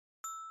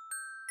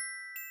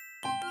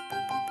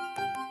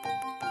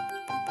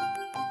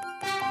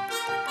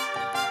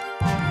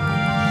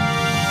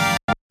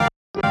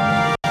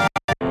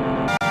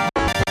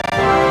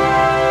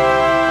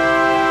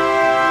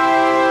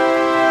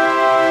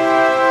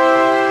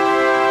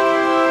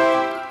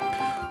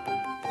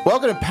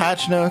Welcome to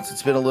Patch Notes.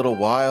 It's been a little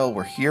while.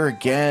 We're here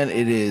again.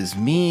 It is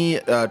me,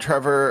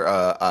 Trevor.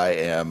 I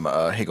am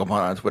Hagelbon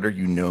on Twitter.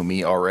 You know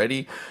me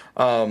already.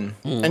 And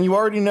you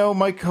already know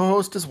my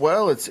co-host as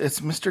well. It's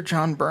Mr.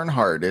 John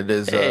Bernhardt. It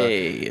is...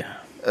 Hey.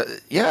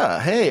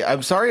 Hey,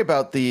 I'm sorry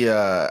about the...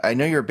 I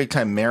know you're a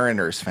big-time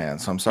Mariners fan,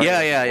 so I'm sorry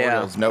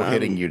Orioles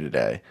no-hitting you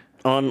today.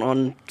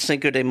 On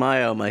Cinco de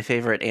Mayo, my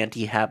favorite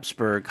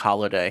anti-Habsburg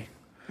holiday.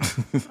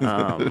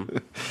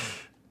 The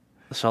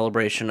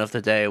celebration of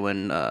the day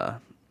when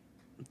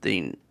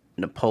the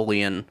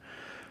Napoleon...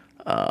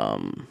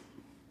 what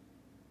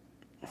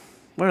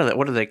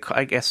are they?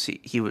 I guess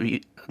he would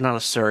be not a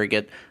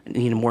surrogate. I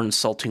need a more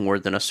insulting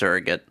word than a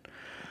surrogate.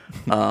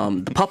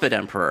 The puppet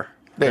emperor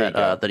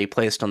that he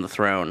placed on the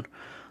throne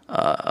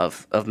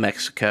of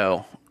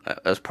Mexico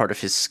as part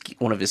of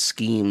one of his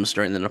schemes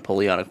during the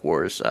Napoleonic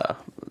Wars.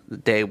 The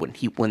day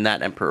when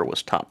that emperor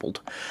was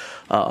toppled,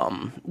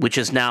 which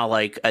is now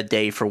like a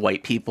day for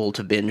white people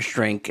to binge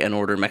drink and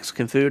order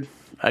Mexican food.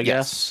 I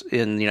guess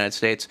in the United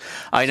States,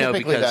 I know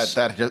because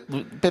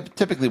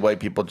typically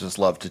white people just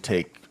love to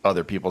take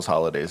other people's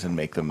holidays and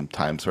make them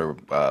times where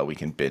we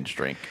can binge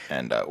drink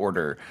and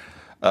order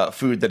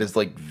food that is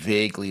like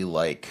vaguely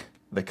like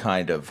the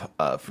kind of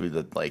food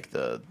that like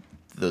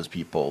those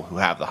people who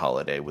have the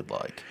holiday would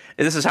like.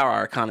 And this is how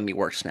our economy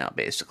works now,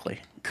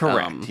 basically.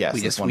 Correct.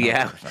 Yes, we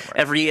have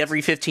right.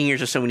 every 15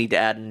 years or so we need to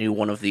add a new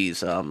one of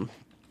these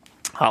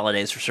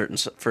holidays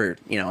for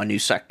a new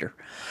sector.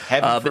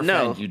 But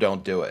no, you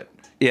don't do it.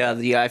 Yeah,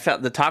 I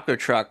found the taco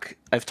truck.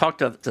 I've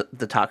talked about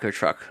the taco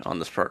truck on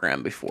this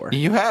program before.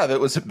 You have. It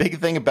was a big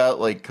thing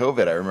about like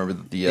COVID. I remember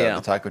that the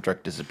taco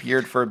truck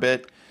disappeared for a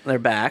bit. They're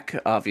back,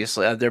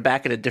 obviously. They're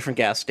back at a different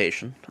gas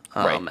station,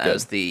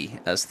 as the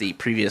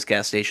previous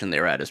gas station they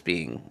were at is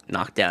being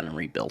knocked down and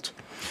rebuilt.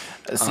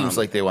 It seems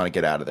like they want to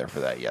get out of there for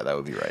that. Yeah, that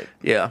would be right.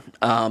 Yeah,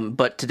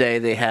 but today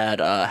they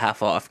had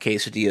half off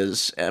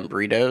quesadillas and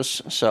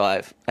burritos. So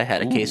I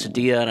had a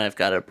quesadilla and I've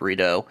got a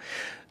burrito.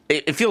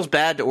 It feels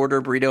bad to order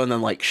a burrito and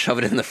then like shove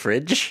it in the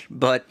fridge,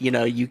 but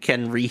you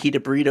can reheat a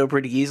burrito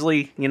pretty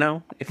easily. If you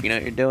know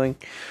what you're doing.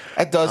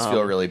 That does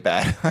feel really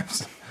bad.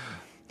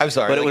 I'm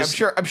sorry, but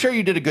I'm sure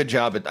you did a good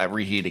job at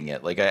reheating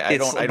it. Like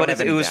it was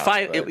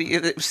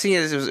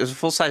a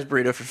full size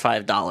burrito for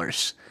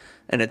 $5,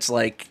 and it's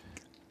like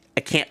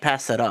I can't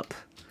pass that up.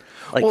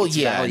 Like, well,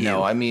 yeah,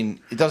 no, I mean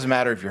it doesn't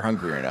matter if you're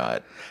hungry or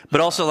not. But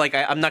also, like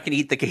I'm not going to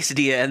eat the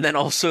quesadilla and then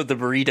also the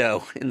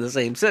burrito in the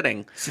same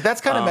sitting. See, that's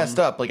kind of messed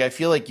up. Like I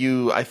feel like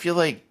you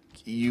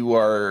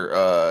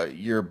are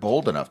you're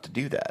bold enough to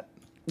do that.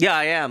 Yeah,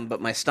 I am,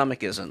 but my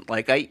stomach isn't.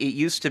 Like it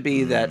used to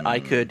be that I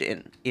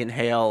could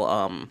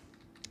inhale.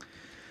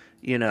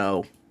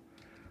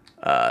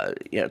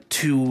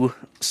 Two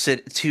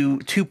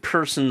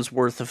persons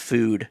worth of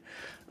food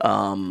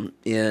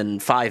in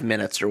 5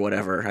 minutes or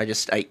whatever. I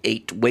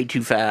ate way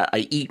too fast.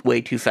 I eat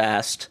way too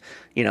fast.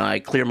 I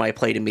clear my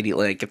plate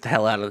immediately. I get the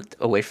hell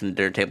away from the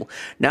dinner table.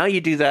 Now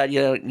you do that.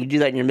 You do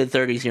that in your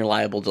mid-30s, and you're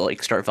liable to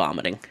like start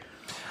vomiting.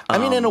 I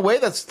mean, in a way,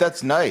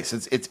 that's nice.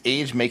 It's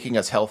age making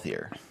us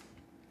healthier.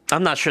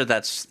 I'm not sure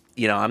that's.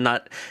 I'm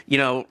not.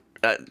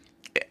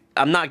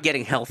 I'm not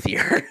getting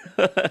healthier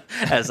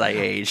as I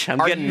age. I'm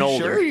getting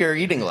older. Sure, you're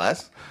eating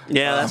less.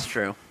 Yeah, that's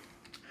true.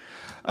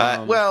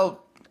 Well,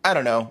 I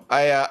don't know.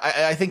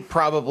 I think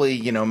probably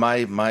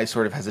my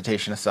sort of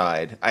hesitation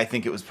aside, I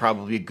think it was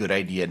probably a good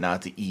idea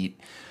not to eat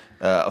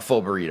a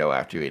full burrito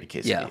after you ate a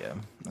quesadilla. Yeah.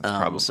 That's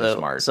probably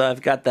smart. So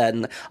I've got that,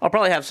 and I'll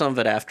probably have some of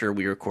it after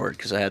we record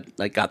because I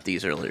got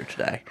these earlier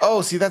today.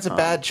 Oh, see, that's a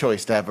bad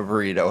choice to have a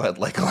burrito at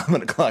like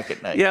 11 o'clock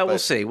at night. Yeah, we'll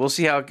see. We'll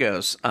see how it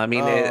goes. I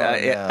mean,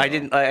 I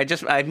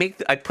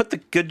put the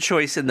good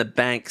choice in the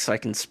bank so I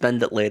can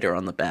spend it later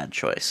on the bad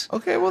choice.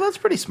 Okay, well that's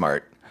pretty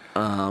smart.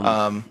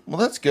 Well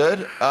that's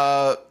good.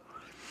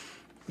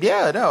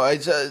 Yeah, no,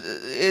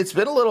 it's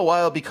been a little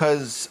while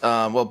because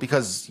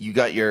you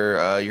got your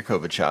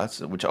COVID shots,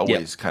 which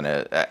always kind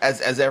of,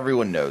 as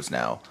everyone knows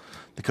now,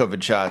 the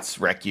COVID shots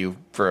wreck you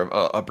for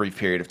a brief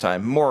period of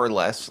time, more or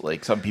less.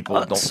 Like some people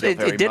don't feel very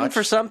much. It didn't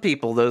for some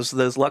people, those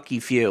lucky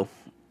few.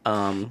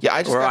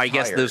 I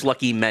guess those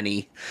lucky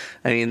many.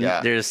 I mean,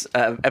 there's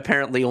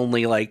apparently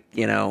only like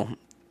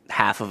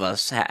half of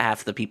us,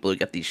 half the people who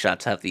get these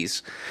shots have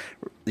these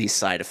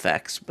side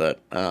effects,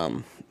 but.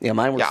 Yeah,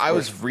 mine was. Yeah, I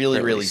was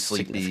really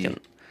sleepy.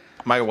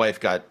 My wife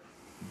got,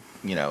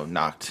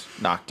 knocked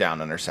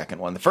down on her second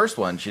one. The first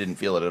one, she didn't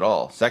feel it at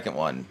all. Second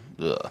one,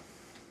 ugh.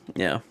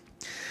 Yeah.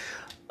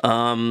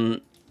 So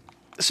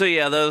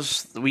yeah,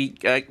 those we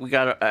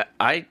got.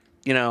 I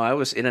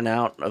was in and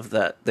out of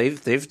that.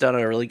 They've done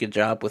a really good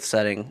job with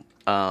setting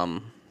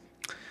it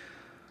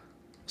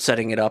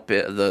up.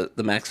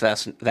 The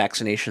max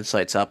vaccination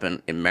sites up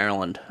in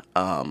Maryland.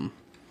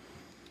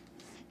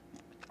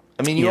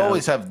 I mean, you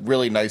always have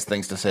really nice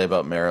things to say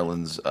about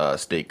Maryland's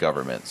state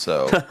government,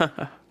 so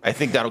I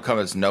think that'll come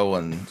as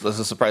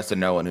a surprise to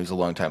no one who's a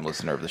longtime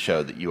listener of the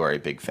show that you are a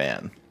big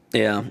fan.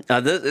 Yeah,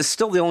 it's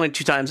still the only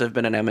two times I've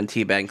been in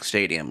M&T Bank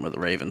Stadium where the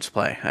Ravens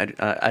play.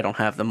 I don't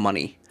have the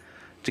money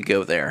to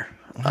go there.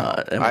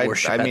 and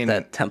worship at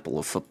that temple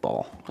of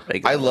football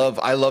regularly.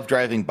 I love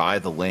driving by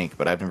the link,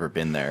 but I've never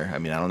been there. I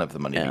mean, I don't have the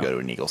money to go to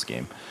an Eagles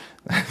game.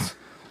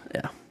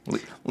 Yeah.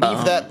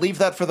 Leave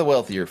that for the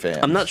wealthier fans.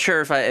 I'm not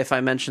sure if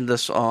I mentioned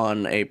this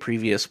on a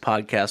previous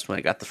podcast when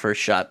I got the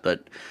first shot,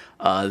 but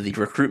the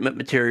recruitment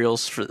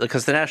materials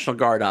because the National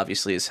Guard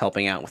obviously is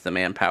helping out with the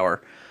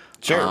manpower.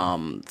 Sure.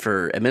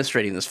 For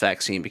administrating this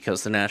vaccine,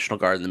 because the National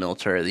Guard and the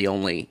military are the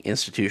only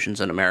institutions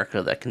in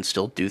America that can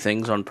still do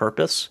things on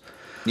purpose.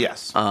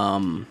 Yes.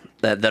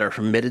 That are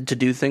permitted to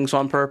do things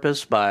on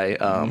purpose by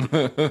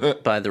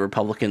by the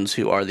Republicans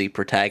who are the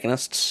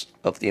protagonists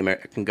of the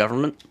American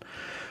government,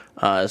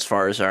 as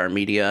far as our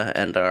media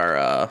and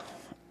our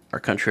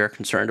country are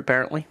concerned,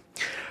 apparently.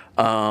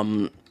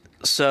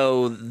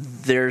 So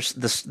there's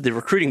the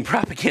recruiting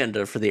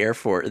propaganda for the Air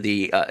Force.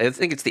 I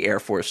think it's the Air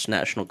Force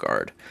National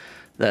Guard.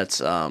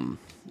 That's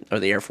or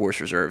the Air Force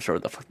Reserves, or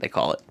the fuck they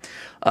call it.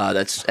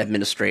 That's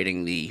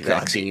administrating the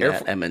vaccine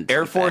at M&T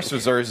Air Force Bank.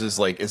 Reserves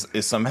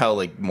is somehow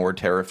like more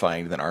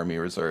terrifying than Army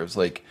Reserves.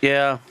 Like,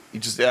 yeah,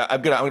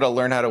 I'm gonna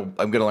learn how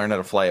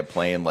to fly a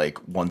plane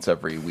like once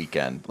every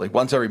weekend, like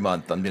once every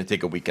month. I'm gonna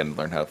take a weekend and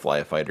learn how to fly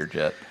a fighter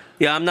jet.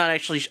 Yeah, I'm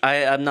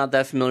not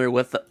that familiar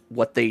with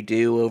what they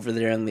do over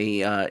there in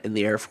the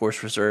Air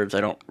Force Reserves.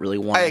 I don't really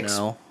want to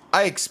know.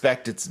 I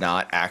expect it's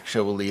not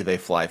actually they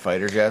fly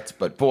fighter jets,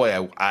 but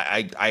boy,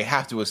 I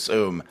have to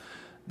assume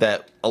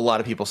that a lot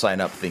of people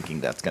sign up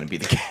thinking that's going to be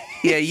the case.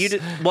 Yeah,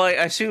 well, I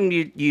assume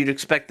you'd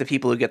expect the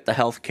people who get the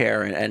health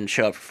care and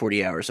show up for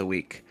 40 hours a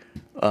week.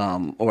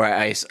 Or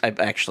I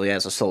actually,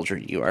 as a soldier,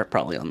 you are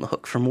probably on the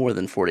hook for more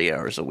than 40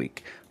 hours a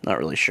week. Not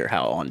really sure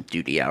how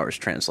on-duty hours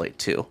translate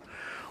to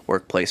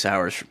workplace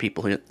hours for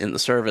people in the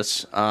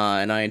service,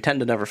 and I intend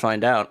to never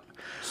find out.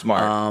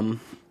 Smart.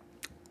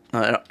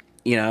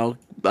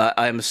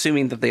 I'm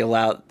assuming that they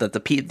allow that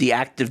the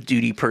active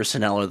duty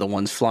personnel are the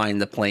ones flying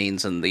the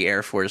planes, and the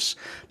Air Force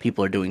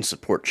people are doing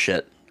support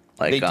shit.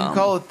 Like, they do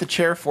call it the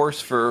Chair Force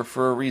for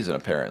a reason,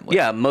 apparently.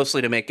 Yeah,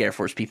 mostly to make Air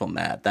Force people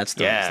mad. That's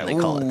the reason they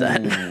call it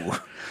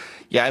that.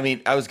 Yeah, I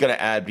mean, I was going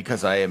to add,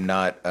 because I am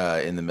not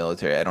in the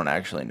military, I don't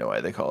actually know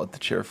why they call it the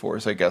Chair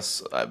Force. I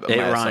guess my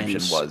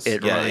assumption was,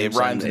 it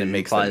rhymes and it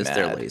makes them mad.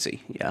 They're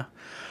lazy. Yeah.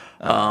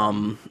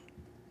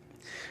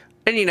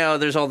 And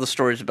there's all the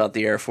stories about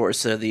the Air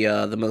Force. They're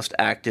the most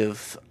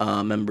active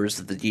members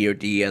of the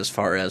DoD as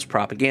far as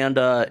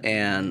propaganda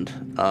and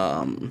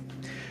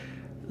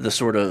the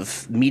sort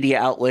of media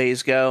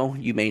outlays go.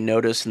 You may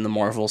notice in the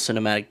Marvel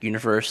Cinematic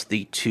Universe,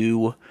 the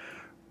two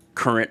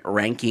current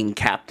ranking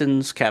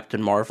captains,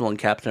 Captain Marvel and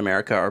Captain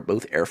America, are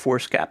both Air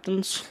Force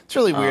captains. It's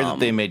really weird that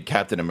they made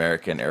Captain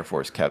America and Air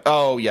Force captain.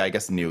 Oh, yeah, I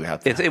guess new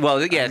Captain. I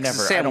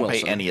don't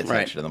pay any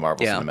attention to the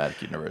Marvel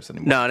Cinematic Universe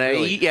anymore. No,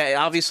 really,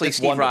 obviously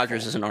Steve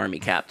Rogers is an Army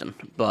captain.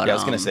 But I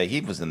was going to say, he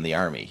was in the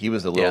Army. He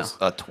was a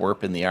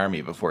twerp in the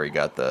Army before he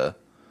got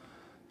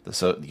he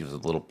was a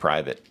little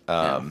private.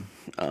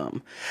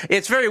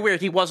 It's very weird.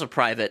 He was a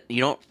private.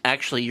 You don't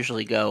actually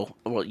usually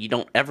you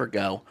don't ever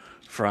go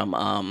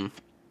from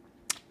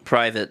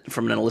private,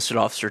 from an enlisted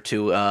officer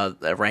to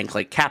a rank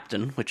like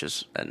captain, which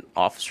is an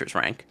officer's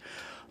rank.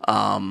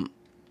 I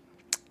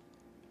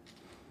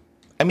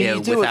mean,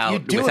 you do it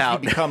if you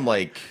become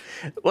like.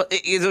 Well,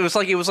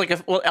 it was like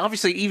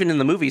obviously even in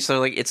the movie, so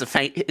like it's a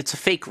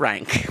fake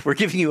rank. We're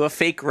giving you a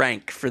fake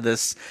rank for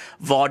this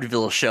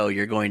vaudeville show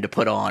you're going to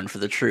put on for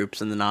the troops,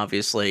 and then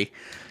obviously,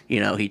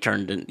 he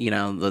turned in,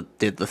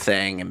 did the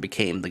thing and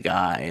became the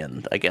guy,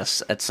 and I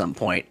guess at some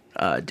point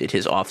did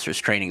his officer's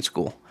training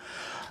school.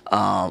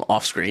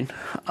 Off screen.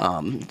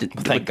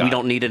 Thank God. We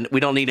don't need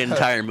an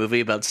entire movie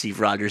about Steve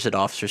Rogers at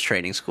officers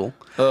training school.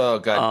 Oh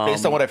God!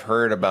 Based on what I've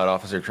heard about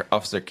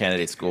officer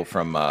candidate school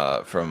from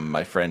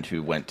my friend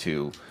who went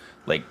to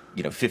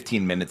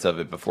 15 minutes of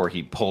it before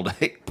he pulled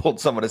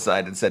someone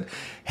aside and said,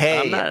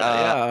 "Hey,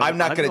 I'm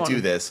not going to do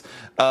this.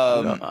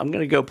 I'm going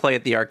to go play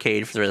at the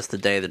arcade for the rest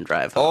of the day, then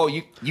drive home." Oh,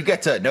 you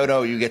get to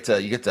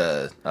you get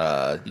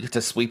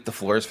to sweep the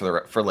floors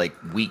for like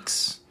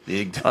weeks.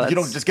 You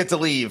don't just get to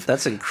leave.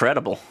 That's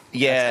incredible.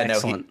 Yeah,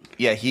 that's excellent.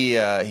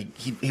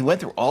 He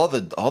went through all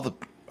the.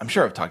 I'm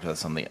sure I've talked about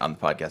this on the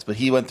podcast, but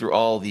he went through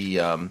all the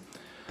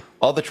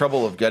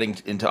trouble of getting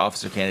into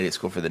officer candidate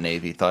school for the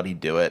Navy. Thought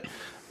he'd do it.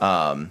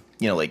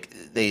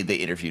 They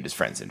interviewed his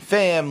friends and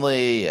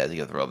family. They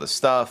go through all this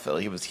stuff.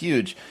 It was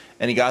huge,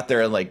 and he got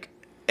there and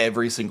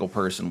every single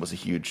person was a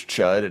huge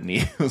chud, and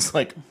he was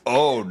like,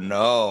 "Oh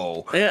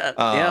no!"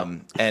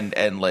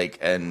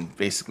 And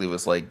basically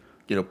was like.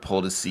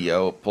 Pulled his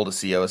CO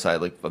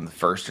aside on the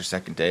first or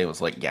second day and was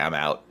like, "Yeah, I'm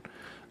out."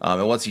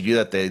 And once you do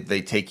that,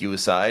 they take you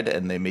aside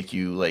and they make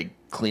you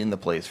clean the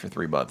place for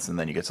 3 months, and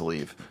then you get to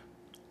leave.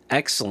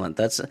 Excellent.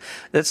 That's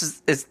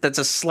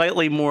a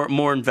slightly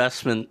more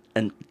investment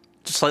and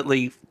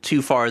slightly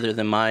too farther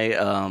than my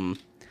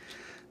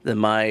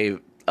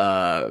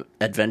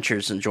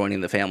adventures in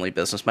joining the family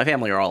business. My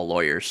family are all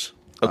lawyers.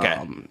 Okay,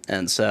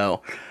 and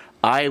so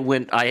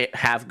I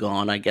have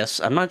gone. I guess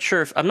I'm not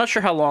sure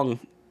how long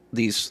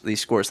these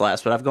scores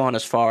last, but I've gone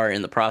as far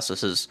in the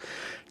process as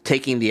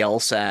taking the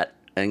LSAT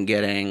and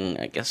getting,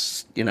 I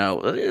guess,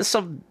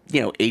 some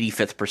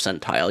 85th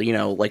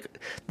percentile, like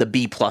the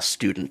B plus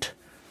student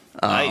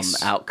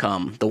Nice.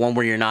 outcome, the one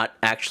where you're not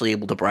actually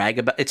able to brag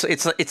about.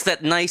 It's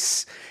that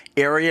nice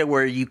area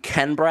where you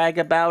can brag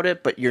about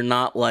it, but you're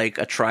not like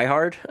a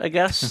tryhard, I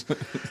guess.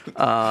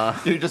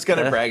 You're just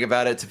gonna brag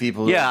about it to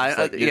people. Who Yeah, are just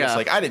like, you're yeah. just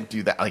like, I didn't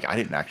do that. Like, I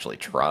didn't actually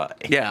try.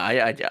 Yeah,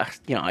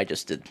 I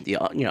just did.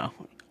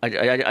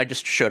 I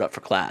just showed up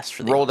for class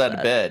for the Rolled out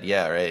of bed.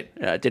 Yeah,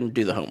 right. didn't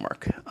do the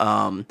homework.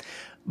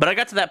 But I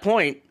got to that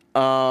point.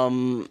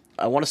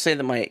 I want to say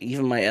that my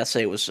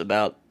essay was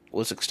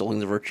extolling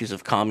the virtues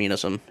of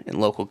communism in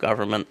local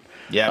government.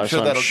 Yeah, I'm sure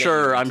so that'll get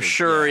you I'm into-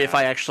 sure yeah. if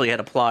I actually had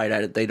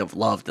applied, they'd have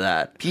loved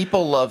that.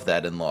 People love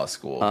that in law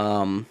school.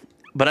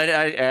 But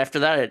I after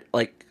that,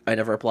 I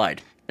never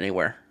applied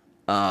anywhere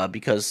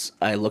because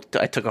I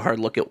took a hard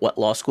look at what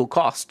law school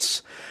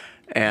costs.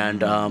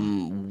 And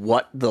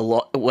what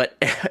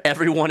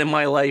everyone in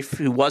my life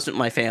who wasn't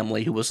my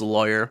family, who was a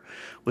lawyer,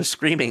 was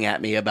screaming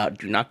at me about: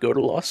 do not go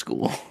to law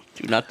school.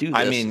 Do not do this.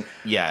 I mean,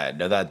 yeah,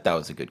 no, that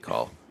was a good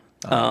call.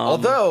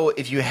 Although,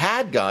 if you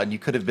had gone, you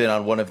could have been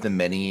on one of the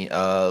many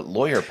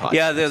lawyer podcasts.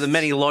 yeah, there are the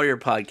many lawyer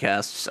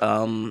podcasts.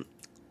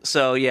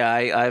 So yeah,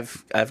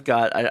 I've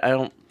got.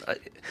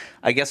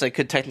 I guess I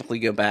could technically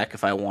go back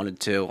if I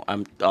wanted to.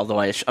 Although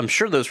I'm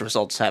sure those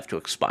results have to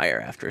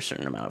expire after a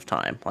certain amount of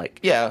time. Like,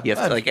 Yeah, you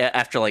have to,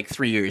 after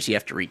 3 years, you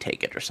have to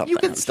retake it or something. You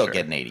could I'm still sure.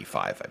 get an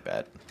 85, I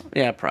bet.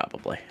 Yeah,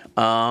 probably.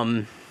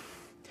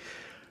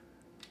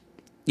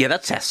 Yeah,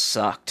 that test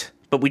sucked.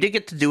 But we did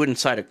get to do it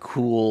inside a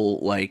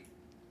cool,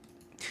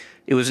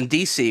 it was in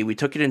D.C. We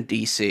took it in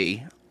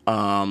D.C.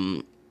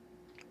 And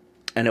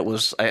it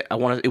was,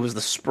 it was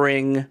the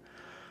spring,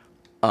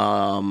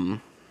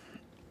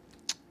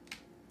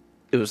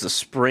 it was the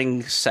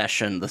spring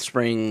session, the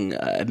spring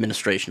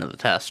administration of the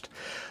test.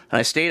 And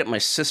I stayed at my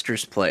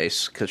sister's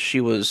place because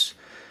she was,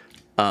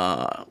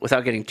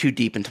 without getting too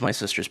deep into my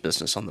sister's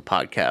business on the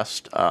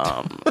podcast,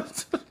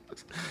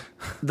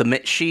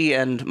 she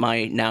and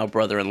my now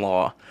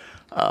brother-in-law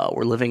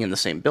were living in the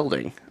same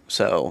building,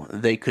 so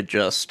they could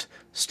just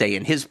stay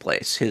in his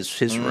place,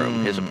 his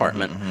room, his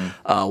apartment,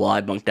 while I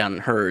bunked down in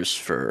hers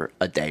for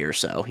a day or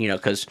so.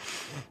 Because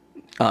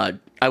I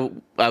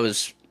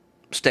was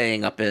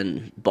staying up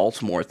in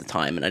Baltimore at the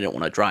time, and I didn't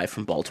want to drive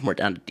from Baltimore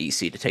down to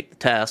D.C. to take the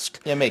test.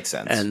 Yeah, makes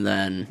sense. And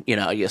then,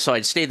 so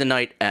I'd stay the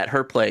night at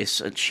her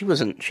place, and she was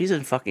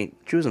in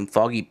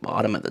Foggy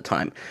Bottom at the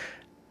time.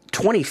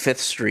 25th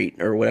Street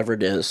or whatever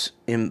it is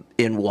in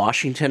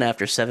Washington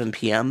after 7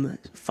 p.m.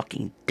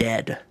 fucking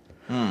dead.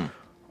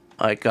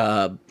 I've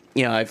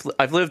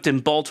lived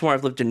in Baltimore,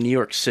 I've lived in New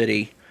York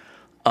City,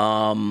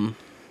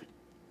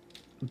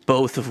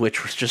 both of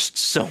which was just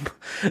so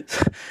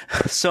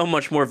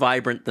much more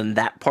vibrant than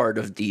that part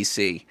of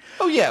DC.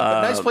 Oh yeah,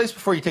 but nice place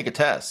before you take a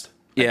test.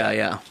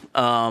 Yeah.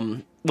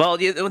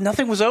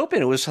 Nothing was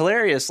open. It was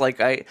hilarious.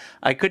 I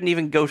couldn't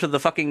even go to the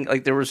fucking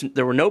there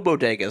were no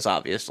bodegas,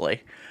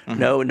 obviously,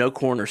 no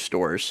corner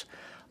stores.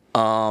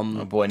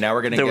 Oh boy, now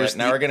we're gonna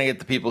get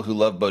the people who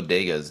love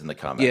bodegas in the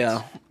comments.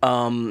 Yeah.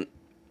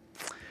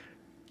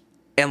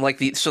 And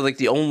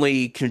the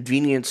only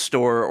convenience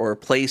store or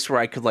place where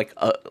I could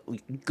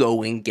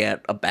go and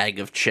get a bag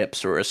of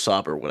chips or a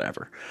sub or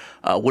whatever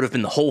would have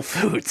been the Whole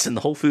Foods, and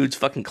the Whole Foods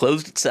fucking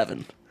closed at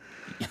 7.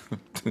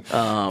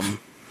 All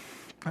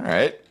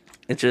right.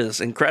 Which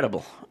is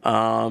incredible.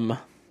 So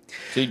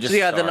you just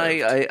Then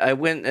I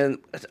went and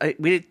I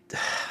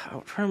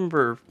don't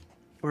remember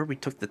where we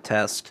took the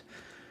test.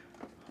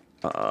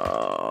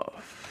 I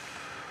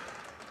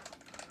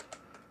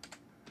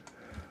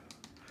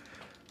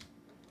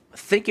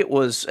think it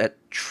was at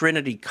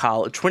Trinity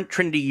College,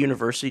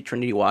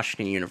 Trinity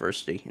Washington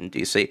University in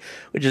DC,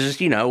 which is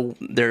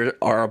there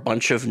are a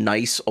bunch of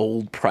nice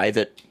old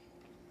private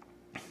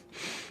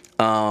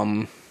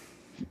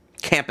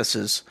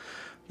campuses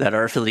that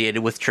are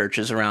affiliated with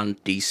churches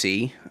around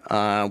DC.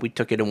 We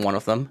took it in one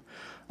of them.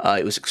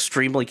 It was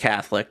extremely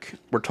Catholic.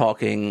 We're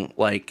talking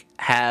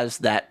has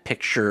that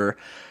picture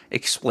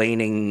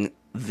explaining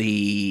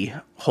the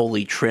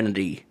Holy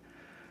Trinity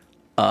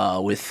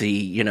with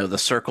the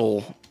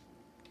circle,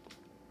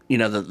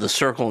 the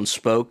circle and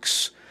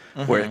spokes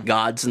where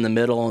God's in the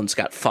middle and it's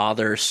got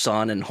Father,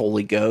 Son, and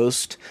Holy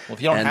Ghost. Well,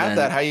 if you don't have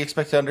that, how do you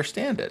expect to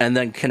understand it? And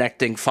then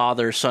connecting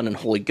Father, Son, and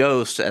Holy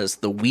Ghost as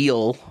the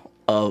wheel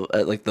of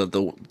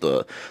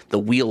the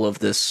wheel of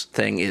this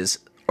thing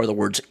or the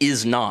words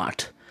is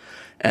not.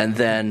 And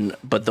then,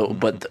 but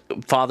the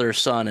Father,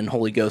 Son, and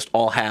Holy Ghost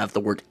all have the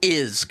word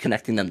is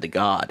connecting them to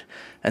God.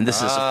 And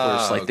this is,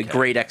 of course, the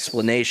great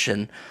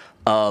explanation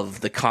of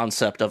the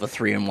concept of a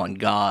 3-in-1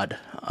 God.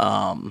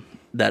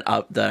 That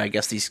I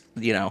guess these,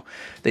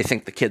 they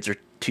think the kids are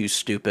too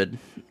stupid.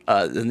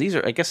 And these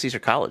are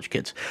college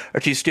kids are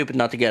too stupid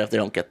not to get if they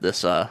don't get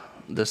this.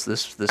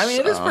 This. I mean,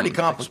 it is pretty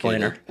complicated.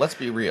 Explainer. Let's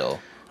be real.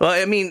 Well,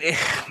 I mean,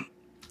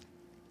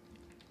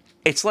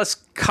 it's less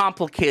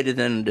complicated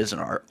than it is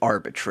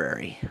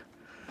arbitrary.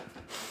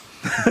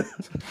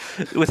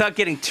 Without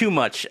getting too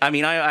much, I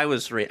mean, I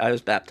was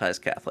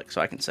baptized Catholic, so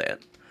I can say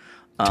it.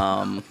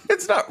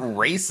 It's not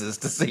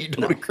racist to say you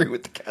don't agree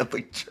with the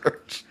Catholic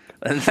Church.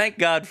 And thank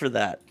God for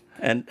that.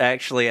 And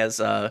actually,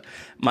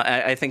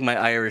 I think my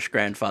Irish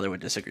grandfather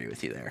would disagree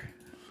with you there.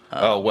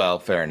 Oh, well,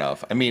 fair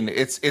enough. I mean,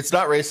 it's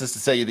not racist to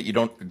say that you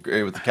don't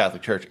agree with the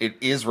Catholic Church. It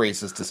is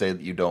racist to say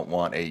that you don't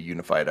want a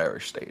unified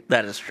Irish state.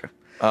 That is true.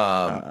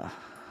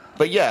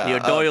 But yeah. Your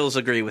Doyles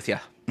agree with you.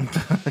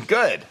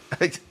 Good.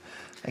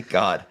 Thank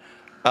God.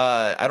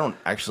 I don't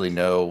actually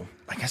know.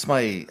 I guess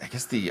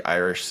the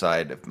Irish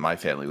side of my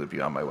family would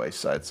be on my wife's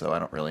side, so I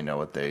don't really know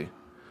what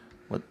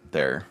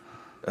their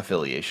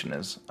affiliation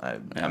is.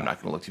 I'm not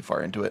going to look too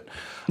far into it.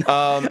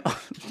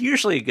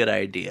 Usually a good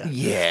idea.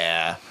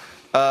 Yeah.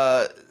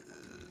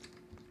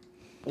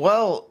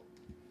 Well,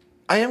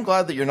 I am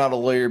glad that you're not a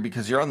lawyer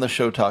because you're on the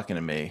show talking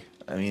to me.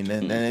 I mean,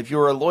 and if you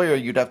were a lawyer,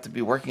 you'd have to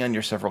be working on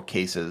your several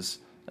cases.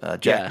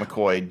 Jack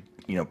McCoy,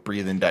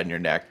 breathing down your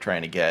neck,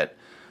 trying to get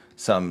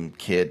some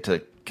kid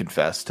to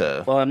confess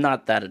to. Well, I'm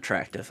not that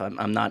attractive.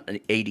 I'm not an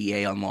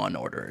ADA on Law and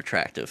Order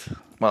attractive.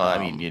 Well, I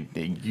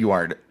mean, you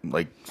aren't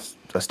like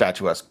a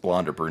statuesque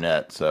blonde or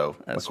brunette, so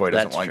McCoy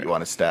doesn't want you on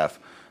his staff.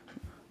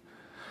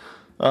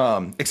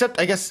 Except,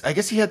 I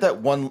guess he had that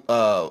one.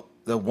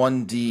 The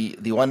one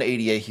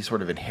ADA he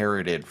sort of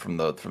inherited from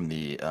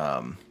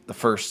the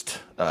first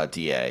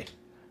DA,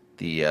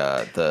 the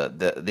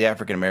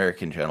African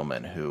American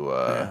gentleman who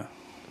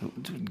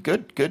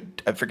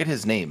good. I forget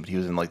his name, but he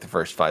was in like the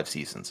first 5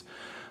 seasons.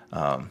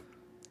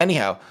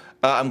 Anyhow,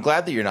 I'm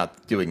glad that you're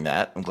not doing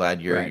that. I'm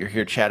glad you're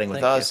here chatting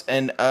with us. You.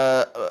 And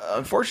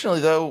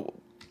unfortunately, though,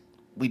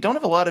 we don't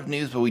have a lot of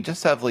news, but we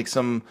just have like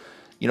some.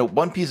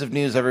 One piece of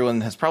news everyone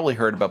has probably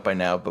heard about by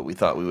now, but we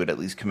thought we would at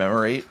least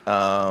commemorate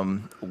a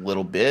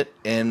little bit,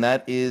 and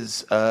that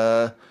is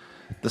the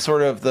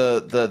sort of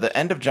the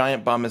end of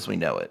Giant Bomb as we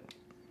know it.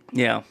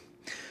 Yeah,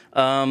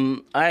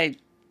 I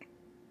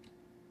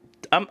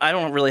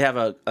don't really have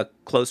a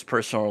close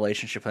personal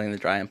relationship with any of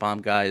the Giant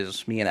Bomb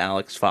guys. Me and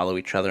Alex follow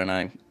each other, and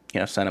I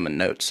sent him a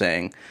note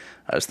saying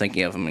I was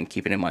thinking of him and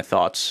keeping in my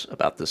thoughts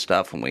about this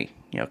stuff, and we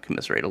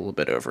commiserate a little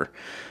bit over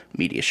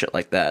media shit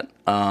like that.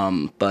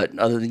 But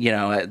other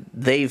than,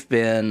 they've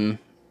been,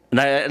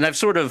 and I've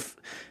sort of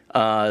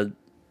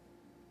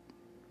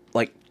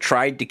like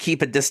tried to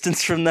keep a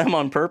distance from them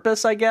on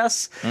purpose, I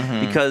guess,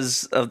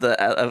 because of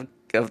the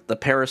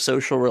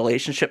parasocial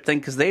relationship thing,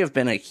 because they have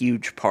been a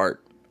huge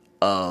part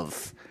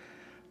of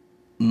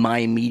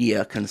my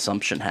media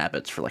consumption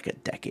habits for like a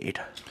decade.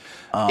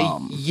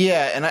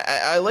 Yeah, and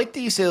I like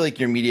that you say like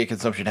your media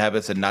consumption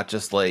habits and not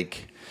just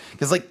like.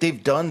 Because, like,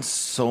 they've done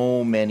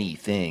so many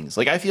things.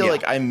 Like, I feel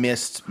like I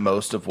missed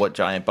most of what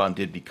Giant Bomb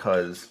did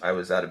because I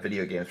was out of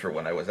video games for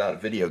when I was out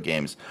of video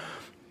games.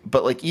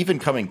 But, like, even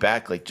coming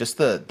back, like, just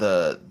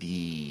the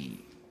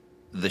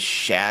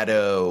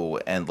shadow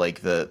and,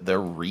 like, the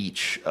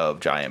reach of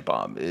Giant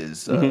Bomb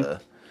is, I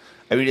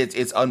mean,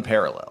 it's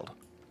unparalleled.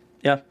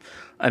 Yeah.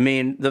 I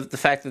mean, the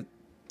fact that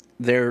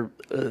they're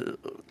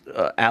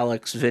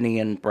Alex, Vinny,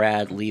 and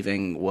Brad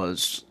leaving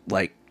was,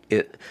 like,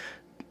 it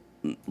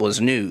was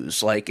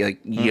news. Like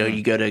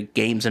you go to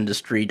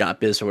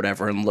gamesindustry.biz or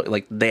whatever and look,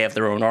 like they have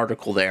their own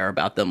article there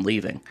about them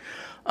leaving.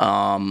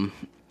 I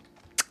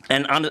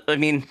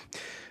mean,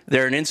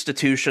 they're an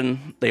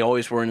institution. They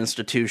always were an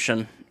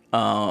institution.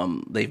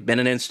 They've been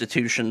an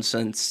institution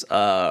since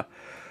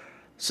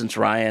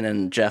Ryan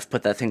and Jeff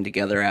put that thing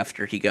together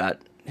after he got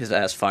his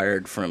ass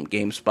fired from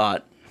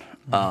GameSpot.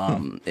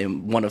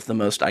 In one of the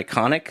most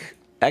iconic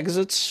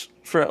exits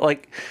for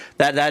like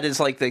that is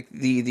like the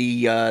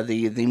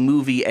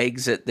movie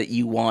exit that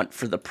you want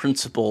for the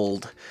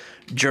principled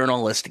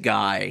journalist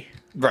guy,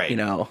 right?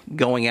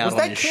 Going out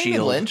on his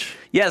shield. Lynch?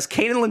 Yes,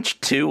 Kane and Lynch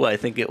 2, I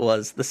think it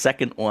was the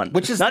second one,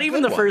 which is not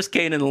even the first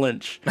Kane and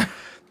Lynch.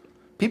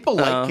 People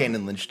like Kane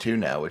and Lynch 2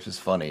 now, which is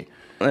funny.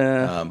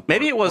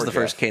 Maybe it was the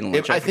first Kane and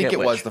Lynch. I think it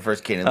was the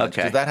first Kane and Lynch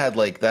because that had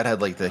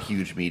like the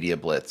huge media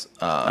blitz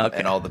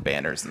and all the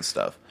banners and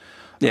stuff.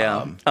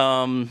 Yeah.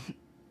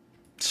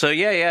 So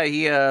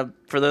he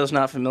for those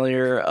not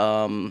familiar,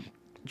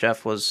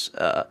 Jeff was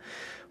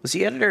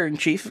he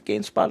editor-in-chief of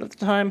GameSpot at the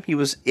time? He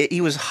was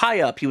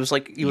high up. He was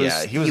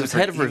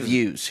head of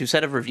reviews. He was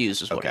head of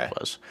reviews is what he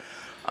was.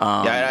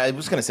 I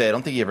was going to say I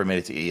don't think he ever made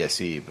it to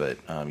ESE, but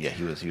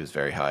he was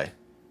very high.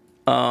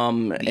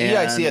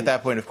 EIC at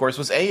that point, of course,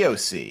 was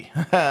AOC.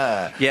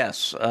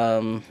 Yes.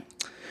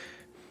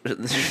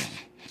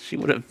 She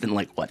would have been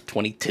like what,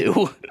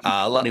 22?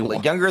 A lot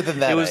younger than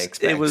that. I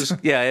expect.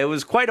 It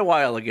was quite a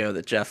while ago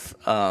that Jeff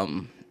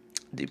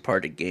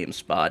departed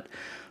GameSpot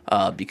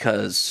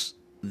because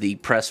the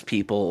press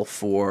people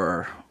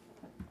for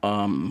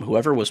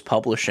whoever was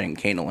publishing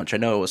Kane and Lynch, I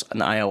know it was an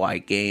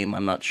IOI game.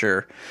 I'm not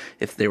sure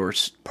if they were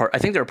part. I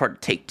think they were part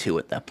of Take-Two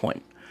at that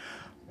point.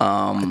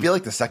 I feel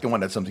like the second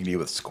one had something to do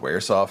with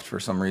Squaresoft for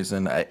some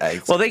reason.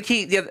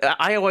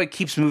 IOI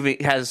keeps moving.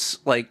 Has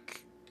like.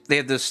 They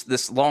had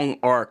this long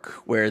arc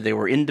where they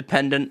were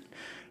independent,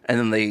 and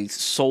then they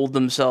sold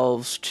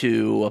themselves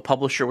to a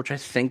publisher, which I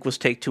think was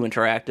Take-Two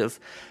Interactive,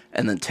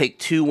 and then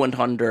Take-Two went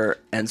under,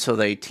 and so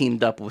they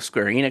teamed up with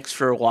Square Enix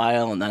for a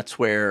while, and that's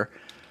where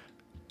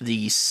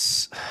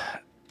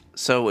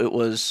So it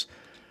was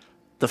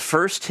the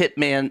first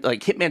Hitman,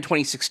 like Hitman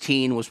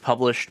 2016 was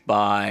published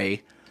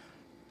by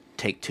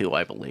Take-Two,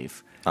 I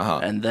believe.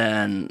 And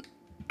then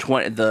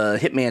the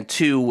Hitman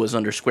 2 was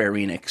under Square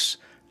Enix,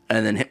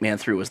 and then Hitman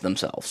 3 was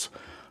themselves.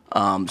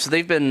 So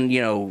they've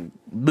been,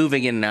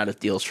 moving in and out of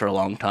deals for a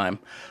long time.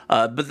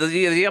 But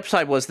the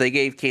upside was they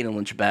gave Kane &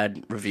 Lynch a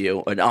bad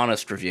review, an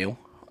honest review.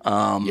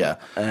 I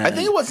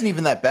think it wasn't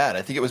even that bad.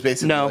 I think it was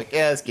basically like,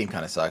 this game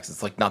kind of sucks.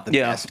 It's like not the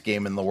best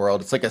game in the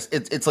world. It's like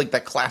it's like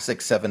that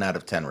classic 7 out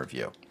of 10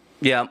 review.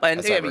 Yeah, and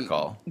as I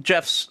recall.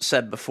 Jeff's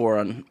said before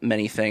on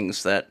many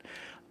things that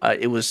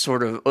it was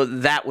sort of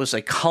that was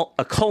a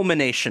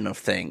culmination of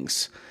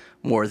things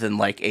more than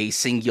like a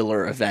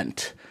singular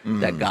event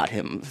that got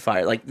him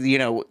fired. Like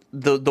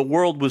the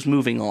world was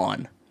moving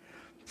on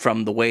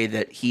from the way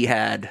that he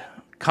had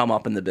come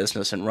up in the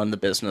business and run the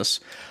business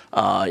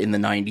in the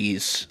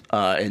 90s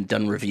and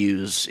done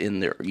reviews in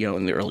the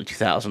in the early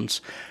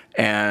 2000s,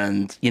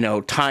 and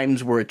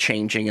times were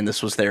changing, and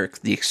this was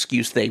the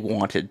excuse they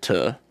wanted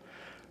to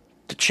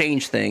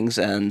change things,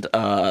 and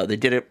they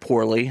did it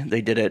poorly.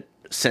 They did it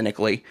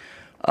cynically,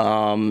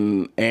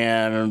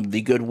 and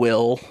the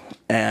goodwill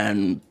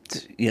and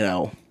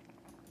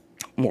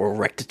moral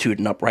rectitude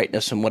and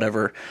uprightness and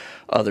whatever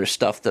other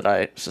stuff that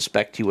I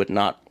suspect he would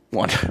not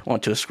want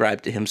to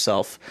ascribe to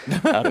himself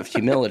out of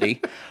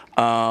humility,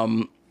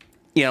 led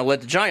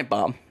to Giant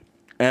Bomb.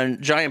 And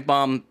Giant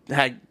Bomb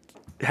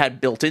had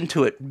built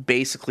into it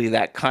basically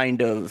that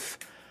kind of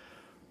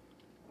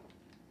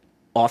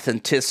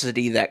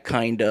authenticity, that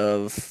kind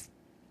of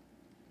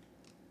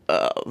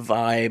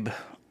vibe.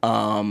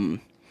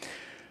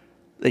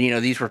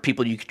 These were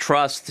people you could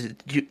trust.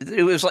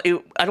 It was like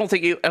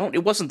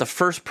it wasn't the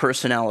first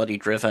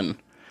personality-driven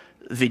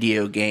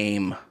video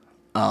game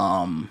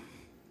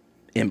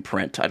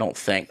imprint, I don't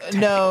think,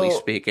 technically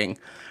speaking,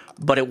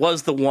 but it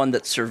was the one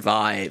that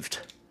survived.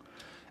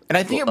 And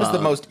I think it was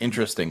the most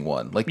interesting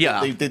one. Like,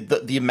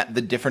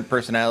 the different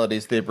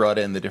personalities they brought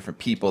in, the different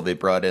people they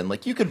brought in.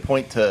 Like, you could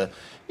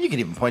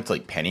even point to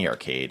like Penny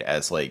Arcade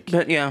as like.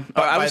 But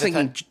I was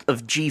thinking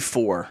of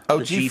G4. Oh,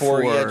 G4,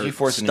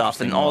 G4's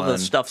stuff and all the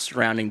stuff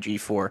surrounding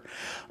G4.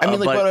 I mean,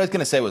 what I was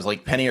gonna say was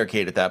like Penny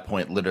Arcade at that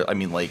point. Literally, I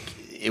mean, like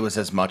it was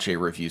as much a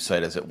review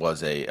site as it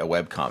was a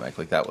web comic.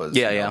 Like that was.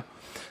 Yeah.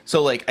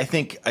 So like I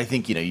think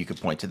you could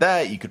point to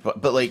that. You could,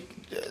 but like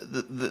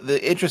the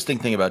interesting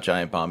thing about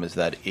Giant Bomb is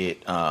that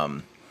it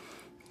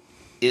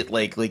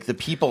like the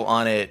people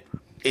on it.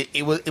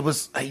 It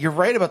was you're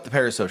right about the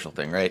parasocial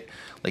thing, right?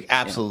 Like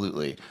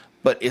absolutely. Yeah.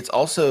 But it's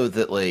also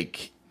that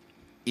like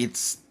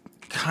it's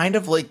kind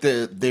of like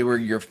they were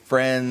your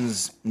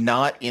friends,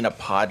 not in a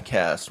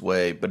podcast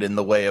way, but in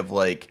the way of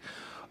like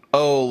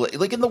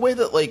like in the way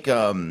that like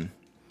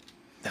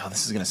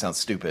this is gonna sound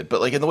stupid, but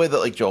like in the way that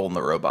like Joel and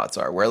the Robots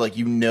are, where like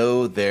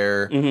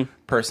their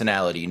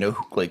personality,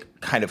 like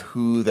kind of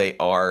who they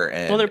are,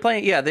 and they're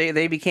playing. Yeah,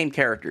 they became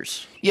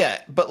characters.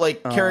 Yeah, but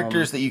like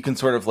characters that you can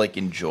sort of like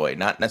enjoy,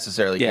 not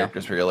necessarily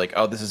characters where you're like,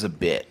 oh, this is a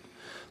bit.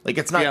 Like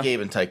it's not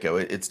Gabe and Tycho.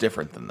 It's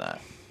different than that.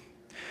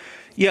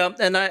 Yeah,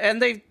 and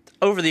they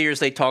over the years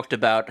they talked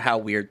about how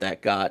weird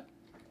that got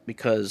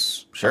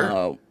because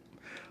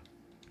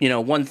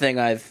one thing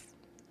I've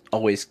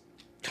always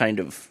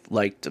kind of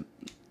liked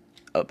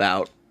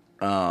about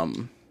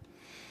only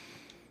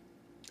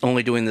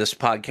doing this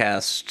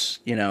podcast,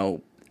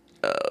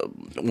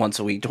 once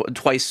a week,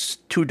 twice,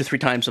 2 to 3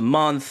 times a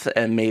month,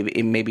 and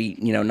maybe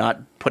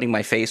not putting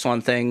my face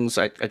on things.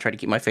 I try to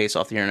keep my face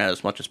off the internet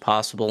as much as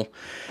possible.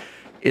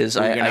 You're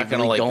not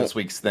going to like this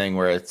week's thing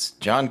where it's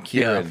John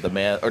Kieran, the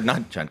man, or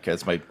not John Kieran,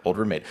 it's my old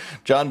roommate,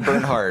 John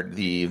Bernhard,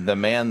 the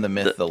man, the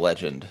myth, the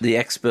legend, the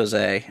expose.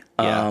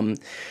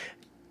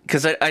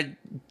 Because I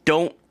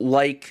don't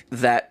like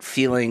that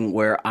feeling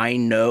where I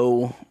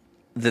know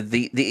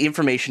the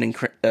information in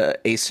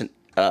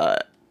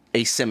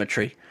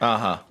asymmetry.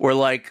 Where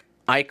like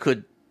I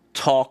could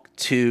talk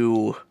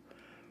to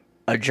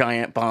a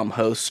Giant Bomb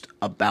host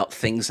about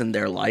things in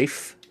their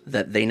life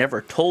that they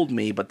never told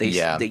me, but they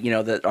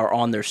that are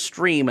on their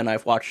stream, and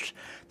I've watched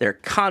their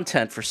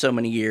content for so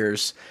many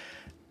years.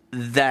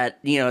 That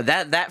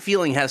that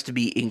feeling has to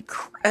be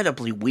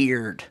incredibly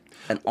weird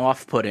and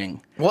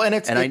off-putting. Well, and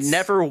I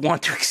never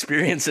want to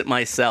experience it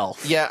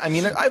myself. Yeah, I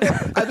mean,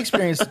 I've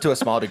experienced it to a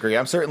small degree.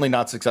 I'm certainly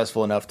not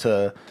successful enough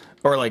to,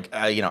 or like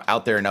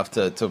out there enough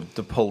to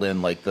pull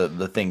in like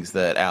the things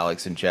that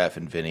Alex and Jeff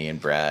and Vinny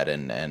and Brad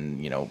and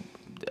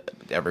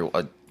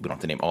everyone. We don't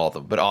have to name all of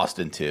them, but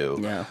Austin too.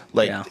 Yeah,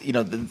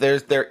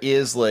 there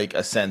is like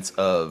a sense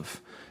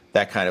of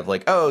that kind of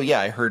like, oh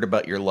yeah, I heard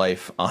about your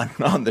life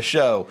on the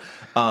show.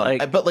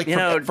 But like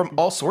from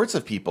all sorts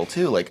of people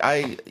too. Like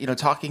I,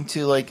 talking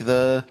to like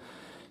the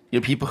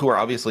people who are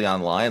obviously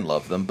online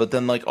love them, but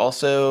then like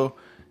also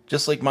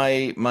just like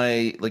my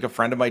like a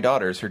friend of my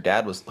daughter's, her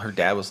dad was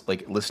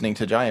like listening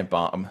to Giant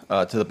Bomb,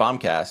 to the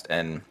Bombcast,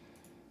 and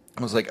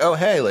was like, oh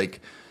hey,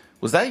 like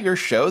was that your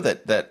show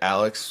that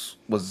Alex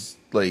was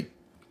like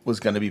was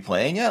going to be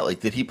playing at? Like,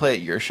 did he play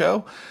at your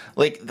show?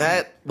 Like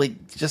that,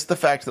 like just the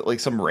fact that like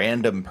some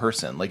random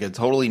person, like a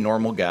totally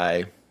normal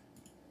guy,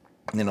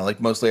 you know,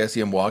 like mostly I see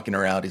him walking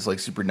around. He's like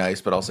super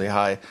nice, but I'll say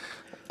hi.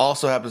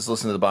 Also happens to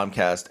listen to the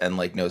Bombcast and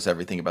like knows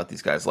everything about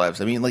these guys'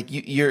 lives. I mean, like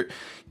you're,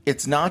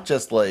 it's not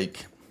just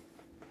like,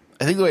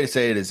 I think the way to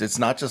say it is, it's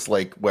not just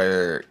like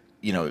where,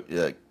 you know,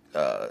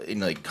 in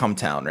like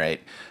Cumtown,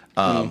 right?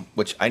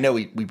 Which I know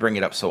we bring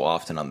it up so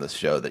often on this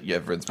show that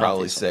everyone's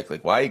probably sick.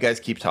 Like, why do you guys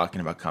keep talking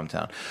about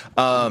Cumtown?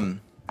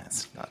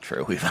 That's not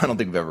true. I don't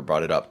think we've ever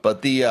brought it up.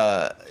 But the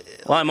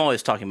well, I'm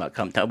always talking about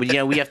Cumtown, but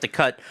yeah, we have to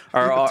cut.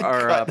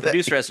 Our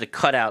producer has to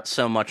cut out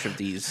so much of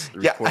these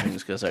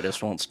recordings because I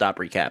just won't stop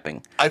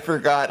recapping. I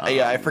forgot.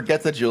 I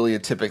forget that Julia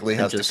typically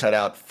has to cut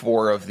out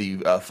 4 of the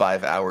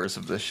 5 hours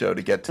of the show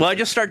to get to. Well, I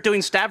just start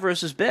doing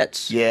Stavros's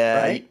bits.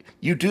 Yeah, right?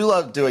 You do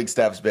love doing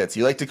Stav's bits.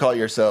 You like to call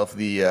yourself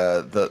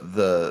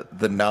the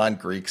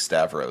non-Greek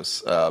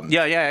Stavros.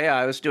 Yeah.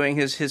 I was doing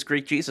his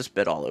Greek Jesus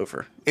bit all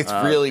over. It's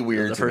really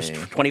weird. The first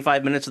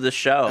 25 minutes of the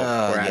show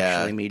were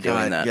actually me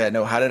doing that. Yeah,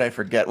 no. How did I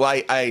forget? Well,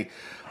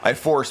 I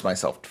forced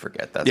myself to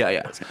forget that.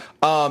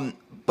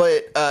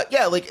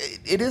 But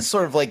like it is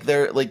sort of like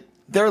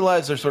their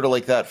lives are sort of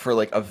like that for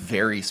like a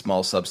very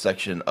small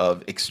subsection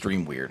of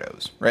extreme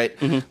weirdos, right?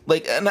 Mm-hmm.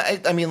 Like, and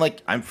I mean,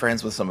 like I'm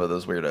friends with some of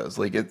those weirdos.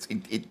 Like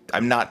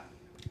I'm not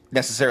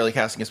necessarily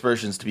casting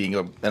aspersions to being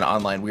an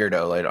online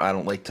weirdo. I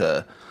don't like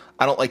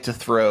to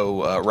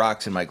throw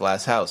rocks in my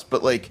glass house,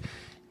 but like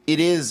it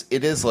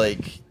is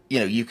like, you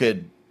know, you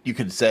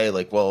could say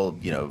like, well,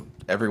 you know,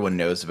 everyone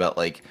knows about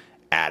like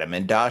Adam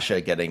and Dasha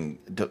getting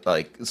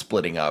like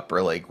splitting up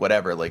or like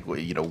whatever, like,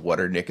 you know, what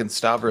are Nick and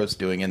Stavros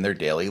doing in their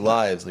daily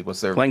lives? Like, what's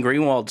their Glenn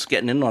Greenwald's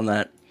getting in on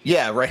that.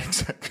 Yeah,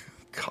 right.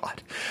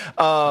 God,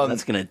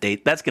 that's gonna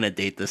date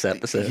this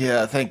episode.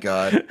 Yeah, thank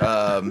God.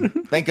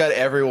 Thank God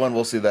everyone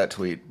will see that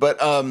tweet. But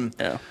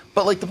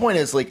but like the point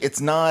is, like, it's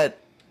not,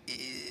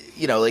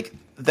 you know, like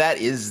that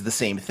is the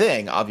same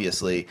thing,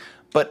 obviously.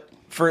 But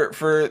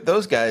for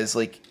those guys,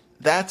 like,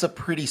 that's a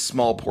pretty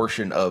small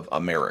portion of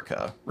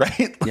America,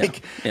 right?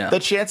 Like, the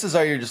chances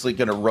are you're just like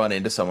going to run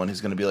into someone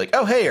who's going to be like,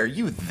 "Oh, hey, are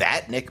you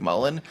that Nick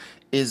Mullen?"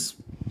 is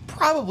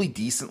probably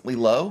decently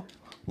low.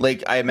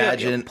 Like, I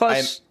imagine.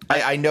 Plus,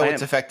 I know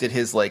it's affected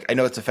his like. I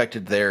know it's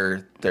affected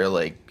their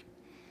like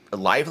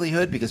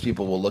livelihood because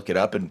people will look it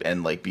up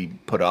and like be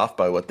put off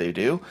by what they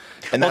do.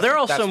 And they're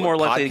also more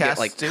likely to get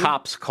like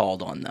cops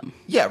called on them.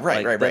 Yeah,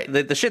 right, like,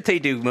 right. The shit they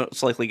do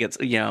most likely gets,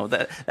 you know,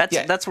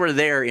 that's where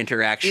their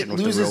interaction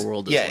with the real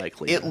world is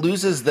likely. It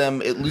loses them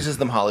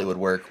Hollywood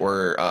work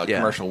or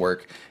commercial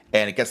work,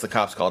 and it gets the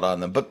cops called on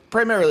them. But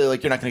primarily,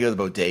 like, you're not going to go to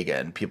the bodega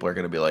and people are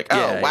going to be like,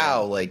 "Oh,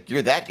 wow, like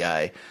you're that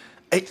guy."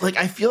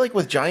 I feel like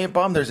with Giant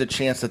Bomb, there's a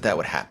chance that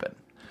would happen.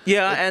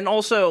 Yeah, like, and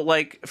also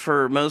like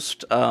for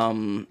most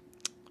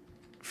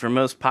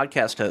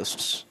podcast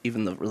hosts,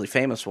 even the really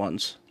famous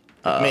ones,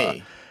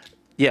 me,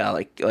 yeah,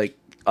 like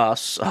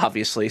us,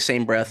 obviously,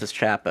 same breath as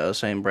Chapo,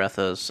 same breath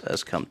as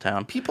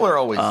Cumtown. People are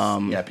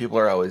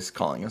always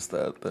calling us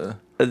that.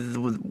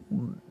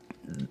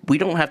 We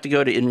don't have to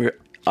go to in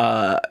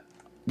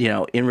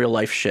real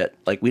life shit.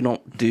 Like, we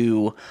don't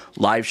do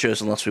live shows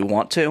unless we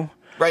want to.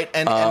 Right,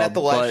 and at the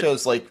live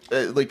shows, like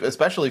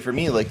especially for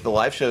me, like the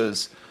live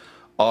shows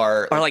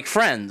are like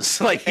friends,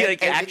 like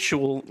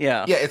actual,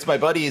 yeah. Yeah, it's my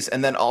buddies,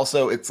 and then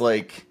also it's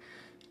like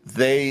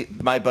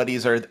my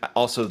buddies are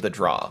also the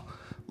draw.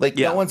 Like,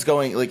 no one's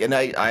going, like, and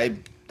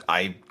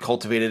I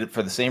cultivated it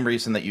for the same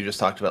reason that you just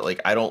talked about.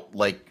 Like, I don't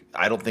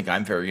think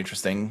I'm very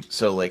interesting,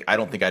 so like I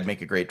don't think I'd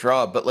make a great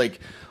draw. But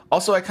like,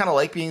 also I kind of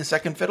like being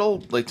second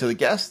fiddle, like, to the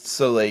guests.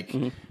 So like.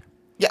 Mm-hmm.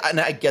 Yeah,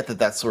 and I get that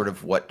that's sort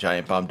of what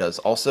Giant Bomb does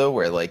also,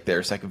 where like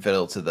they're second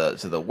fiddle to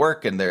the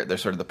work and they're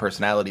sort of the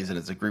personalities and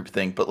it's a group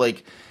thing. But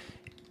like,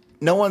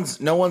 no one's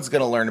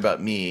gonna learn about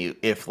me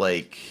if,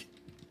 like,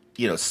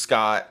 you know,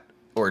 Scott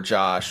or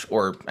Josh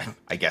or,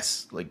 I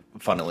guess, like,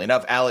 funnily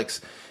enough,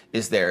 Alex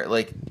is there,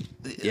 like,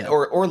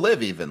 or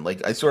Liv even.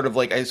 Like, I sort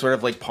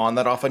of pawn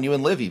that off on you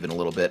and Liv even a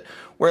little bit,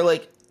 where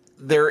like,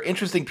 they're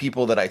interesting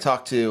people that I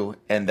talk to,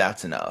 and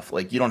that's enough.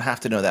 Like, you don't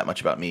have to know that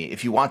much about me.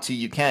 If you want to,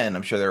 you can.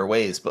 I'm sure there are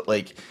ways, but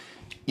like,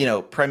 you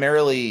know,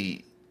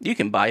 primarily you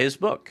can buy his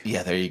book.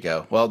 Yeah, there you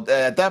go. Well,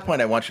 at that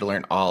point, I want you to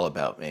learn all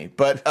about me.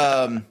 But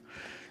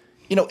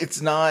you know,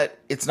 it's not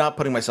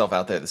putting myself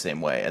out there the same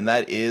way, and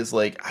that is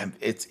like,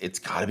 it's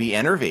got to be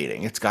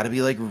enervating. It's got to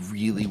be like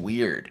really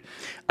weird.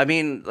 I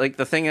mean, like,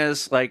 the thing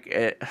is,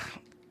 like.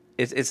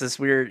 It's this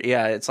weird,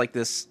 it's like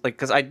this, like,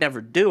 because I'd never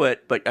do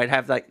it, but I'd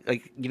have that,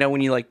 like, you know, when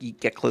you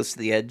get close to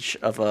the edge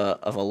of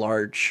a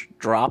large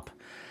drop,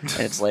 and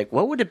it's like,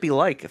 what would it be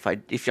like if I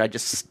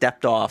just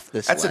stepped off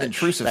this That's ledge? An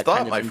intrusive thought,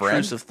 kind of my friend.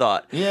 Intrusive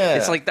thought. Yeah.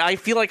 It's like, I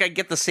feel like I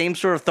get the same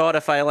sort of thought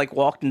if I, like,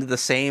 walked into the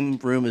same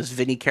room as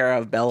Vinny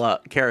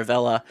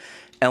Caravella,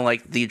 and,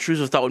 like, the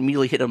intrusive thought would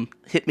immediately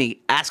hit me,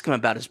 ask him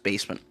about his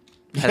basement.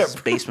 Has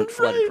his basement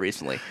flooded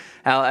recently?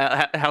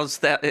 How's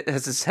that?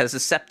 Has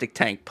his septic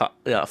tank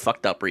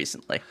fucked up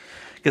recently?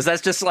 Because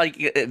that's just like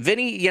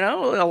Vinny,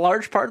 a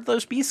large part of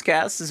those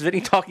Beastcasts is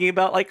Vinny talking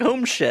about like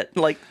home shit,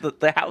 like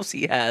the house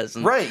he has.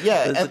 And right,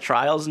 yeah. The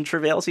trials and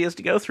travails he has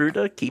to go through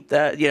to keep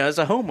that, as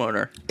a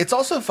homeowner. It's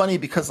also funny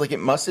because like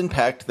it must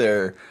impact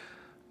their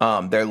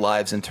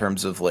lives in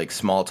terms of like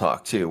small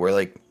talk too, where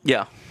like,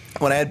 yeah,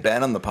 when I had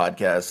Ben on the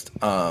podcast,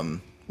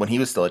 when he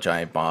was still a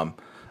Giant Bomb,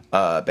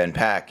 Ben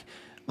Pack,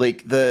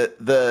 like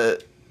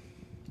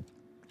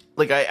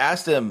like I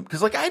asked him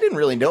because like I didn't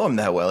really know him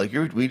that well. Like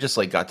we just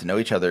like got to know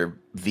each other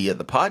via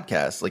the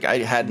podcast. Like I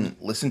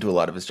hadn't listened to a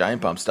lot of his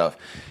Giant Bomb stuff,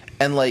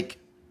 and like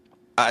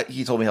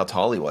he told me how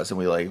tall he was, and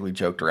we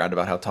joked around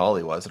about how tall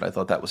he was, and I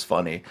thought that was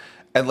funny.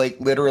 And like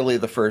literally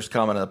the first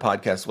comment on the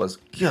podcast was,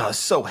 "Yeah,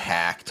 so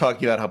hack,"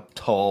 talking about how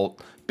tall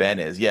Ben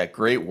is. Yeah,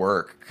 great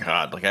work.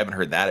 God, like I haven't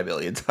heard that a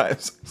million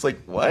times. It's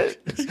like, what?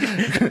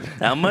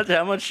 How much?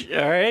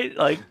 All right,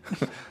 like.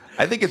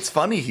 I think it's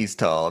funny he's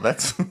tall.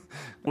 That's.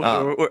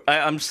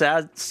 I'm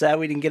sad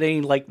we didn't get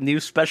any like new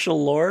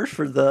special lore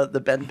for the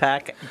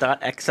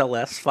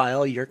benpack.xls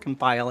file you're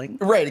compiling.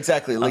 Right,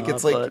 exactly. Like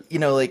it's like but...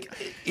 like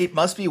it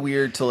must be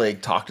weird to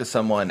like talk to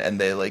someone and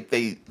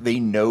they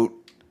note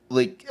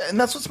like, and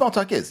that's what small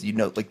talk is. You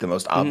note like the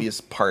most obvious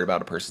part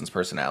about a person's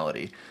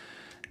personality.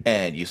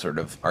 And you sort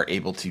of are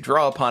able to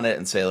draw upon it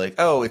and say like,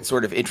 oh, it's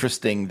sort of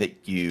interesting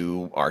that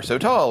you are so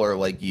tall, or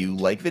like you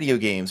like video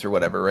games or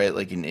whatever, right?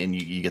 Like, and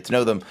you get to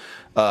know them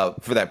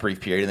for that brief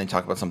period, and then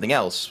talk about something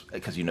else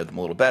because you know them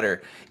a little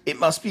better. It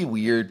must be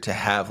weird to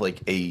have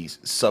like a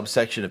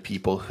subsection of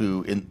people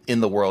who in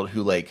the world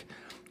who like,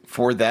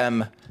 for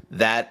them,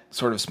 that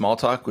sort of small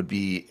talk would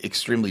be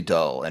extremely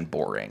dull and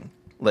boring.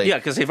 Like, yeah,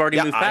 because they've already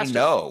moved past. I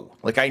know.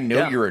 Like, I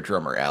know you're a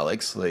drummer,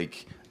 Alex.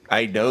 Like.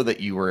 I know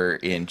that you were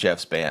in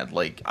Jeff's band.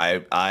 Like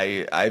I've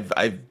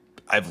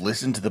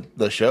listened to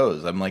the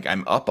shows.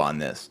 I'm up on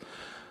this.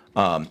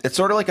 It's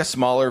sort of like a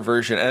smaller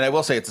version, and I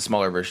will say it's a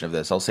smaller version of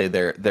this. I'll say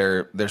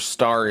their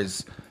star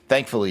is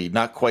thankfully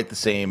not quite the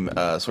same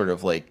sort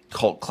of like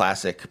cult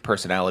classic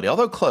personality,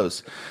 although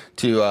close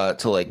to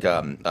like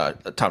Tom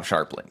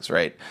Sharpling's,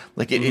 right?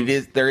 Like it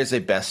is, there is a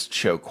best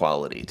show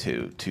quality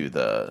to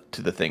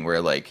the thing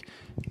where like,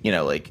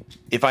 like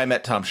if I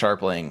met Tom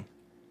Sharpling,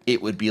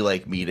 it would be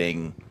like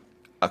meeting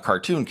a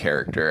cartoon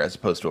character as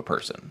opposed to a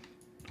person.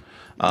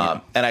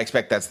 And I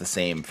expect that's the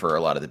same for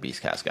a lot of the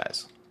Beastcast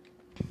guys.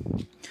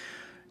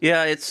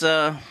 Yeah, it's,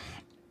 I'm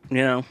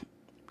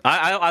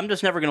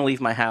just never going to leave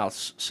my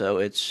house. So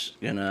it's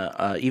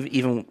gonna,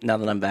 even now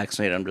that I'm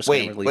vaccinated, I'm just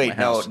going to leave my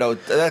house. No,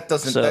 that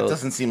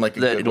doesn't seem like a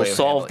good it'll way of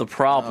solve the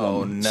problem.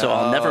 Oh, no. So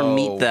I'll never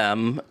meet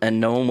them, and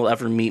no one will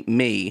ever meet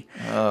me.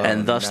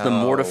 And thus the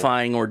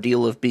mortifying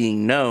ordeal of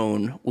being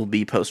known will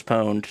be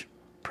postponed,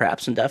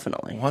 perhaps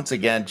indefinitely. Once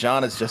again,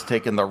 John has just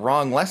taken the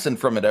wrong lesson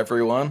from it,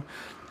 everyone.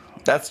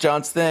 That's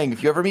John's thing.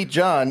 If you ever meet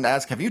John,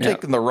 ask, have you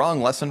taken the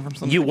wrong lesson from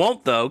something? You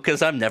won't, though,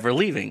 because I'm never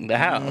leaving the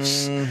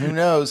house. Who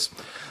knows?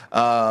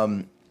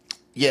 Into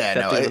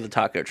the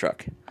taco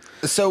truck.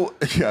 So,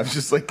 yeah, I was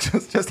just like,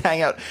 just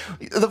hang out.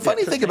 The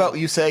funny thing about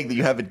you saying that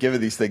you haven't given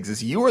these things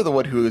is you are the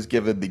one who has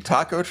given the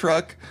taco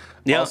truck,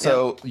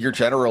 your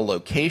general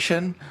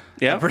location.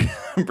 Yeah.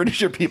 I'm pretty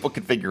sure people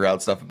can figure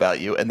out stuff about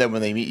you. And then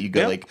when they meet you,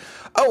 go like,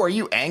 oh, are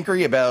you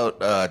angry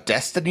about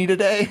Destiny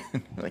today?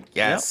 Like,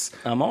 yes.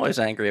 Yep. I'm always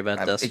angry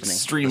about Destiny.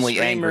 Extremely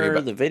angry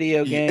about the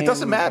video game. It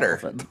doesn't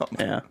matter.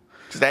 Yeah.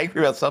 Just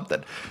angry about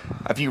something.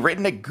 Have you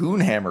written a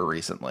Goonhammer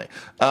recently?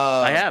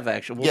 I have,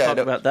 actually. We'll talk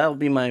about that. Will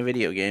be my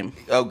video game.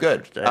 Oh,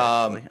 good.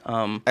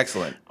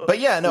 Excellent. But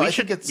yeah, no, I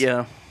think it's...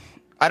 Yeah.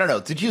 I don't know.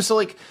 Did you... So,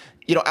 like...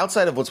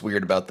 outside of what's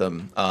weird about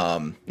them,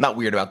 not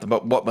weird about them,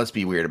 but what must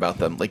be weird about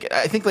them. Like,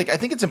 I think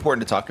it's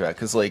important to talk about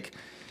because, like,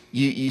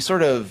 you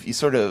sort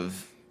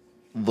of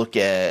look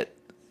at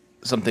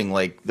something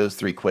like those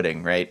three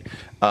quitting, right?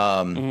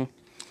 And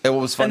what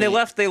was funny, and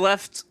they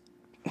left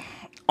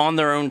on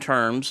their own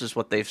terms, is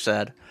what they've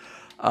said.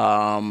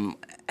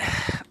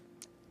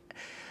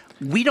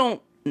 We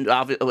don't.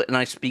 And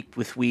I speak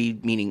with we,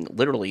 meaning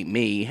literally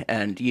me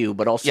and you,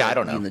 but also I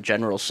don't know. In the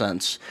general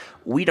sense,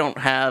 we don't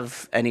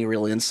have any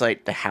real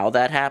insight to how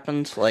that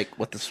happened, like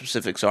what the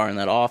specifics are in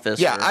that office.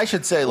 Yeah, I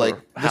should say, like,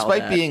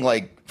 despite being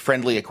like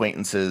friendly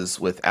acquaintances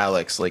with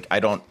Alex, like I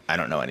don't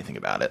know anything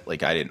about it.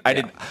 Like I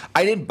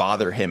didn't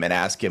bother him and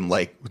ask him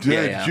like,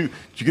 did you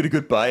get a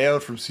good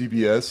buyout from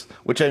CBS?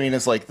 Which I mean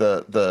is like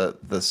the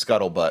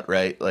scuttlebutt,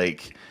 right?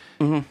 Like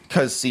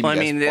because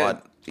CBS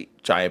bought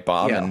Giant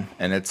Bomb,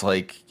 and it's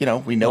like,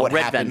 we know what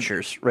happened.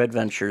 Red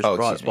Ventures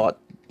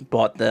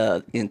bought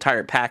the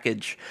entire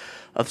package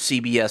of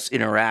CBS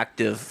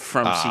Interactive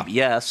from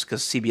CBS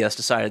because CBS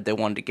decided they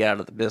wanted to get out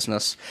of the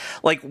business.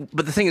 Like,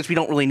 but the thing is, we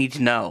don't really need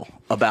to know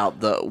about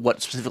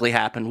what specifically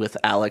happened with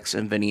Alex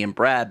and Vinny and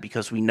Brad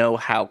because we know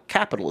how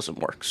capitalism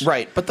works.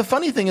 Right, but the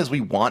funny thing is,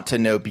 we want to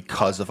know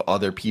because of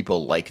other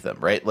people like them,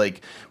 right?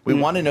 Like, we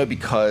want to know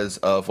because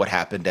of what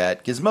happened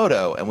at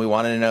Gizmodo, and we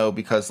want to know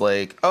because,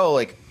 like,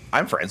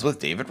 I'm friends with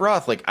David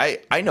Roth. Like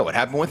I know what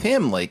happened with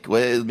him. Like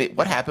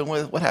what happened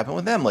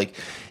with them. Like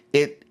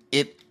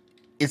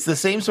it's the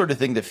same sort of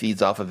thing that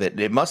feeds off of it.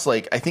 It must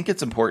I think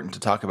it's important to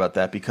talk about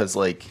that because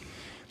like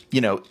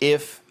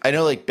if I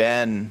know like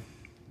Ben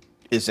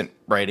isn't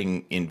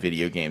writing in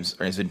video games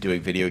or isn't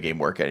doing video game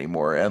work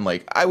anymore, and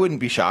like I wouldn't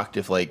be shocked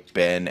if like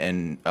Ben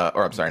and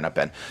or I'm sorry, not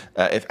Ben,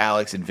 if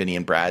Alex and Vinny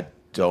and Brad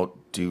don't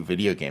do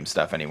video game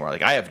stuff anymore.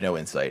 Like I have no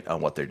insight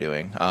on what they're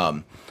doing.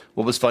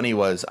 What was funny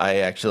was I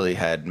actually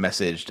had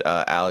messaged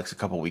Alex a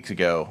couple weeks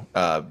ago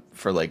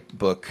for like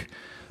book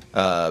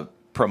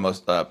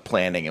promo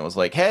planning, and was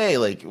like, hey,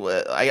 like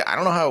I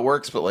don't know how it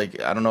works, but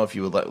like I don't know if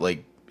you would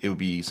like it would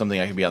be something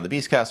I could be on the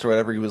Beastcast or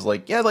whatever. He was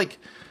like, yeah, like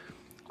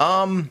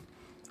I'm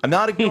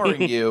not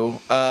ignoring you.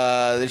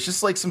 There's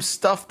just like some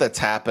stuff that's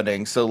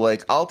happening, so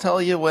like I'll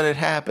tell you when it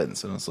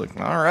happens. And it's like,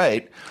 all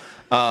right.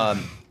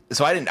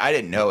 So I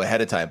didn't know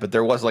ahead of time, but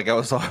there was like I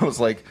was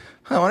like,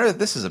 I wonder what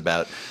this is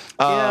about.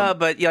 Yeah,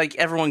 but like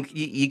everyone,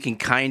 you can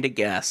kind of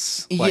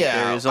guess. Like,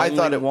 yeah,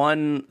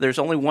 there's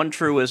only one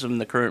truism in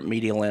the current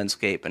media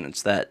landscape, and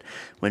it's that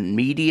when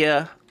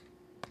media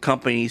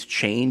companies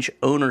change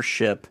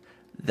ownership,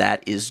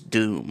 that is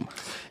doom.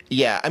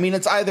 Yeah, I mean,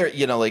 it's either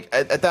like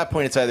at that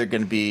point, it's either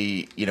going to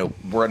be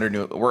we're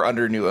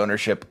under new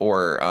ownership,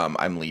 or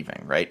I'm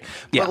leaving, right?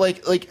 Yeah.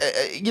 But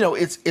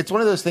it's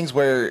one of those things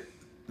where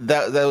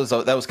that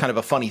was kind of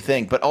a funny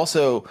thing, but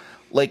also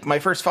like my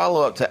first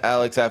follow up to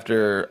Alex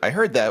after I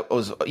heard that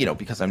was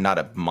because I'm not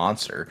a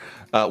monster,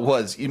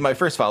 was my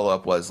first follow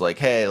up was like,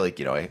 hey, like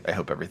I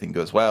hope everything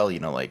goes well,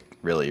 like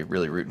really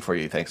really rooting for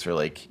you, thanks for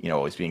like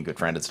always being a good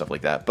friend and stuff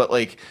like that. But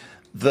like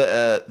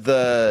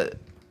the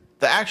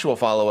actual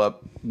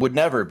follow-up would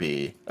never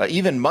be,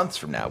 even months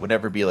from now, would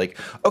never be like,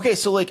 okay,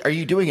 so like, are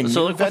you doing a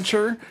new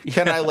venture? Yeah.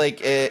 Can I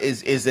like,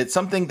 is it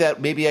something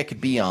that maybe I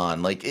could be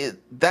on? Like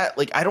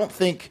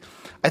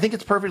I think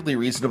it's perfectly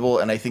reasonable,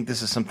 and I think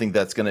this is something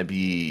that's going to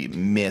be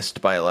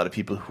missed by a lot of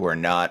people who are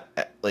not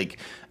like,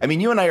 I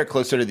mean, you and I are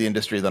closer to the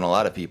industry than a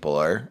lot of people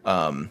are,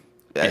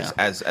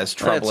 as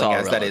troubling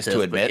as that is to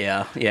admit.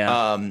 Yeah.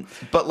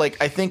 But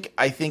like, I think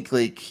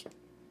like,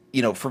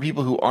 for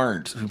people who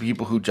aren't,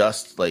 people who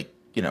just like,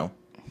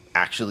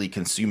 actually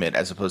consume it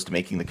as opposed to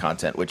making the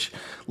content, which,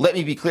 let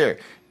me be clear,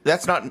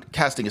 that's not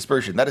casting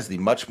aspersion. That is the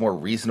much more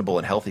reasonable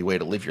and healthy way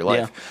to live your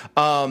life.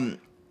 Yeah.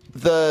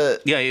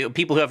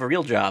 People who have a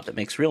real job that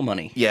makes real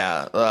money.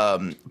 Yeah.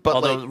 But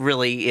although like,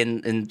 really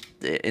in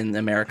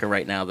America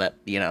right now, that,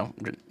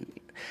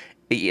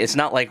 it's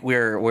not like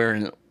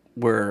we're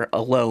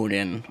alone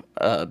in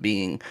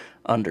being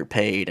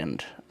underpaid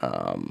and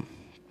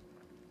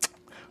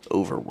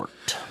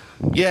overworked.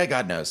 Yeah,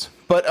 God knows.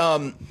 But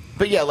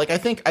yeah, like I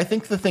think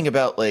the thing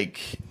about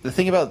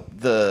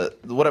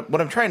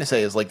what I'm trying to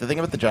say is like the thing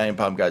about the Giant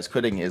Bomb guys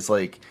quitting is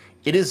like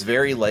it is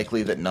very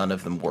likely that none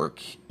of them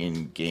work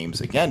in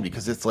games again,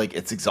 because it's like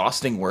it's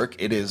exhausting work.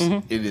 It is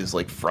it is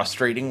like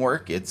frustrating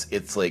work.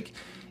 It's like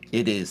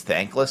it is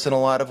thankless in a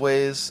lot of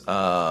ways.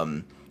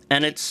 And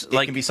it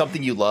can be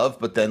something you love,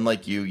 but then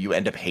like you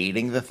end up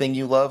hating the thing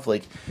you love.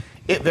 Like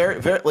it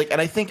very very like,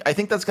 and I think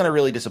that's going to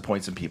really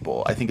disappoint some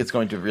people. I think it's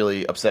going to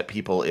really upset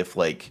people if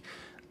like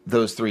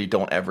those three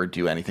don't ever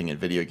do anything in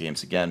video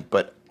games again.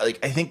 But like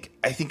I think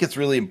it's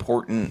really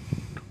important.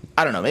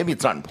 I don't know, maybe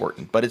it's not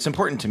important, but it's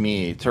important to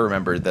me to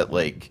remember that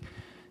like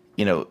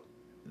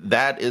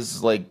that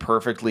is like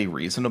perfectly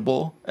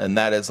reasonable, and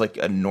that is like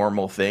a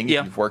normal thing.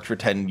 Yeah. If you've worked for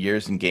 10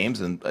 years in games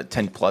and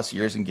 10 plus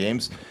years in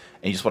games,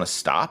 and you just want to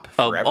stop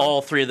forever.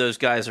 All three of those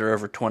guys are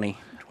over 20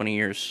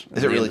 years.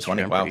 Is it really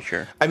 20? Wow. Pretty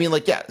sure. I mean,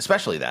 like, yeah,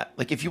 especially that.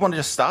 Like, if you want to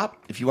just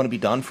stop, if you want to be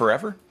done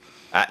forever,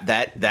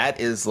 that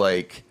is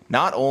like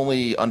not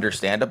only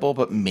understandable,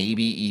 but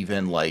maybe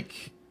even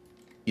like,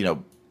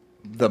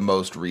 the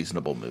most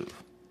reasonable move.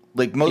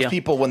 Like most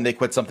people, when they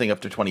quit something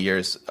after 20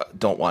 years,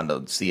 don't want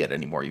to see it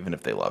anymore, even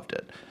if they loved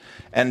it.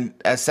 And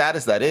as sad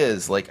as that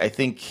is, like, I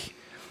think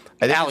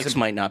Alex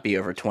might not be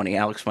over 20.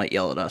 Alex might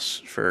yell at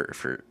us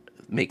for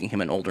making him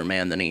an older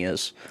man than he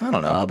is. I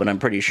don't know. But I'm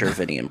pretty sure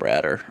Vinny and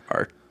Brad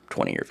are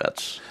 20-year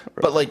vets.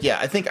 But like, yeah,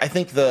 I think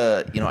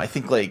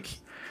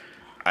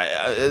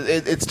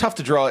it's tough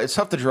to draw. It's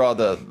tough to draw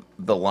the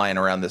line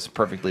around this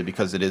perfectly,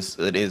 because it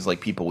is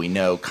like people we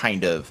know,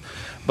 kind of.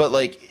 But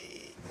like,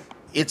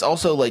 it's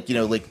also like,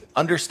 like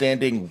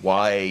understanding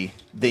why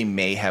they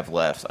may have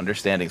left,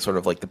 understanding sort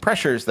of like the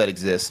pressures that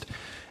exist,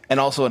 and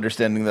also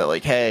understanding that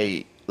like,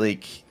 hey,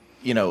 like,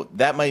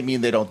 that might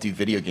mean they don't do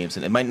video games,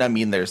 and it might not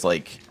mean there's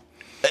like,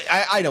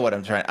 I know what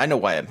I'm trying. I know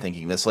why I'm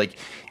thinking this. Like,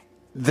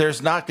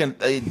 there's not gonna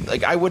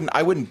like I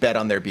wouldn't bet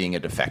on there being a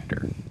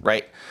Defector,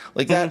 right?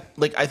 Like that.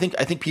 Like I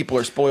think people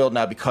are spoiled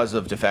now because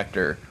of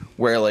Defector,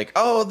 where like,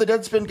 oh, the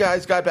Deadspin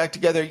guys got back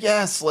together.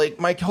 Yes, like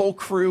my whole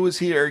crew is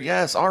here.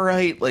 Yes, all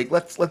right. Like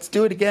let's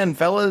do it again,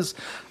 fellas.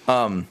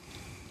 A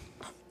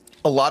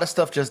lot of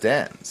stuff just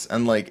ends,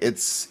 and like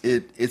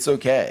it's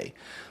okay.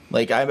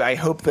 Like I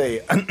hope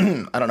they I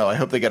don't know, I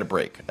hope they get a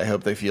break. I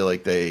hope they feel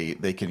like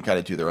they can kind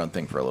of do their own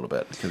thing for a little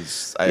bit,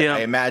 because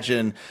I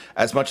imagine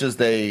as much as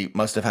they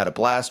must have had a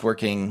blast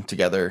working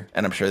together,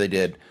 and I'm sure they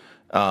did,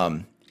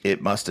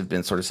 it must have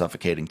been sort of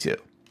suffocating too.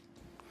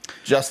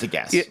 Just a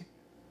guess.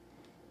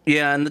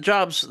 Yeah, and the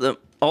jobs that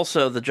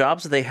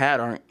they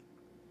had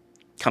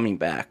coming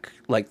back.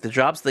 Like, the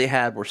jobs they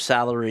had were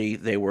salary.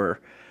 They were,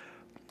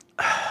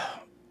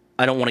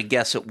 I don't want to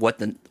guess at what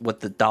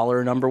the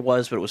dollar number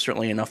was, but it was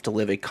certainly enough to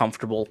live a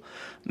comfortable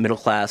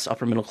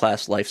upper middle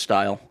class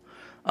lifestyle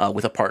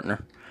with a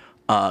partner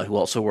who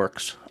also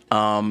works.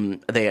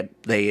 They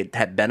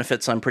had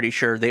benefits. I'm pretty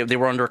sure they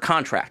were under a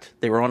contract.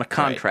 They were on a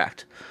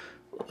contract.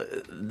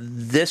 Right.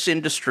 This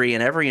industry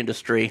and every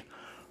industry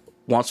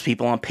wants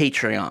people on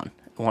Patreon.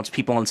 It wants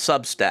people on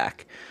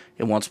Substack.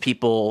 It wants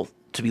people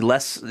to be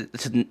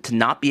to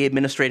not be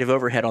administrative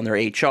overhead on their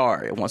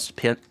HR. It wants to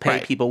pay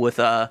right. people with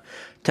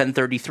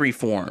 1033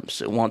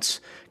 forms. It wants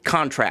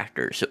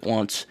contractors. It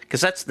wants,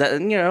 because that's that,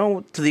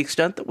 to the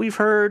extent that we've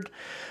heard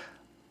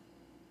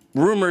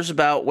rumors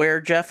about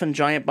where Jeff and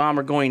Giant Bomb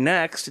are going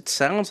next, it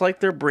sounds like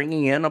they're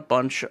bringing in a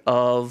bunch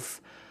of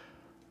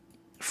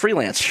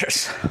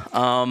freelancers.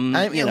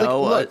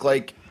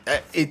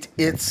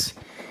 It's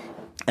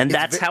and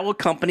that's how a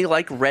company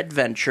like Red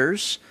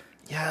Ventures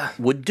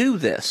would do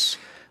this.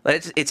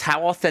 It's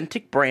how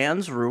Authentic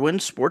Brands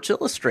ruined Sports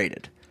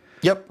Illustrated.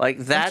 Yep. Like,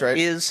 that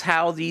is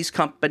how these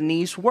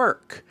companies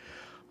work.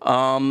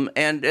 And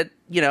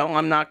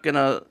I'm not going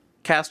to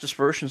cast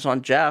aspersions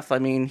on Jeff. I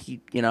mean,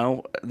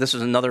 this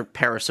is another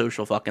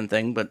parasocial fucking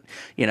thing, but,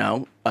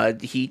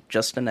 he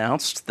just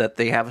announced that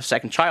they have a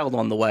second child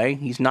on the way.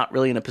 He's not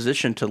really in a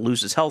position to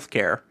lose his health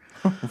care.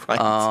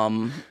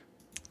 Right.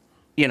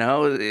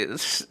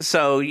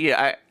 So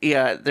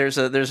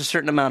there's a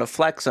certain amount of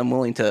flex I'm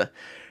willing to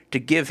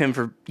give him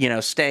for,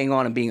 staying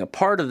on and being a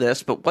part of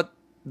this, but what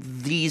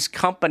these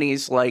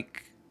companies what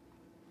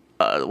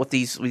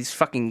these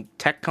fucking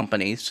tech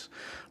companies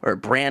or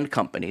brand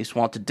companies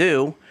want to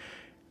do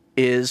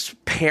is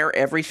pare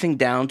everything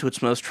down to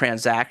its most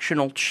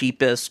transactional,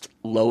 cheapest,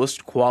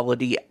 lowest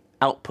quality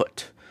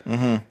output,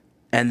 and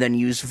then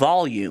use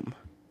volume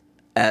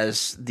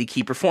as the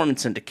key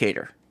performance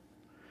indicator.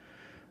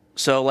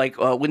 So,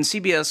 when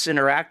CBS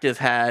Interactive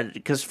had,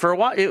 because for a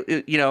while,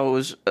 it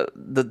was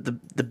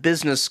the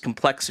business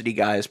complexity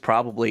guys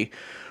probably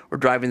were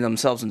driving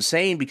themselves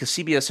insane, because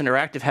CBS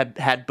Interactive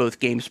had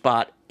both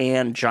GameSpot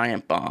and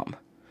Giant Bomb,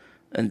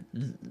 and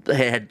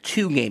they had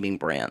two gaming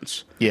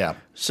brands. Yeah.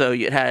 So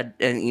you had,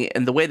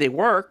 and the way they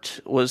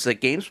worked was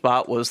that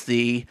GameSpot was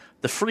the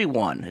free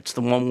one. It's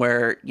the one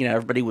where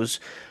everybody was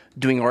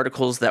doing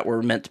articles that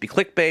were meant to be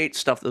clickbait,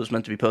 stuff that was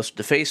meant to be posted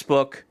to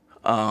Facebook.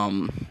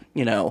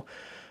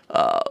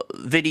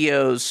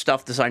 Videos,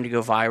 stuff designed to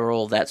go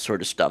viral, that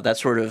sort of stuff. That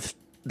sort of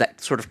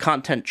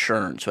content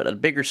churn. So it had a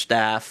bigger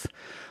staff.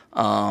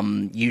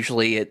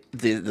 Usually,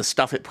 the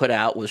stuff it put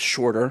out was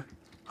shorter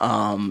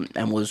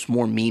and was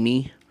more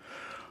meme-like,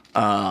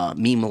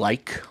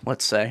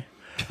 let's say.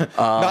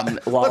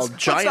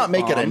 Let's not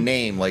make it a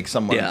name like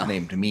someone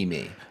named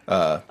Mimi.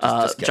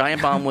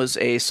 Giant Bomb was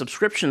a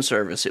subscription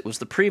service. It was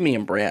the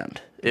premium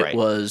brand. It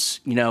was,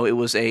 it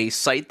was a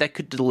site that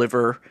could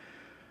deliver,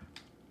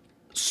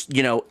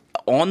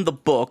 on the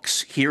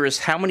books, here is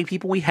how many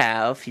people we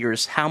have,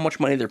 here's how much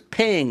money they're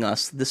paying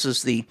us, this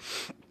is the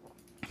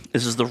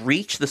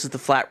reach, this is the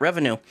flat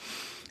revenue.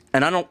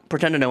 And I don't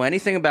pretend to know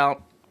anything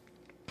about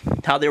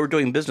how they were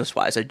doing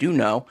business-wise. I do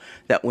know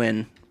that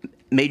when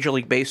Major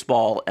League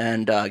Baseball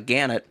and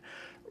Gannett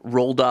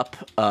rolled up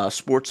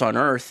Sports on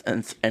Earth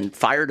and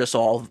fired us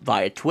all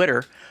via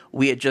Twitter,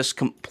 we had just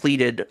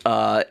completed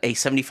a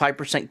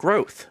 75%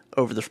 growth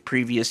over the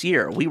previous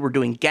year. We were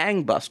doing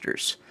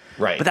gangbusters.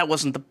 Right. But that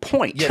wasn't the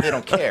point. Yeah, they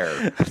don't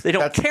care. They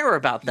don't care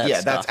about that stuff.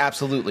 Yeah, that's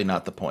absolutely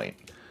not the point.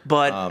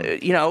 But,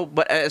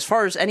 but as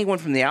far as anyone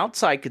from the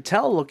outside could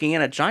tell, looking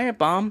in at Giant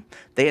Bomb,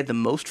 they had the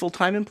most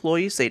full-time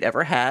employees they'd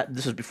ever had.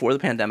 This was before the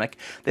pandemic.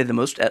 They had the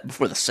most,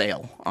 before the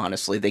sale,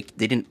 honestly. They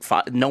didn't,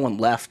 no one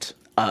left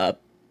after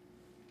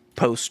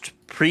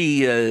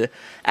the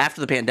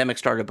pandemic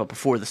started, but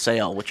before the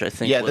sale, which I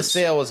think was... the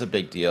sale was a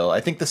big deal. I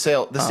think the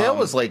sale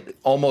was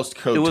almost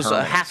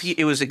coterminous.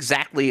 It was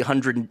exactly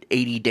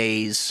 180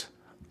 days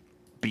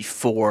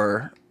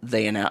before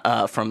they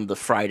from the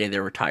Friday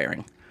they're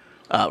retiring.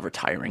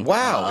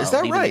 Wow, is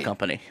that right? The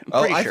company.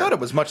 I thought it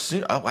was much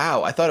sooner. Oh,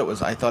 wow, I thought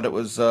it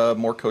was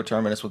more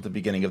coterminous with the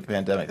beginning of the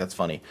pandemic. That's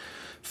funny.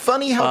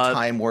 Funny how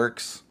time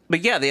works.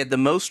 But yeah, they had the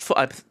most.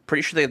 I'm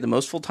pretty sure they had the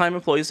most full-time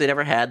employees they'd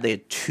ever had. They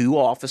had 2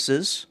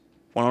 offices,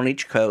 one on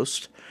each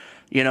coast.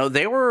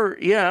 They were.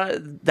 Yeah,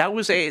 that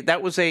was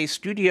a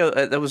studio.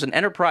 That was an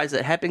enterprise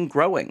that had been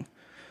growing.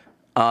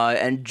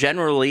 And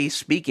generally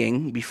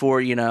speaking,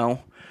 before the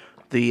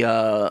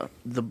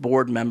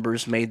board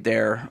members made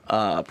their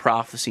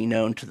prophecy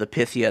known to the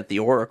Pythia at the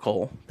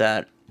Oracle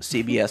that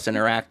CBS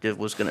Interactive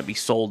was going to be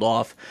sold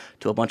off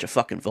to a bunch of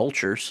fucking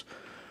vultures.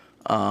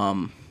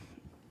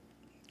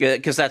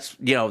 Because that's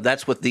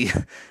what the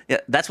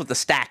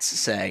stats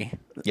say.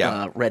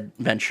 Yeah. Red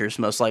Ventures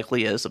most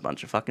likely is a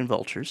bunch of fucking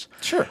vultures.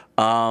 Sure.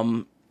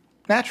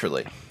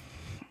 Naturally.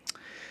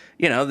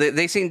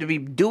 They seem to be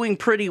doing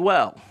pretty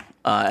well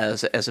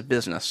as a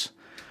business.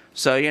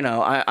 So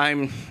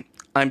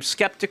I'm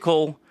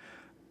skeptical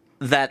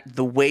that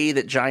the way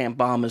that Giant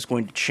Bomb is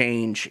going to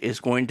change is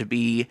going to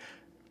be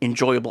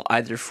enjoyable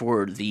either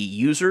for the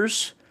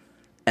users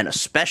and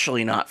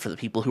especially not for the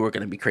people who are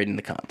going to be creating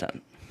the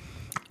content.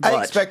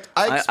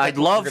 I'd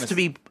love to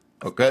be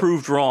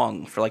proved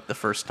wrong for like the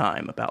first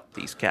time about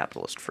these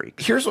capitalist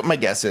freaks. Here's what my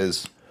guess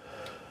is.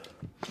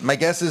 My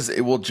guess is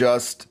it will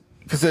just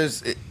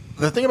because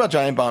the thing about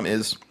Giant Bomb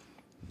is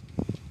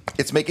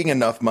it's making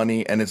enough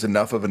money and it's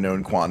enough of a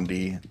known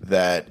quantity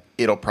that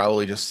it'll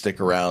probably just stick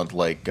around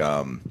like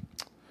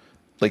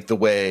the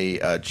way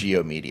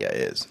Geo Media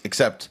is,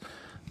 except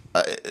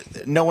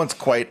no one's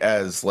quite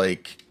as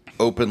like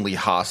openly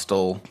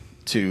hostile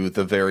to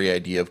the very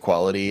idea of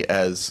quality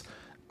as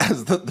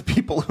the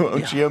people who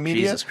own Geo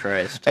Media. Jesus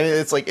Christ! I mean,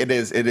 it's like it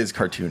is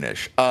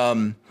cartoonish.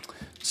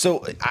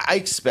 So I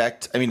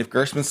expect. I mean, if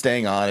Gerstmann's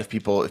staying on, if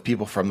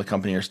people from the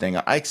company are staying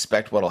on, I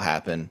expect what'll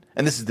happen.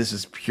 And this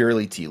is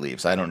purely tea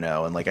leaves. I don't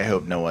know, and like I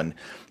hope no one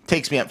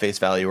takes me at face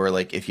value, or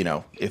like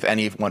if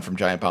anyone from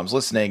Giant Bomb's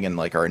listening and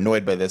like are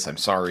annoyed by this, I'm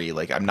sorry.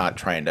 Like I'm not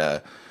trying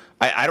to.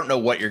 I don't know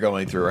what you're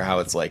going through or how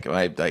it's like.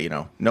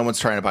 No one's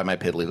trying to buy my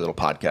piddly little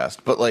podcast,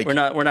 but like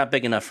we're not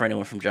big enough for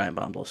anyone from Giant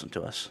Bomb to listen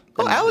to us.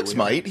 Well, Alex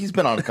might. He's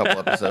been on a couple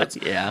episodes.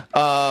 Yeah.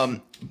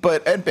 And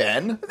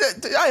Ben,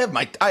 I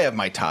have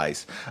my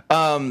ties.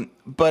 And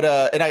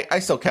I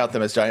still count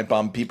them as Giant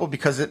Bomb people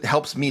because it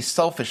helps me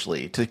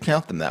selfishly to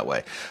count them that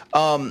way.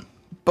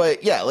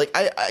 But yeah, like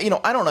I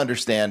don't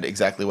understand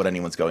exactly what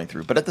anyone's going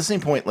through, but at the same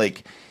point,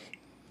 like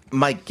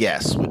my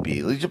guess would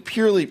be like,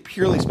 purely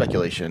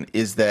speculation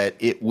is that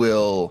it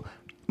will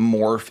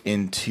morph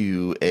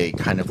into a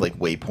kind of like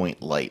Waypoint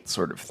Light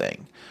sort of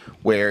thing,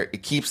 where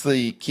it keeps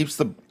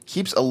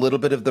a little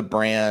bit of the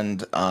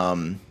brand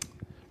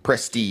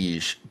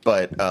prestige,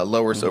 but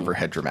lowers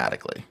overhead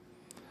dramatically.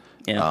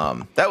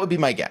 Yeah, that would be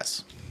my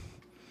guess.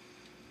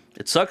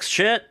 It sucks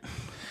shit.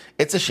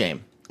 It's a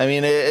shame. I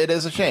mean, it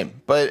is a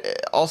shame,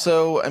 but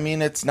also, I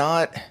mean, it's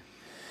not.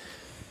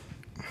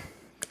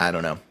 I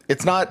don't know.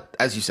 It's not,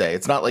 as you say,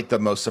 it's not like the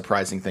most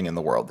surprising thing in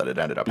the world that it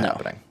ended up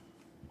happening.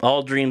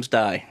 All dreams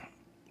die,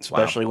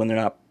 especially when they're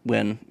not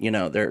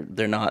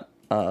they're not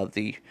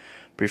the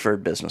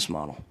preferred business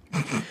model.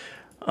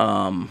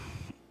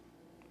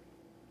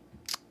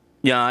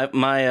 Yeah,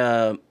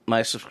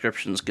 my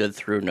subscription's good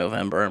through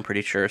November, I'm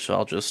pretty sure, so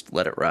I'll just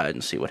let it ride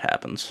and see what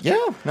happens.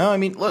 Yeah, no, I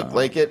mean, look,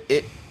 like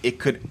it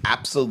could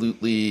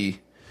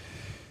absolutely,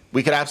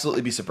 we could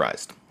absolutely be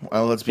surprised.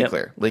 Well, let's be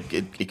clear, like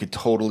it could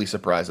totally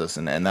surprise us,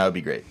 and that would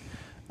be great.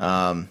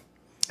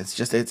 It's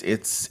just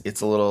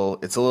it's a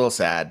little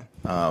sad,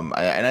 and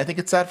I think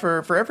it's sad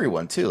for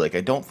everyone too. Like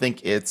I don't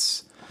think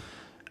it's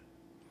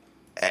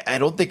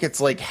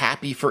like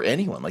happy for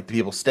anyone. Like the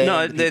people staying.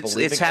 No,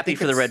 it's happy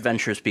for the Red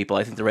Ventures people.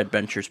 I think the Red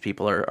Ventures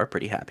people are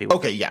pretty happy with it.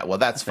 Okay, yeah, well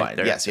that's fine.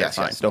 Yes.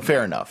 No,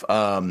 fair enough.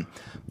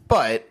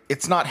 But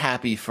it's not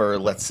happy for,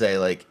 let's say,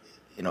 like,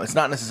 it's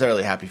not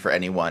necessarily happy for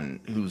anyone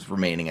who's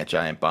remaining at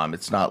Giant Bomb.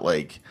 It's not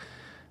like,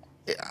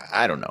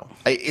 I don't know.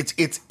 It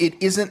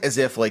isn't as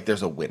if like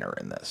there's a winner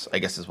in this, I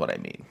guess is what I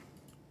mean.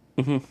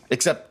 Mm-hmm.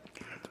 Except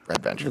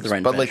Red Ventures.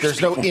 But like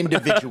there's no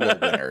individual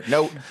winner.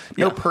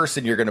 No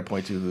person you're going to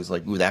point to who's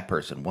like, ooh, that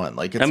person won.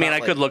 Like it's I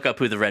could look up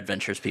who the Red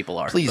Ventures people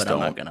are. Please don't. I'm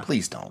not gonna.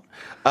 Please don't.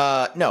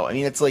 No, I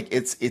mean it's like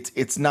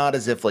it's not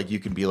as if like you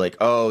can be like,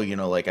 oh,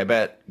 like I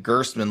bet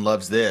Gerstmann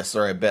loves this,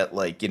 or I bet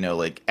like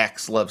like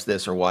X loves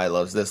this or Y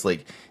loves this.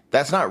 Like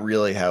that's not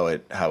really how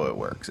it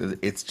works.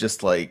 It's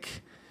just like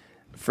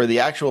for the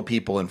actual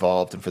people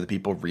involved and for the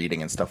people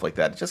reading and stuff like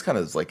that, it just kind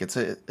of is like it's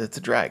a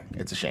drag.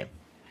 It's a shame.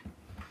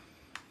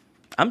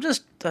 I'm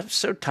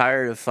so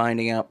tired of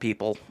finding out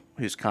people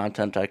whose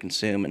content I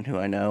consume and who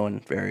I know in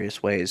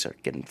various ways are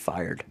getting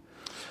fired.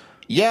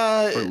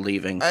 Yeah, or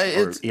leaving,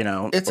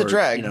 it's a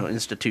drag.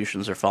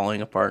 Institutions are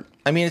falling apart.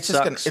 I mean, it's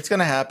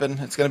gonna happen.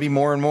 It's gonna be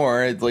more and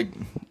more. It's like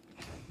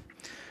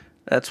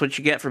that's what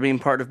you get for being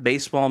part of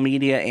baseball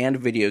media and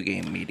video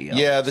game media.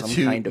 Yeah,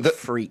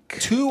 freak.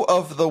 Two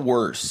of the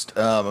worst.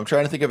 I'm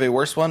trying to think of a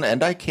worse one,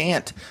 and I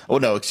can't. Oh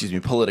no, excuse me.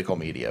 Political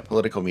media.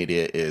 Political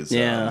media is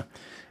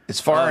it's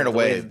far and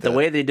away the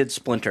way they did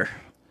Splinter.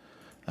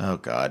 Oh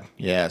God,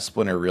 yeah,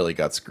 Splinter really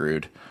got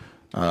screwed.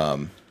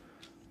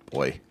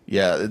 Boy,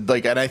 yeah,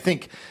 like, and I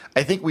think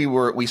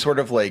we sort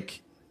of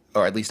like,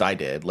 or at least I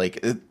did. Like,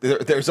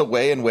 there's a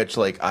way in which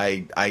like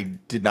I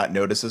did not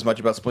notice as much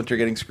about Splinter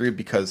getting screwed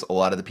because a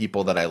lot of the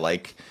people that I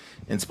like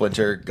in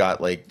Splinter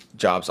got like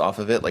jobs off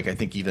of it. Like I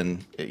think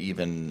even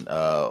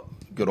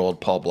good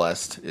old Paul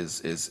Blest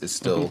is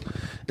still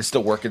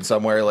working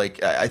somewhere.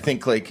 Like I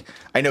think like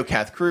I know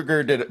Kath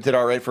Kruger did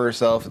all right for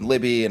herself, and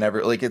Libby and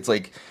it's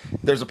like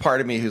there's a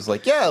part of me who's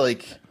like, yeah,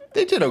 like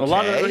they did okay. A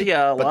lot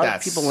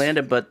of people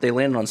landed, but they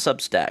landed on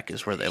Substack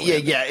is where they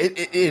landed. Yeah,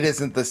 it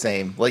isn't the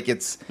same. Like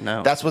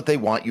that's what they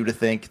want you to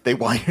think. They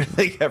want you to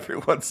think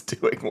everyone's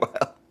doing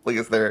well.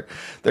 Like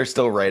they're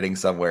still writing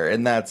somewhere,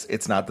 and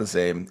it's not the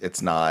same.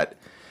 It's not.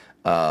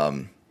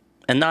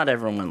 And not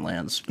everyone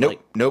lands. Nope.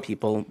 Like, nope.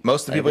 People.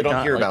 Most of the people you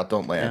don't hear about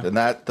don't land, and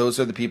those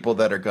are the people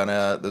that are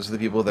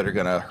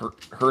gonna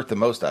hurt the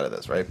most out of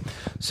this, right?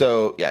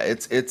 So yeah,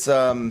 it's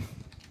I don't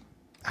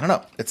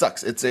know. It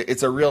sucks.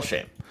 It's a real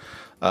shame.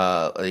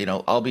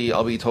 I'll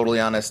be totally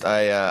honest.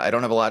 I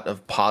don't have a lot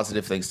of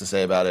positive things to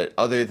say about it,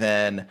 other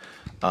than,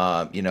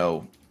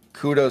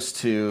 kudos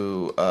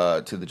to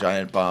the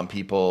Giant Bomb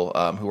people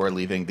who are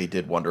leaving. They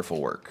did wonderful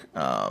work.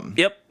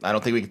 Yep. I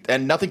don't think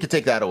and nothing could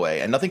take that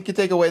away, and nothing could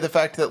take away the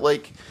fact that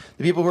like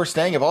the people who are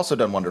staying have also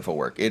done wonderful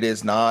work. It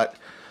is not.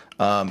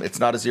 It's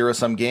not a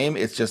zero-sum game.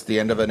 It's just the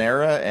end of an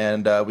era,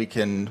 and we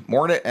can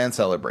mourn it and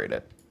celebrate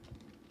it.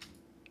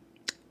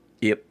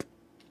 Yep.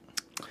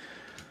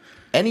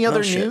 Any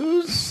other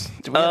news?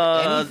 Do we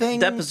have anything?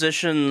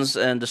 Depositions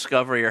and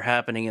discovery are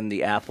happening in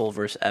the Apple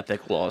versus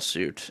Epic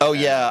lawsuit. Oh,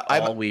 yeah.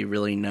 All we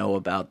really know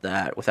about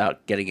that,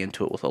 without getting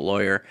into it with a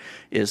lawyer,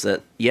 is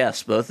that,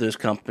 yes, both those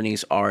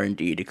companies are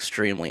indeed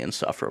extremely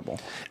insufferable.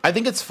 I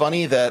think it's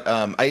funny that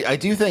I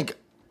do think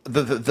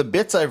the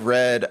bits I've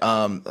read,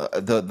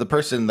 the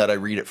person that I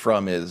read it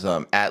from is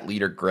at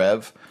Leader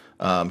Grev,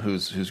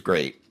 who's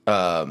great.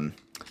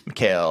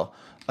 Mikhail,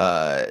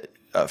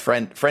 a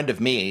friend of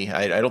me.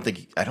 I don't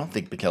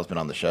think Mikhail's been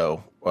on the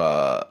show.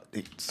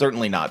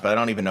 Certainly not, but I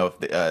don't even know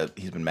if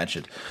he's been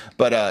mentioned.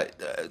 But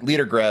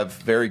Leader Grev,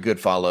 very good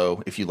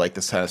follow if you like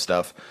this kind of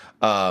stuff.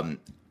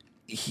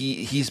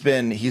 He's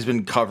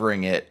been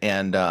covering it,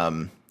 and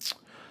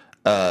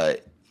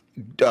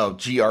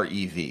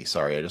GREV.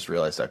 Sorry, I just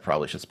realized I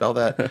probably should spell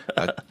that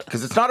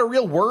because it's not a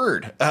real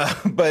word.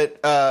 But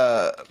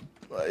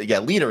yeah,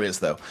 Leader is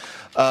though.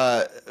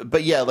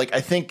 But yeah, like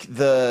I think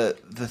the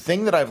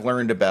thing that I've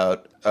learned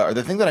about, or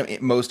the thing that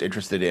I'm most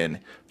interested in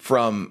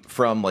from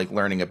like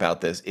learning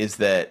about this is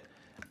that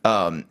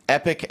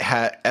Epic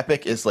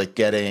is like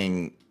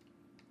getting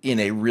in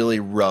a really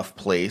rough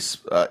place.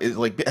 Is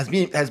like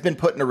has been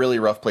put in a really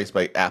rough place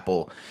by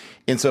Apple,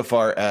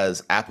 insofar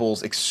as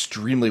Apple's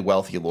extremely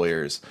wealthy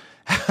lawyers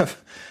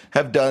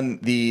have done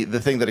the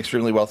thing that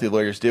extremely wealthy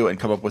lawyers do and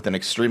come up with an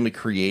extremely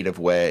creative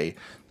way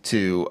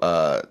to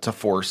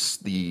force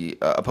the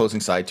opposing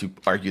side to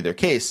argue their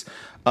case,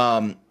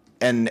 and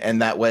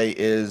that way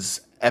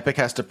is Epic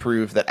has to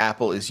prove that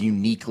Apple is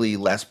uniquely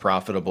less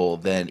profitable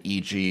than,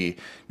 e.g.,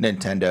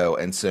 Nintendo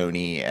and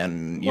Sony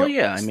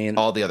and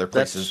all the other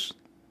places.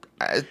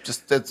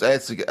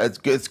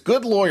 It's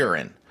good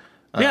lawyering.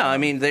 Yeah, I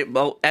mean,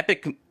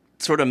 Epic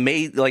sort of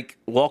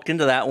walked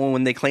into that one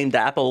when they claimed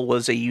Apple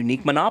was a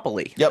unique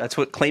monopoly. Yep. That's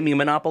what claiming a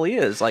monopoly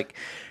is.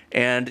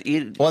 And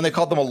they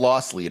called them a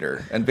loss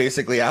leader, and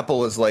basically Apple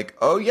was like,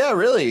 "Oh yeah,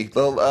 really?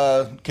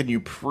 Well, can you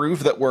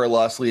prove that we're a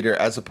loss leader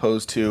as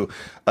opposed to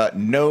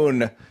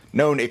known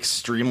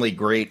extremely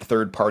great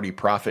third party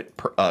profit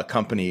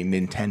company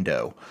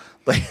Nintendo?"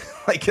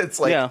 Like it's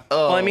like, yeah.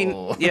 Oh. Well, I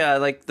mean, yeah,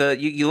 like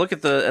you look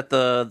at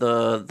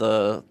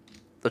the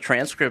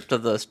transcript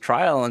of the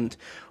trial, and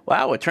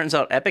wow, it turns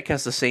out Epic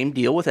has the same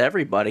deal with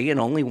everybody and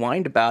only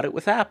whined about it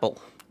with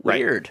Apple.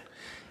 Weird. Right.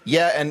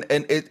 Yeah, and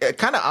it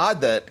kind of odd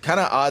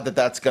that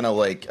that's gonna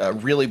like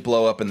really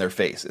blow up in their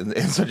face in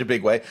such a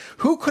big way.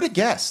 Who could have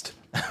guessed?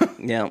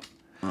 Yeah.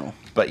 Oh.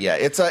 But yeah,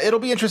 it's it'll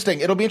be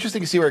interesting. It'll be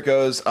interesting to see where it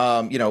goes.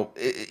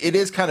 It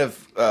is kind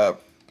of I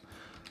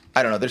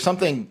don't know. There's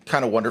something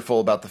kind of wonderful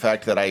about the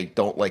fact that I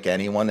don't like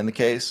anyone in the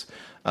case.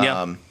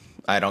 I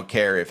don't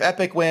care if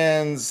Epic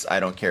wins. I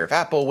don't care if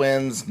Apple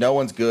wins. No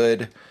one's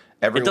good.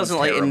 Everyone's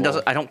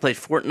terrible. I don't play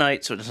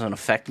Fortnite, so it doesn't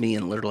affect me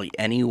in literally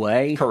any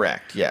way.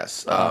 Correct.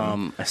 Yes.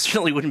 I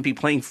certainly wouldn't be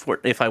playing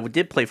Fortnite. If I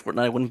did play Fortnite,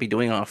 I wouldn't be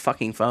doing it on a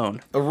fucking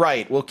phone.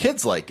 Right. Well,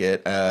 kids like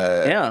it.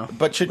 Yeah.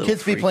 But should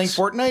kids be playing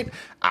Fortnite?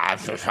 I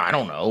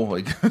don't know.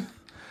 Like,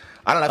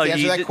 I don't have to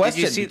answer that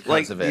question. Did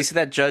you see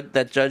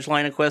that judge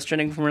line of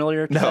questioning from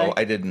earlier today? No,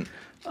 I didn't.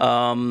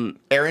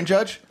 Aaron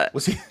Judge?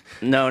 Was he?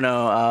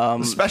 No.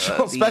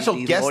 Special guest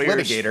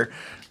litigator.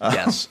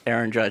 Yes,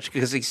 Aaron Judge,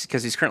 because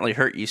he's currently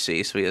hurt. You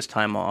see, so he has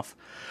time off.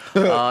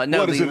 No,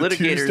 the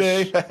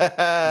litigators,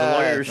 the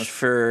lawyers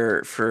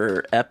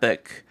for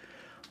Epic,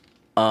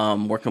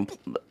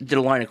 did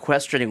a line of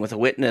questioning with a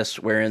witness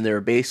wherein they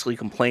were basically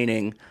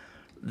complaining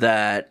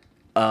that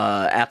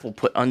Apple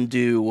put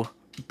undue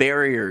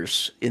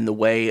barriers in the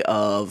way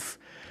of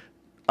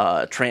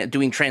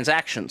doing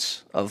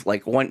transactions of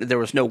there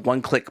was no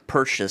one-click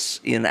purchase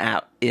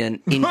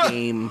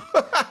in-game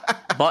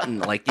button.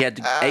 Like you had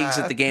to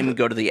exit the game and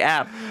go to the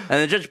app.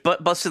 And the judge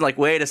busted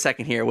wait a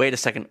second.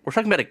 We're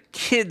talking about a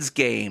kid's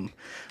game.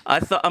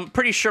 I'm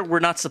pretty sure we're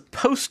not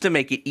supposed to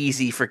make it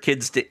easy for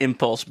kids to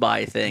impulse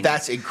buy things.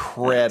 That's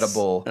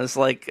incredible. It's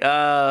like,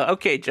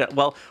 okay,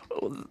 well,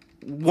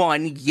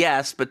 one,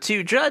 yes, but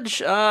two, Judge,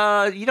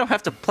 you don't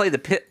have to play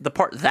the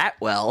part that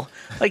well.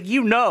 Like,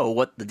 you know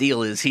what the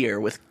deal is here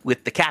with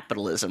the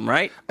capitalism,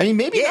 right? I mean,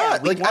 maybe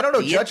not. Like, I don't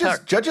know.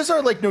 Judges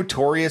are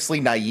notoriously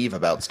naive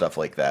about stuff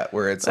like that,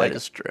 where it's that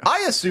is true.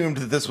 I assumed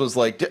that this was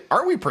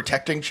aren't we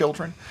protecting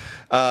children?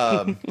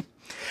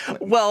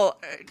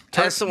 Well,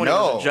 as someone who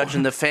was a judge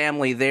in the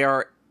family, they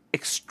are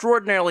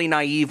extraordinarily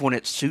naive when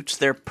it suits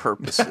their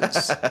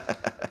purposes.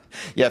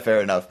 Yeah,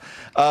 fair enough.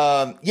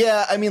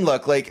 Yeah, I mean,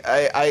 look,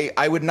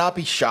 I would not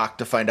be shocked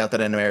to find out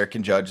that an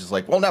American judge is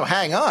like, well, now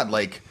hang on,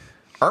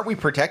 aren't we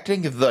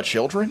protecting the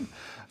children?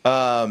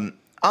 On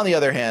the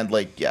other hand,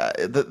 yeah,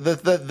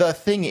 the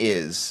thing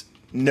is,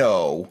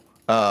 no,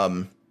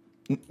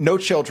 no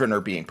children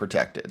are being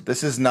protected.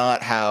 This is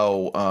not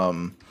how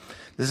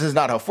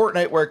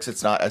Fortnite works.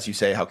 It's not, as you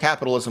say, how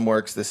capitalism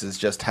works. This is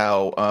just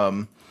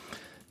how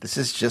this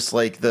is just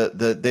like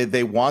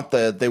they want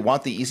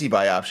the easy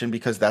buy option,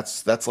 because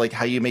that's like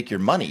how you make your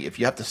money. If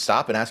you have to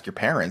stop and ask your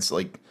parents,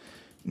 like,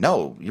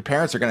 no, your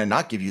parents are going to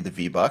not give you the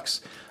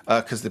V-Bucks,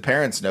 because the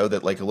parents know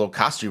that like a little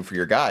costume for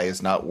your guy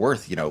is not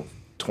worth,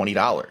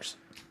 $20.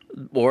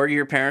 Or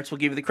your parents will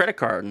give you the credit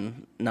card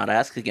and not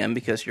ask again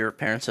because your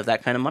parents have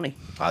that kind of money.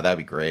 That'd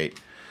be great.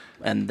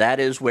 And that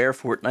is where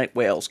Fortnite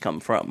whales come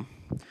from.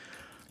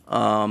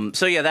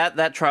 So yeah,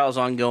 that trial is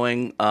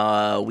ongoing.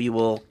 We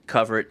will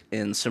cover it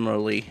in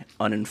similarly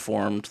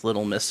uninformed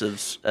little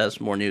missives as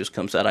more news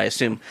comes out. I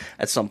assume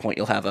at some point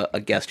you'll have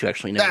a guest who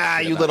actually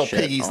knows. You little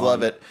piggies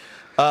love it.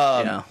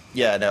 No,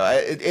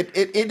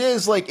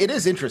 it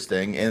is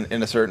interesting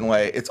in a certain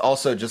way. It's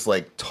also just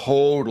like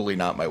totally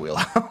not my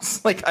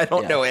wheelhouse. Like I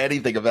don't know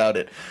anything about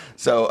it,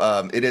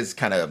 so it is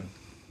kind of,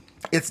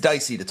 it's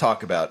dicey to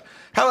talk about.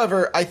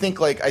 However, I think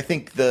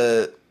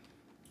the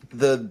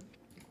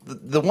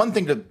one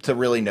thing to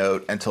really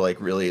note and to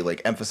like really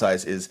like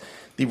emphasize is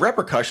the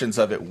repercussions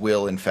of it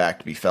will in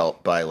fact be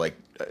felt by like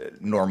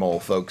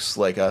normal folks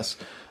like us.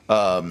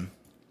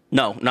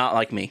 No, not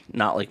like me.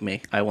 Not like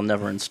me. I will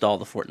never install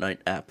the Fortnite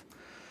app.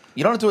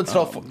 You don't have to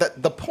install.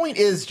 The point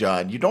is,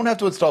 John, you don't have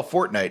to install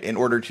Fortnite in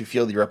order to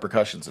feel the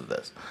repercussions of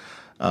this.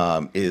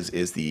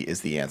 Is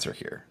the answer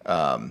here?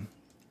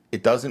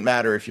 It doesn't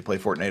matter if you play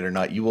Fortnite or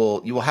not. You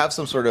will have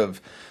some sort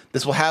of.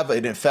 This will have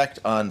an effect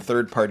on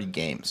third-party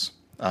games.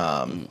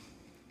 And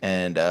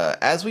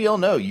as we all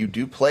know, you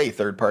do play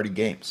third-party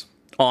games.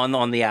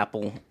 On the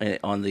Apple,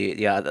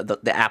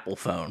 the Apple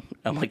phone.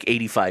 I'm like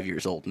 85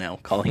 years old now,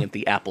 calling it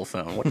the Apple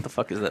phone. What the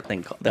fuck is that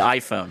thing called? The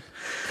iPhone.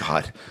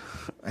 God,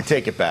 I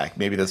take it back.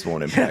 Maybe this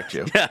won't impact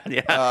you.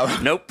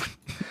 Nope.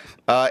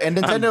 And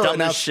Nintendo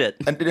announced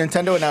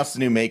announced a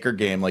new Maker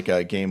game, like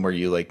a game where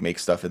you like make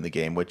stuff in the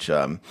game, which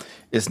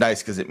is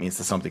nice because it means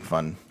that something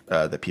fun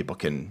that people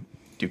can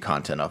do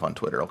content of on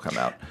Twitter will come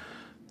out.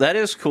 That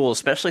is cool,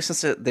 especially since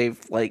they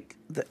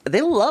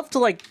love to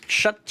like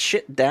shut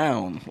shit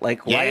down.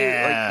 Like why?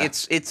 Yeah. Like,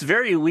 it's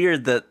very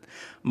weird that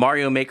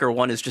Mario Maker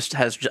 1 has just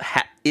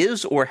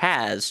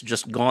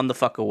gone the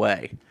fuck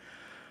away.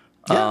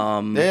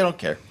 Yeah, they don't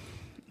care.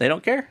 They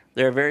don't care.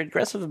 They're very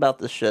aggressive about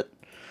this shit.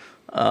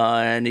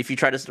 And if you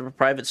try to set up a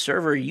private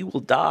server, you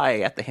will die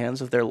at the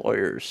hands of their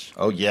lawyers.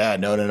 Oh yeah,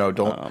 no,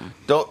 don't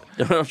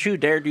don't you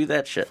dare do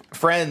that shit,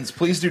 friends.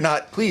 Please do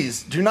not do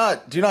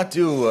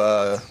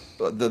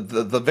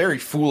the very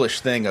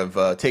foolish thing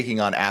of taking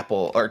on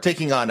Apple or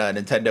taking on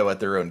Nintendo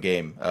at their own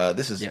game.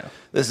 This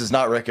is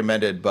not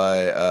recommended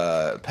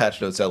by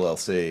Patch Notes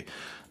LLC.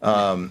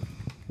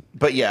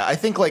 But yeah, I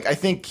think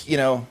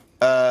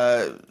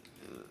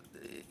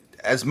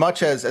as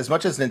much as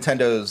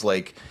Nintendo's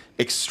like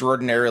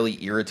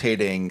extraordinarily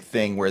irritating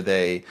thing where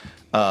they're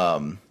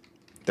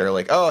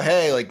like, oh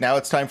hey, like now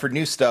it's time for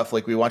new stuff,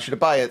 like we want you to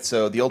buy it,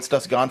 so the old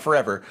stuff's gone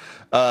forever.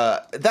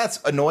 That's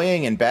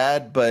annoying and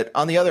bad, but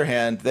on the other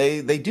hand,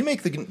 they do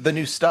make the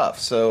new stuff,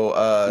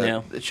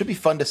 so it should be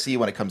fun to see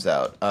when it comes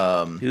out.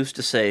 Who's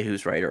to say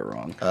who's right or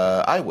wrong?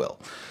 I will.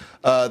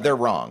 They're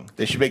wrong.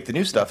 They should make the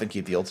new stuff and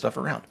keep the old stuff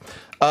around.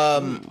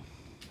 All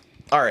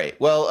right.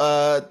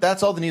 Well,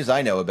 that's all the news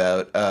I know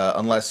about,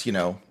 unless,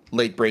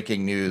 late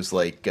breaking news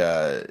like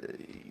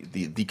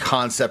the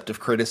concept of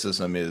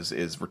criticism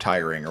is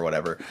retiring or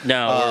whatever.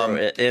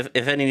 No, if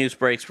any news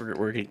breaks, we're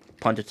going to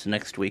punt it to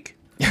next week.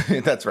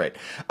 That's right.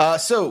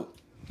 So,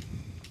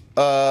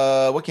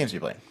 what games are you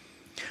playing?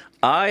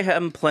 I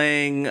am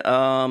playing,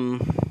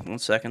 1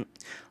 second.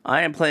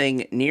 I am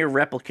playing Nier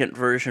Replicant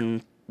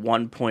version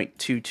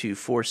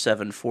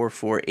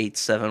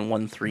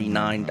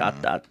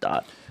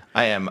 1.2247448713 ...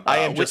 I am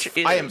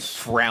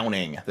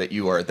frowning that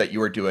you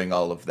are doing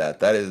all of that.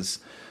 That is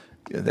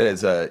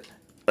the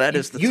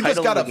you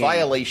just got a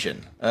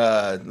violation.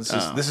 This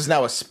is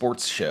now a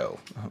sports show.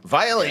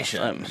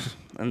 Violation. Yes,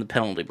 I'm in the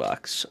penalty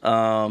box.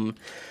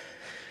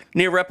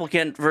 Nier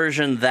Replicant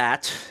version,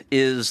 that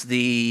is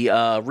the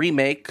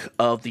remake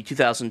of the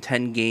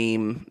 2010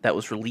 game that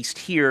was released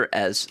here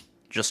as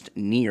just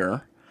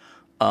Nier,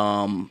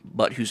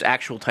 but whose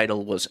actual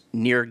title was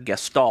Nier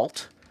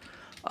Gestalt.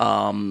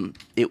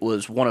 It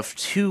was one of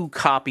 2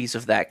 copies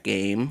of that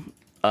game.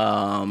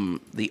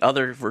 The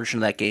other version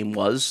of that game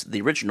was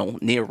the original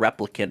Nier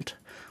Replicant,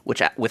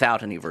 which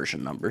without any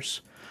version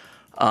numbers.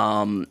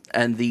 And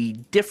the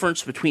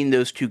difference between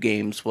those 2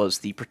 games was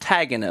the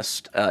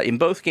protagonist. In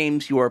both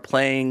games, you are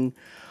playing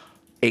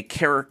a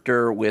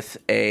character with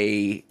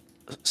a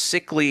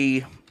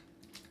sickly,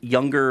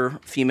 younger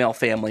female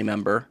family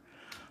member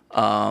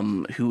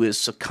who is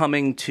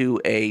succumbing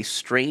to a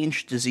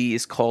strange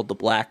disease called the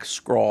Black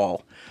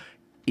Scrawl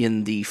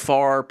in the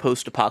far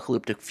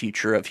post-apocalyptic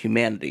future of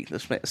humanity.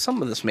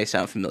 Some of this may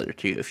sound familiar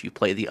to you if you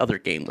play the other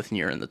game with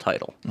Nier in the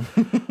title.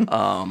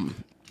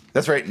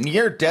 That's right,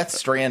 Nier Death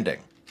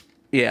Stranding.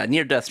 Yeah,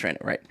 Nier Death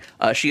Stranding, right.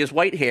 She has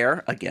white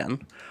hair,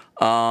 again,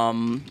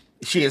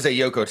 She is a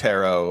Yoko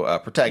Taro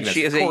protagonist.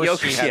 She is of a course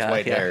Yoko. She has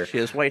white hair. She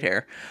has white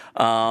hair.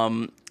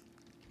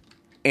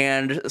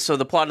 And so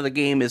the plot of the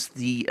game is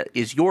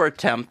your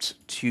attempt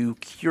to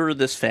cure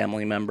this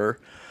family member,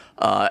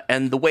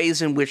 and the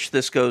ways in which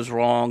this goes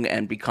wrong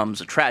and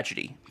becomes a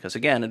tragedy. Because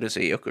again, it is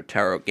a Yoko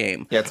Taro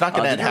game. Yeah, it's not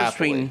going to end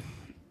happily.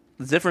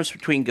 The difference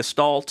between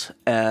Gestalt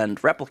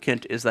and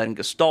Replicant is that in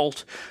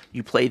Gestalt,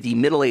 you play the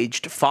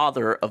middle-aged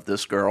father of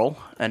this girl,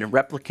 and in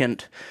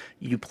Replicant,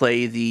 you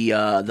play the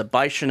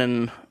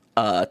Baishanen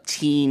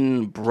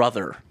teen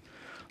brother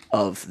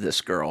of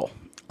this girl.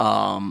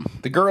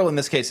 The girl in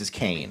this case is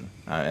Kane.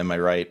 Am I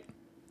right?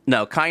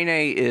 No,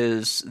 Kaine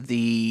is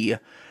the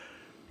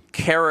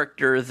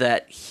character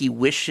that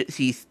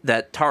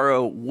that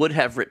Taro would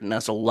have written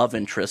as a love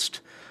interest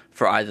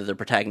for either the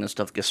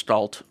protagonist of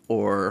Gestalt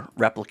or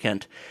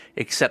Replicant,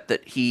 except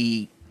that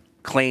he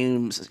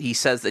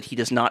says that he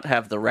does not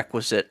have the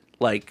requisite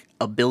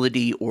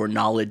ability or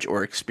knowledge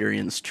or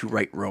experience to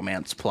write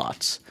romance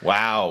plots.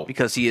 Wow.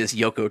 Because he is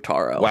Yoko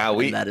Taro. Wow,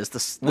 and that is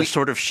the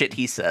sort of shit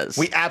he says.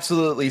 We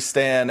absolutely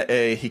stan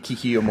a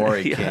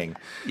Hikikomori king.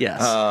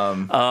 Yes.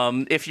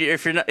 If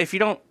you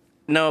don't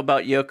know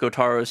about Yoko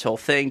Taro's whole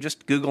thing,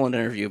 just Google an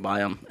interview by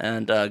him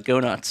and go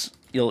nuts.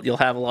 You'll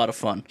have a lot of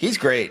fun. He's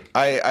great.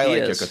 I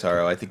like Yoko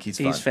Taro. I think he's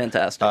fun. He's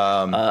fantastic.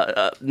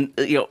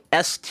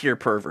 S tier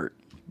pervert,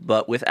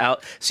 but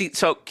without.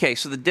 So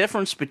the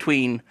difference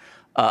between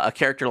a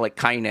character like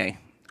Kaine,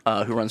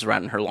 who runs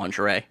around in her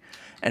lingerie,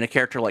 and a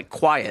character like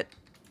Quiet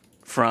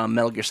from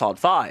Metal Gear Solid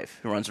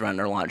 5, who runs around in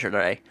her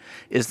lingerie,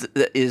 is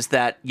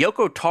that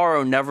Yoko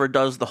Taro never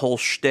does the whole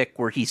shtick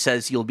where he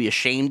says you'll be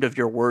ashamed of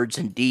your words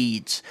and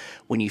deeds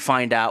when you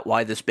find out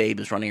why this babe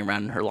is running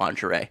around in her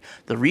lingerie.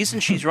 The reason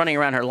she's running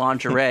around her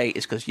lingerie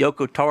is because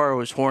Yoko Taro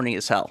is horny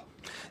as hell.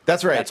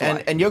 That's right.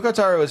 And Yoko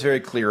Taro is very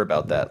clear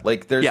about that.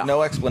 There's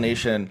no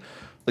explanation.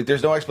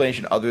 There's no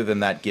explanation other than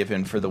that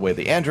given for the way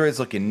the androids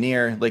look in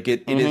Nier.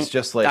 It is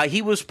just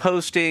he was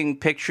posting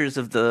pictures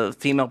of the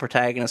female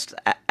protagonist's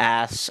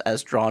ass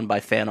as drawn by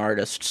fan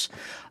artists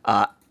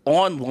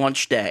on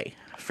launch day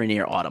for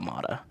Nier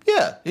Automata.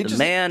 Yeah. He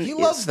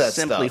loves that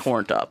simply stuff.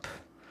 horned up.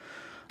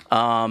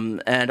 And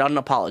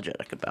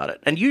unapologetic about it.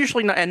 And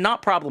usually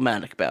not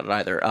problematic about it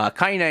either.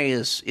 Kaine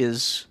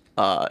is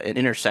an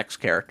intersex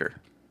character.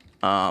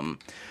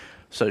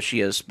 So she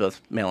has both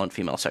male and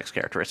female sex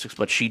characteristics,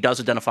 but she does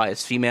identify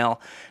as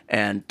female.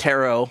 And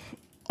Taro,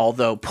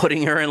 although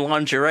putting her in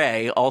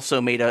lingerie,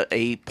 also made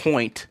a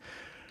point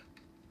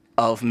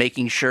of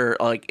making sure,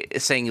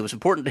 saying it was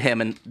important to him.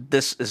 And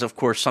this is, of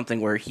course,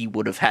 something where he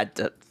would have had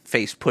to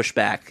face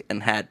pushback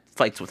and had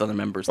fights with other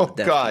members of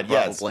the dev team,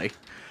 probably.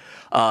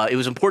 Yes. It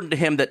was important to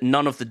him that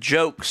none of the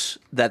jokes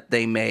that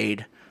they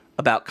made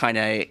about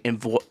Kaine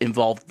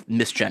involved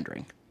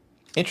misgendering.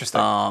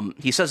 Interesting.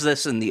 He says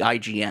this in the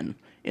IGN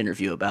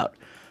interview about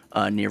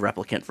Nier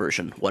Replicant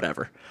version,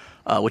 whatever,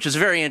 which is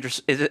very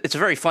interesting. It's a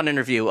very fun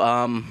interview.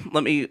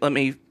 Let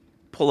me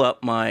pull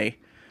up my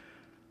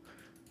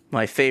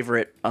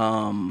favorite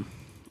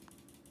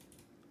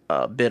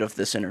bit of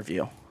this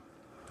interview.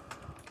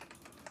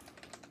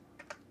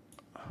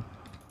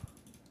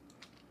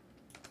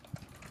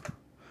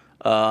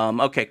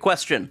 Okay,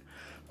 question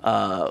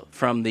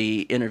from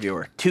the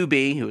interviewer.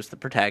 2B, who is the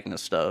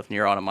protagonist of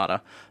Nier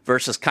Automata,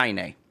 versus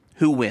Kaine.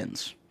 Who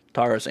wins?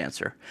 Taro's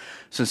answer.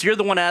 Since you're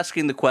the one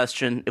asking the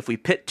question, if we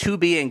pit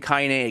 2B and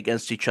Kaine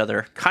against each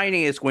other, Kaine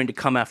is going to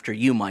come after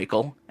you,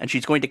 Michael, and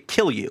she's going to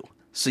kill you,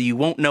 so you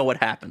won't know what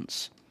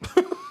happens.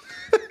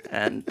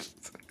 And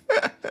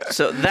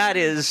so that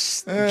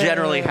is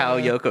generally how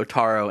Yoko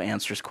Taro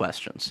answers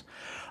questions.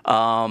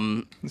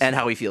 And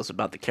how he feels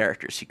about the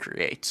characters he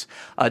creates.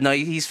 No,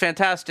 he's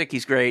fantastic.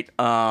 He's great.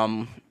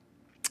 Horny,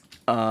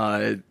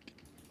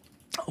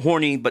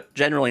 but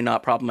generally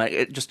not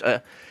problematic.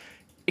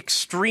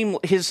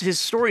 His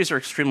stories are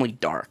extremely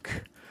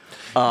dark.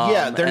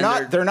 They're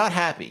not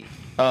happy.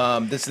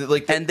 This is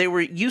and they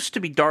were used to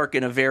be dark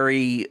in a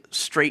very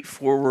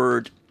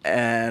straightforward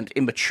and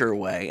immature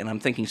way. And I'm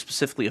thinking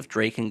specifically of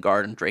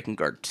Drakengard and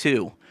Drakengard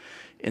 2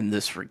 in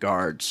this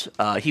regards.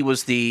 He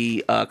was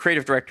the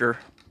creative director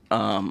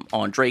on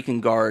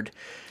Drakengard.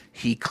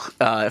 He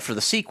for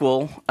the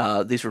sequel,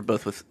 these were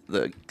both with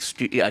the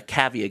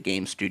Cavia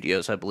Game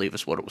Studios, I believe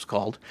is what it was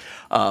called.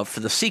 For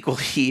the sequel,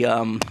 he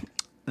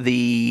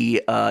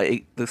the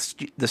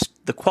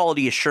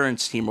quality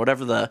assurance team,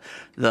 whatever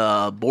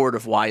the board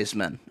of wise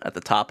men at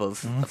the top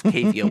of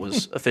Cavia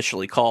was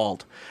officially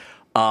called,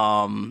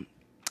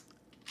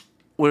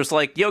 was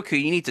like, Yoko,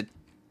 you need to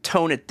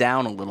tone it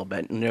down a little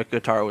bit. And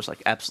Yoko Taro was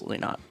like, absolutely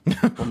not.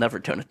 We'll never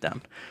tone it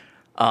down.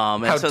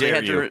 And How so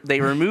dare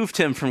they removed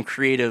him from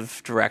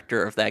creative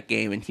director of that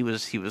game, and he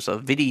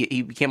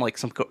became like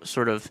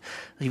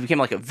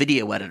a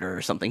video editor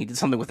or something. He did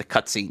something with the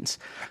cutscenes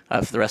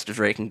for the rest of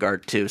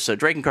Drakengard 2. So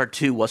Drakengard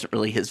 2 wasn't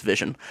really his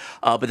vision.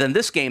 But then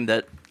this game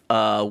that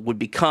would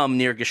become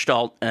Nier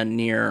Gestalt and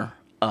Nier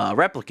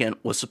Replicant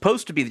was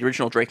supposed to be the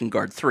original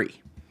Drakengard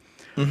 3.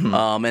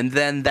 And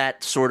then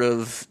that sort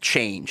of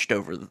changed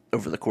over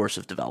the course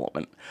of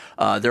development.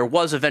 There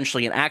was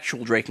eventually an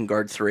actual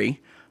Drakengard 3.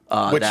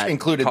 Which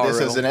included this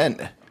as an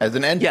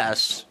end.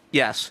 Yes.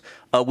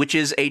 Which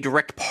is a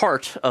direct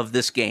part of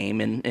this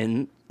game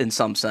in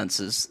some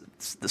senses.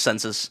 The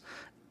senses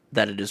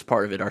that it is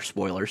part of it are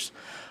spoilers.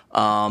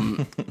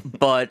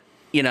 But,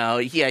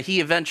 he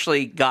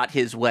eventually got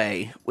his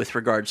way with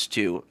regards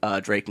to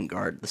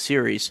Drakengard, the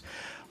series.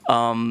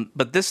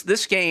 But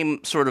this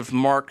game sort of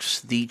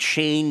marks the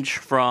change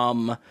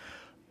from,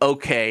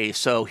 okay,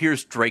 so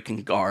here's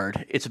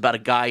Drakengard. It's about a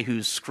guy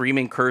who's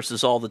screaming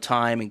curses all the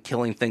time and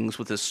killing things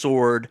with his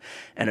sword,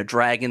 and a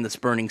dragon that's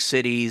burning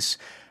cities.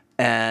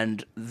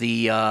 And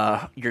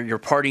your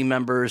party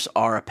members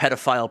are a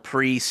pedophile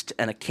priest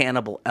and a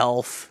cannibal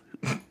elf.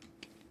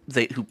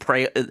 They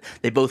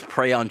both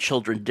prey on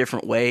children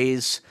different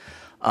ways.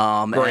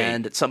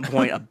 And at some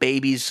point, a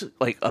baby's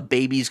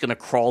gonna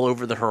crawl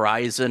over the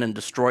horizon and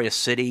destroy a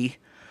city.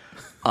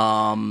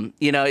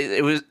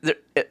 It was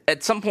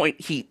at some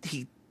point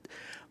he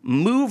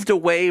moved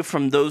away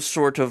from those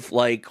sort of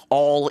like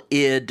all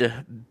id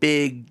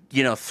big,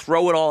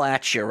 throw it all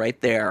at you right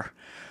there.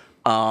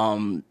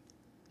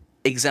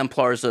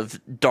 Exemplars of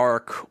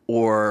dark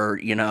or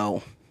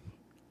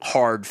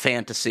hard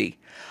fantasy.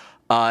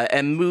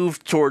 And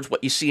moved towards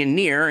what you see in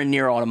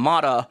Nier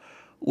Automata,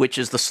 which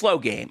is the slow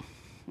game,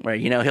 where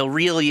he'll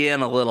reel you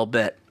in a little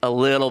bit,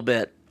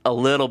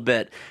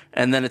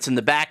 and then it's in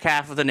the back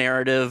half of the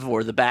narrative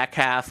or the back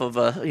half of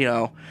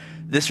a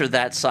this or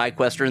that side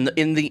quest, or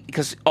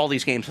because all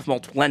these games have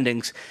multiple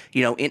endings,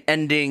 in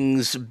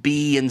endings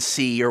B and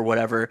C or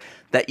whatever,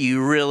 that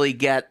you really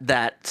get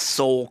that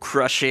soul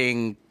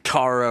crushing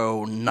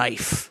Taro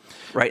knife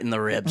right in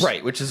the ribs.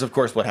 Right, which is of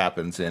course what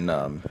happens in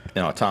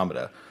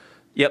Automata.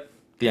 Yep.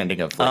 The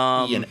ending of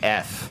E and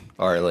F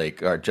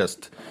are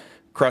just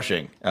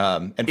crushing.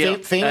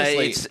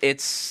 Famously,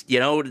 it's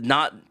you're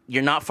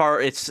not far.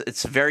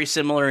 It's very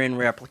similar in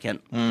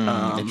Replicant.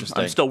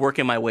 Interesting. I'm still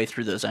working my way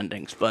through those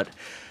endings, but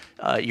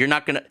you're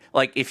not gonna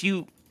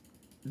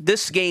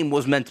this game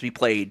was meant to be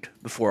played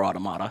before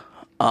Automata,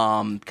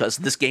 because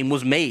this game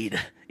was made.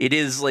 It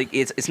is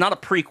it's not a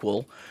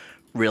prequel,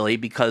 really,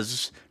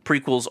 because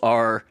prequels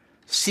are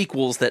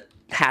sequels that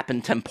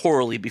happen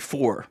temporally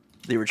before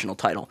the original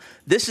title.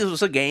 This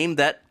was a game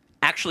that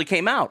actually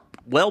came out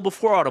well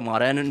before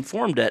Automata and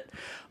informed it.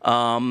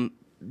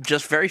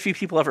 Just very few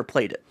people ever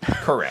played it.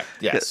 Correct.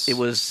 Yes, it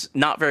was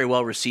not very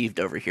well received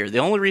over here. The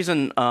only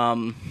reason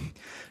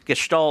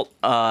Gestalt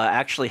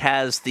actually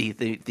has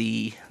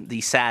the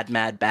sad,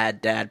 mad,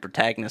 bad dad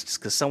protagonist is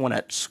because someone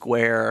at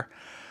Sony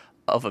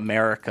of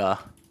America,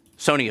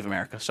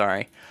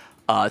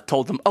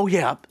 told them,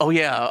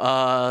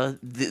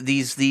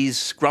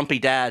 these grumpy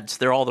dads,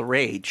 they're all the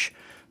rage.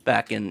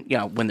 Back in,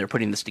 when they're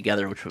putting this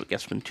together, which I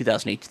guess in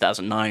 2008,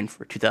 2009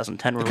 for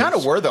 2010 release. They kind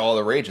of were all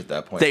the rage at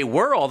that point. They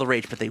were all the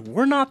rage, but they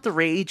were not the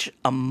rage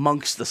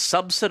amongst the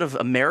subset of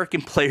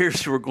American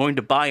players who were going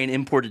to buy an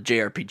imported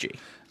JRPG.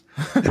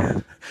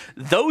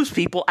 Those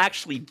people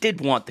actually did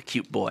want the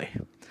cute boy.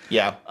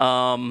 Yeah.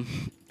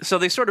 So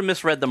they sort of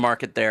misread the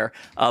market there.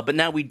 But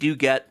now we do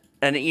get,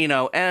 and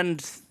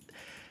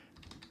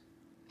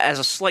as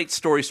a slight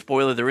story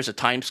spoiler, there is a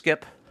time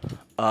skip.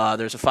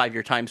 There's a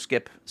 5-year time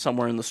skip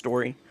somewhere in the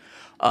story.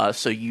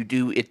 So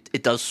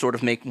it does sort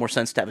of make more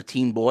sense to have a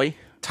teen boy.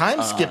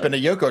 Time skip in a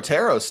Yoko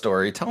Taro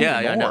story. Tell me more.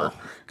 I know.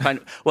 Kind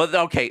of. Well,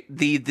 okay.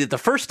 The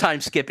first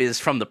time skip is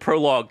from the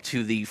prologue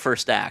to the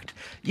first act.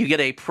 You get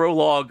a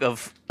prologue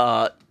of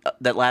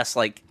that lasts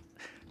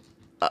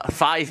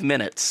 5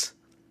 minutes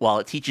while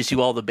it teaches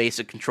you all the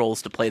basic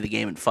controls to play the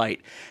game and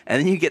fight,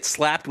 and then you get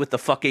slapped with the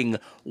fucking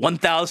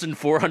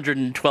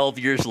 1,412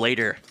 years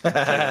later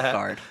title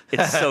card.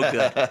 It's so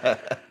good.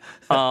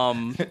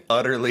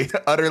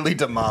 Utterly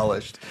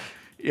demolished.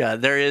 Yeah,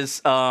 there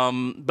is,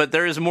 but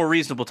there is a more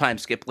reasonable time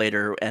skip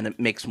later, and it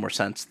makes more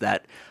sense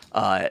that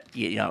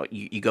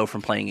you go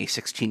from playing a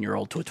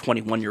 16-year-old to a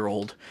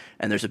 21-year-old,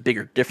 and there's a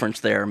bigger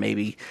difference there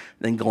maybe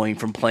than going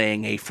from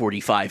playing a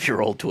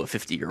 45-year-old to a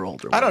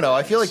 50-year-old. I don't know.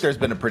 I feel like there's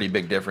been a pretty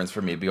big difference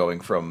for me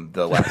going from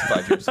the last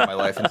 5 years of my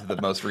life into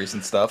the most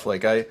recent stuff. I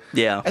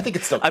think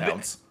it still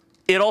counts.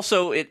 It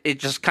also it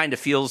just kind of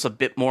feels a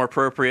bit more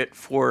appropriate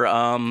for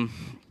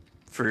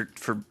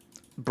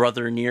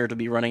Brother Nier to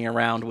be running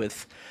around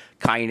with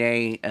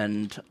Kaine,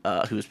 and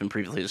who's been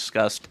previously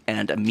discussed,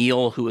 and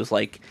Emil, who is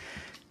like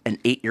an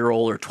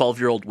 8-year-old or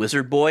 12-year-old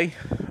wizard boy.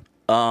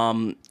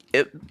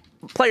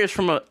 Players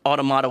from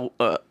Automata,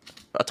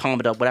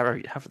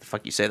 whatever, however the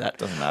fuck you say that,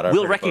 doesn't matter.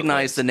 Will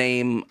recognize the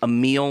name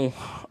Emil.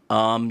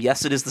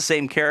 Yes, it is the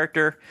same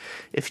character.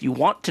 If you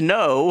want to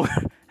know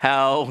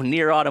how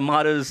Nier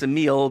Automata's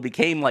Emil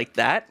became like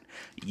that,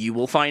 you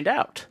will find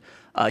out.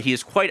 He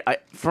is quite,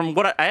 from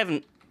what I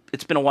haven't.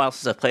 It's been a while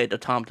since I've played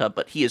Automata,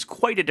 but he is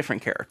quite a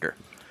different character.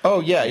 Oh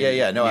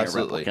yeah. No,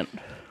 absolutely. Replicant.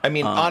 I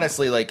mean,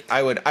 honestly,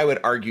 I would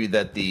argue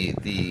that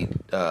the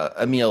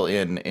Emil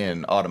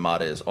in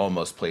Automata is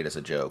almost played as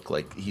a joke.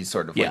 He's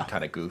sort of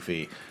kind of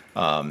goofy.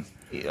 a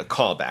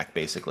callback,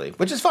 basically,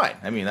 which is fine.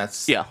 I mean,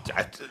 that's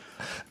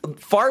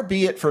far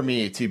be it for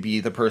me to be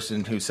the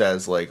person who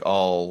says like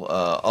all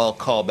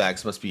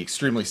callbacks must be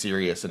extremely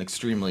serious and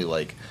extremely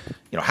like,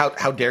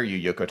 how dare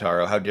you, Yoko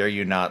Taro? How dare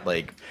you not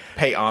like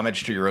pay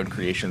homage to your own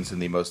creations in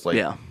the most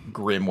like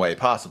grim way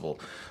possible?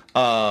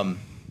 So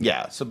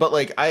but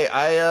like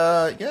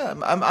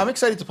I'm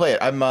excited to play it.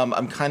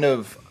 I'm kind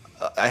of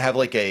I have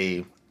like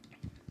a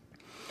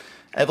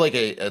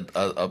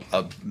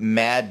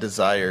mad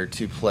desire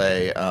to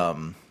play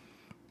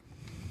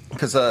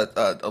because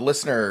a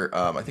listener,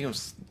 I think it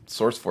was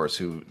SourceForce,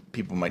 who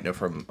people might know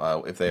from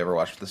if they ever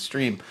watched the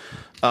stream,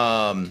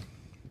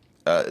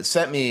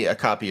 sent me a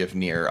copy of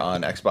Nier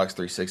on Xbox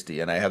 360,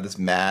 and I have this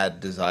mad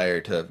desire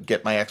to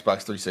get my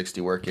Xbox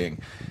 360 working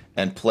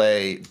and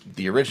play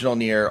the original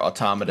Nier,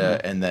 Automata,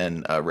 and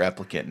then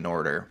Replicant in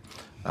order,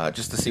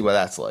 just to see what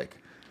that's like.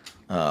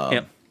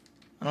 I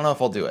don't know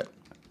if I'll do it.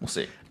 We'll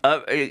see.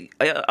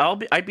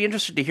 I'd be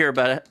interested to hear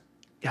about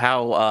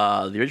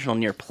how the original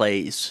Nier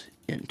plays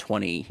in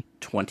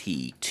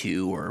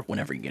 2022 or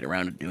whenever you get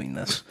around to doing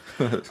this.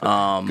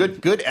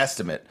 Good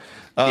estimate.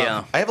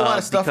 I have a lot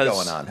of stuff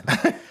going on.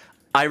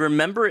 I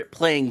remember it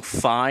playing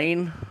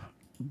fine,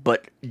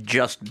 but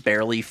just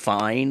barely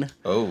fine.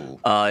 Oh,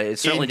 it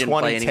certainly didn't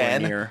play anywhere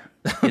near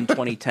in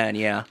 2010.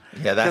 Yeah,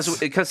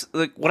 because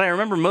like, what I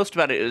remember most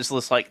about it is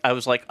this: like I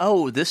was like,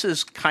 oh, this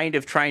is kind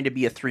of trying to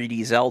be a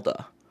 3D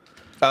Zelda.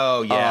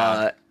 Oh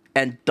yeah.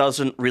 And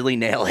doesn't really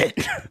nail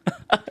it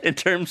in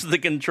terms of the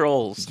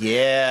controls.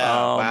 Yeah.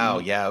 Wow.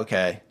 Yeah.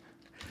 Okay.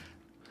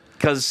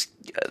 Because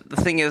the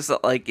thing is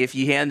that, like, if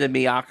you handed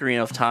me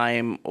Ocarina of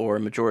Time or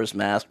Majora's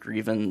Mask or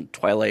even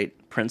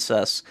Twilight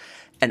Princess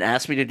and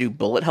asked me to do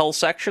bullet hell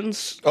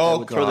sections, I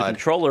would throw the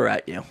controller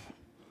at you.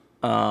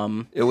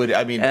 It would.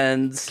 I mean,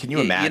 and can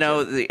you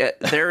imagine?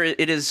 There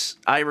it is.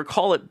 I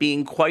recall it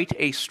being quite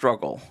a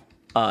struggle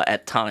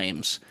at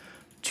times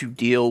to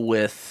deal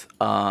with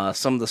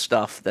some of the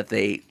stuff that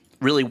they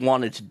really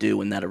wanted to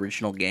do in that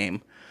original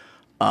game,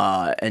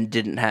 and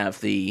didn't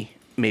have the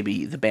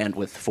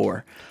bandwidth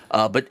for.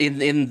 But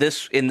in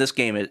this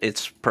game,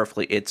 it's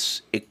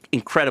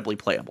incredibly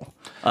playable.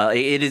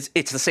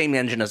 It's the same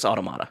engine as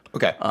Automata.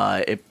 Okay.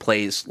 It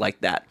plays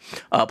like that.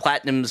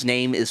 Platinum's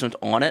name isn't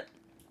on it.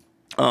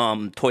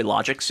 Toy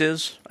Logics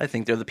is. I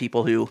think they're the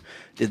people who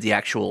did the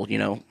actual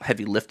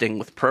heavy lifting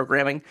with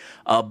programming.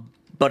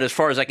 But as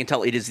far as I can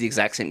tell, it is the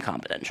exact same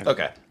combat engine.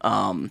 Okay.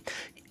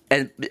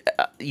 And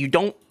you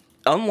don't,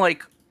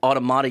 unlike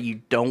Automata,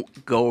 you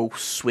don't go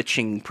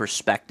switching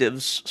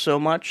perspectives so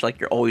much. Like,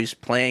 you're always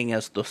playing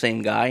as the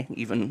same guy,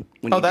 even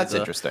when that's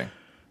interesting.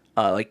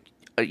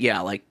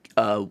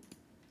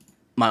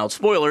 Mild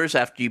spoilers,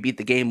 after you beat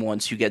the game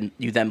once, you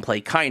then play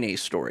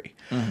Kaine's story.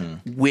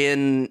 Mm-hmm.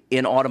 When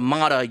in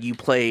Automata you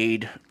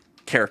played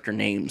character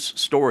names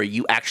story,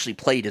 you actually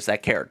played as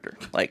that character.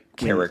 Like,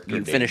 when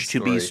you finished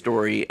 2B's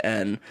story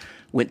and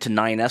went to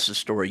 9S's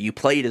story, you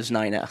played as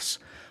 9S.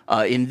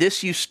 In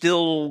this, you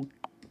still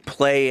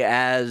play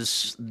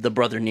as the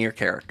Brother Nier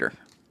character.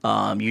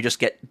 You just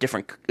get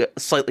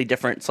slightly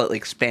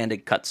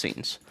expanded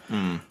cutscenes.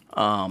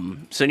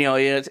 So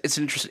it's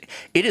interesting.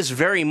 It is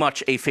very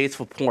much a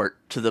faithful port,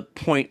 to the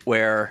point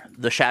where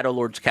the Shadow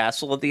Lord's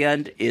castle at the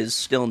end is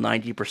still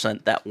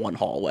 90% that one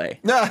hallway,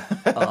 nice.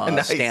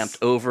 Stamped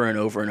over and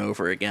over and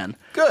over again.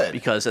 Good,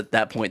 because at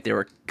that point they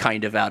were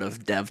kind of out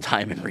of dev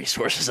time and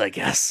resources, I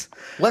guess.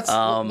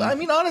 I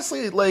mean,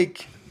 honestly,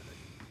 like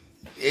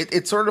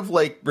it's sort of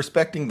like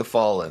respecting the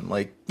fallen.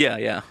 Like,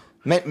 yeah.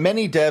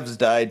 Many devs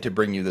died to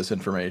bring you this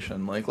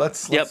information. Like,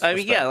 let's I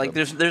mean, yeah. Like,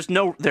 there's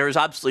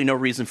absolutely no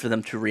reason for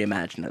them to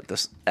reimagine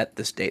it at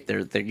this date.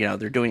 They're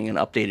doing an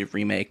updated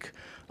remake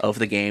of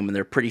the game, and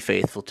they're pretty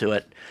faithful to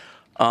it.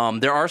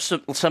 There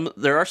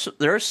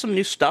is some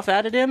new stuff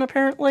added in,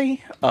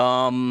 apparently.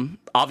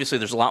 Obviously,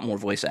 there's a lot more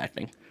voice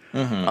acting.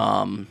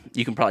 Mm-hmm.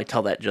 You can probably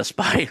tell that just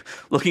by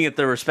looking at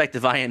their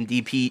respective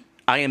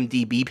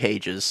IMDb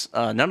pages.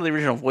 None of the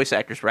original voice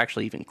actors were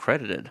actually even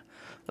credited.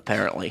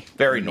 Apparently,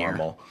 very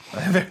normal.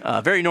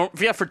 Very normal.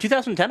 Yeah, for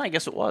 2010, I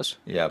guess it was.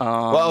 Yeah.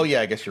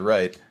 I guess you're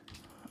right.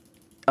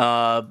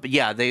 But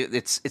yeah,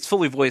 it's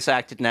fully voice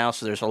acted now,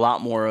 so there's a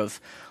lot more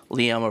of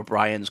Liam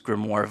O'Brien's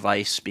Grimoire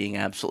Weiss being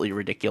absolutely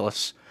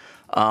ridiculous.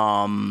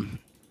 Why am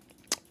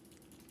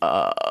I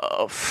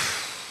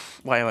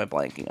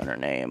blanking on her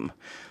name?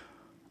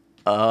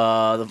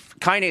 The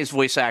Kaine's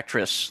voice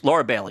actress,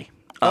 Laura Bailey.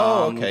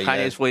 Okay.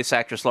 Kaine's voice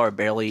actress, Laura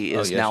Bailey,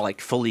 is now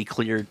like fully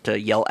cleared to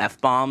yell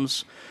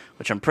F-bombs,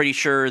 which I'm pretty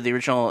sure the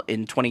original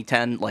in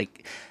 2010,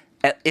 like,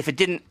 if it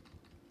didn't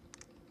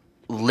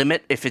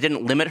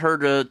limit her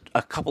to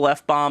a couple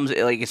F-bombs,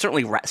 it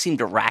certainly seemed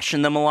to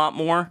ration them a lot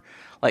more.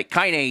 Like,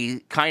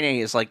 Kaine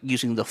is like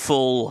using the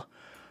full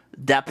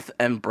depth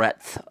and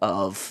breadth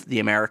of the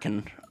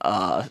American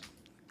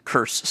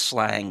curse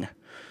slang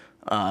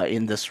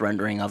in this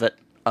rendering of it,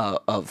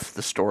 of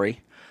the story.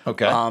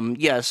 Okay.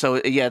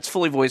 So it's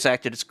fully voice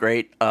acted. It's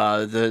great.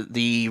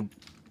 The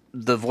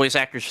the voice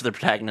actors for the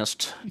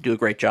protagonist do a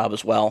great job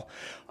as well.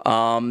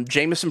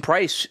 Jameson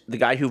Price, the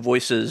guy who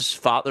voices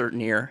Father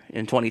Nier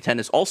in 2010,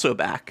 is also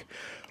back.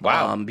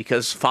 Wow.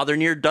 Because Father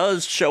Nier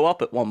does show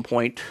up at one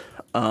point.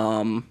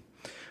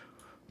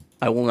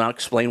 I will not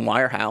explain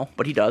why or how,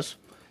 but he does.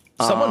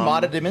 Someone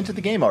modded him into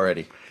the game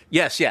already.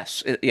 Yes,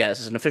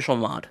 it's an official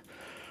mod.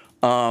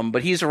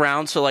 But he's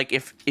around, so like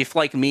if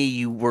like me,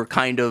 you were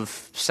kind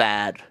of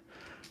sad,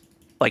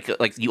 like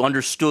you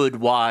understood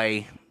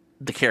why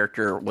the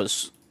character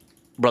was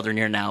Brother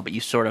Nier now, but you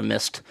sort of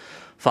missed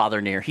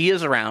Father Nier. He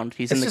is around.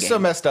 He's in the game. It's just so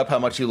messed up how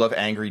much you love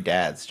angry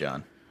dads,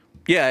 John.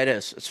 Yeah, it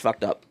is. It's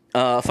fucked up.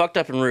 Fucked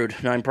up and rude.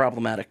 No, I'm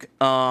problematic.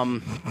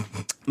 But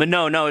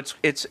no,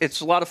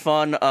 it's a lot of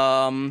fun.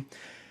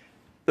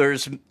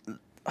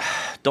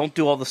 Don't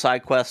do all the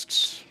side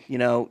quests. You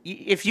know,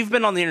 if you've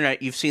been on the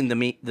internet, you've seen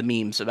the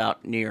memes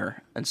about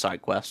Nier and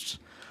side quests.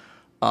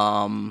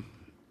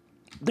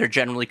 They're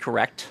generally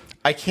correct.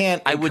 I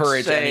can't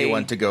encourage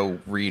anyone to go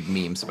read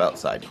memes about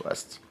side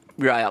quests.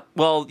 Right.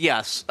 Well,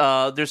 yes.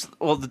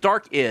 The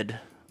Dark Id,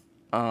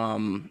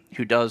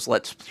 who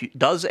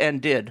does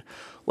and did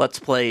Let's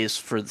Plays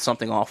for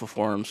Something Awful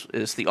Forums,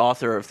 is the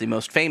author of the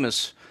most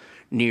famous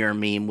Nier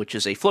meme, which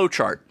is a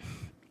flowchart.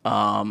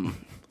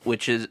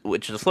 Which is a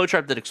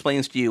flowchart that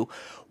explains to you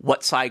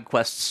what side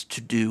quests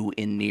to do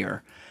in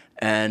Nier.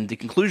 And the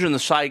conclusion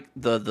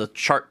the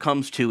chart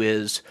comes to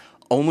is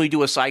only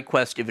do a side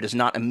quest if it is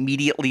not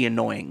immediately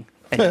annoying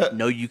and you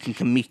know you can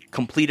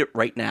complete it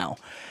right now.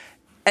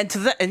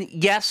 And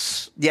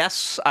yes,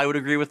 I would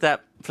agree with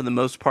that for the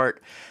most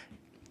part.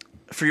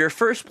 For your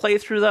first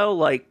playthrough though,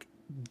 like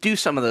do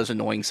some of those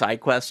annoying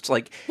side quests.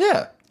 Like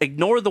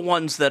ignore the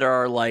ones that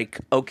are like,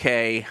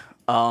 okay,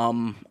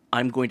 I'm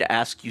going to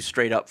ask you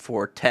straight up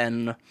for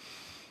 10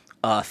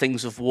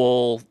 things of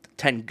wool,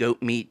 10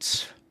 goat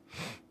meats,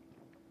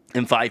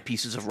 and 5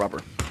 pieces of rubber.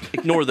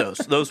 Ignore those.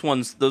 Those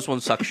ones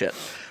suck shit.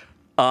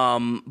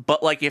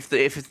 But like if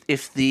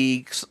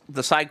the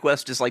side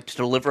quest is like to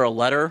deliver a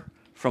letter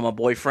from a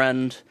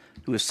boyfriend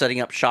who is setting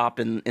up shop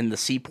in the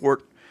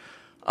seaport,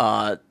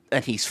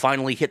 and he's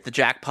finally hit the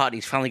jackpot,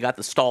 he's finally got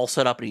the stall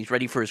set up, and he's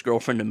ready for his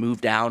girlfriend to move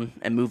down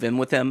and move in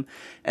with him,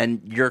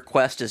 and your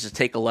quest is to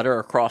take a letter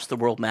across the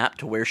world map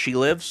to where she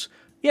lives,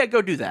 yeah,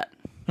 go do that.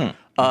 Okay.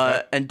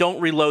 And don't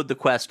reload the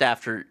quest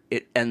after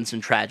it ends in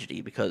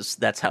tragedy, because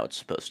that's how it's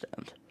supposed to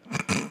end.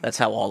 That's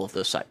how all of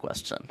those side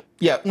quests end.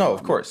 Yeah, no,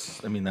 of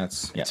course. I mean,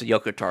 it's a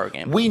Yoko Taro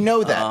game. We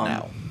know that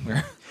now.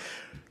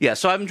 Yeah,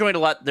 so I've enjoyed a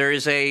lot. There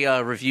is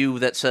a review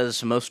that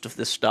says most of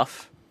this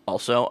stuff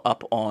also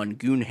up on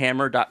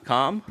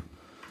goonhammer.com.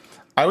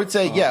 I would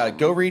say,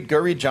 go read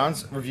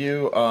John's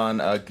review on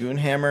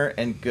Goonhammer,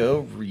 and go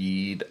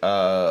read.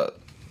 I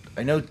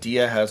know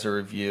Dia has a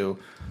review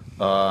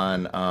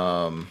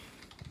on.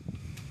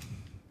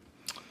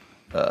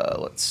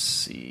 Let's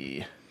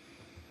see.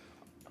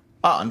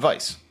 On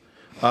Vice,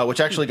 which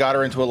actually got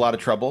her into a lot of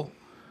trouble.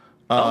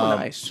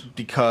 Nice.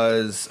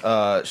 Because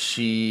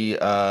she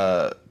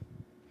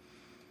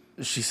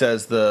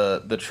says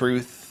the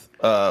truth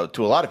to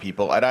a lot of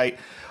people, and I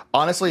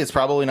honestly, it's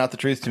probably not the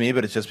truth to me,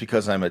 but it's just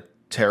because I'm a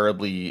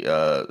terribly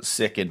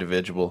sick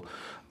individual.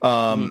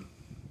 That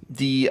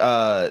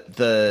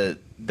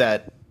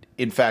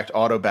in fact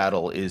auto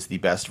battle is the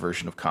best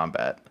version of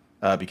combat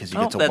because you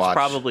get to watch. That's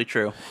probably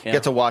true. Yeah. You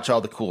get to watch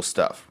all the cool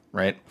stuff,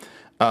 right?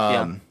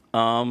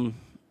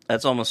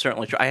 That's almost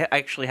certainly true. I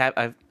actually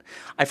have.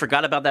 I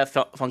forgot about that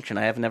function.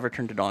 I have never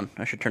turned it on.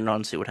 I should turn it on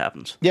and see what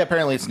happens. Yeah,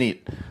 apparently it's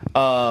neat.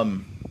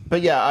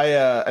 But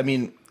yeah, I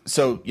mean,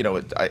 so you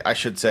know, I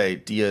should say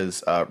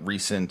Dia's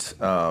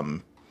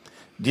recently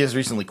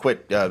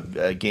quit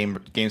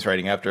games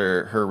writing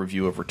after her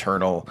review of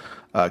Returnal.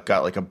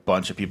 Got like a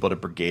bunch of people to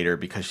brigade her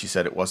because she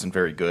said it wasn't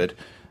very good,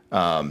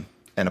 and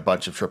a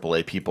bunch of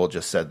AAA people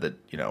just said that,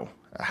 you know,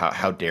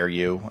 how dare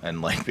you,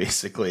 and like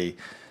basically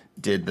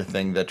did the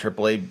thing that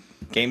AAA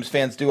games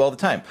fans do all the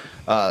time.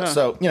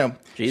 So, you know,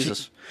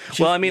 Jesus.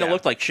 Well, I mean, it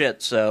looked like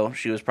shit, so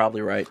she was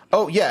probably right.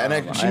 Oh, yeah,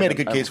 and she made a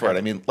good case for it.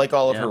 I mean, like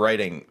all of her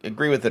writing,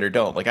 agree with it or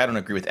don't. Like, I don't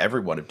agree with every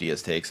one of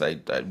Dia's takes.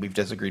 We've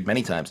disagreed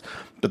many times,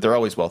 but they're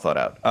always well thought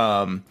out.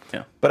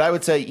 But I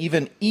would say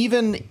even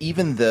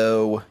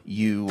though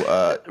you...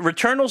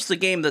 Returnal's the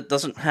game that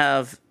doesn't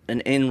have an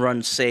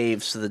in-run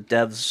save, so the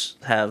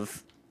devs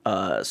have...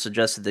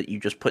 suggested that you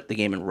just put the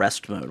game in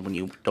rest mode when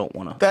you don't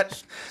want to.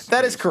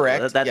 That is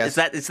correct. Yes.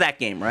 It's that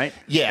game, right?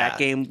 Yeah, that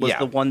game was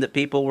the one that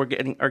people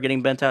are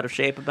getting bent out of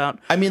shape about.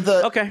 I mean,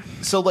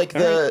 So like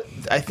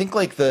I think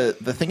like the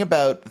thing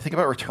about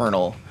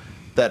Returnal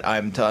that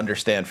I'm to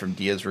understand from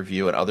Dia's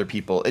review and other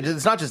people,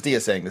 it's not just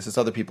Dia saying this; it's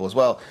other people as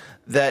well.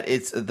 That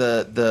it's Doc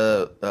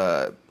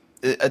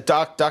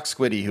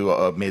Squiddy,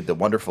 who made the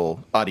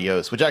wonderful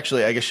Adios, which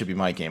actually I guess should be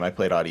my game. I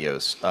played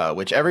Adios,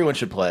 which everyone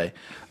should play.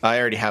 I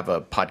already have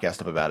a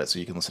podcast up about it, so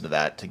you can listen to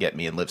that to get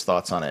me and Liv's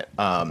thoughts on it.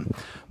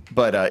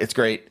 But it's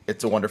great.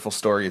 It's a wonderful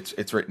story.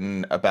 It's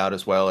written about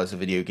as well as a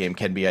video game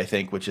can be, I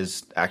think, which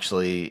is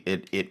actually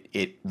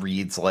it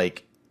reads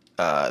like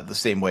the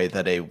same way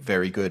that a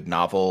very good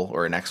novel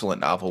or an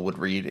excellent novel would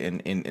read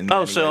in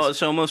Oh, many so ways.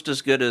 so almost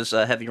as good as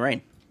Heavy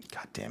Rain.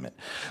 God damn it.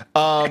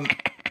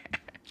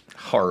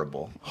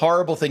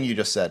 Horrible thing you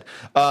just said.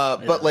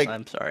 But like,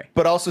 I'm sorry.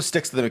 But also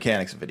sticks to the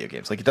mechanics of video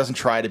games. Like, it doesn't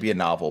try to be a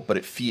novel, but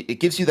it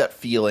gives you that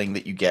feeling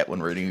that you get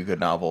when reading a good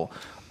novel.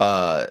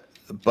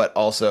 But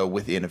also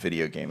within a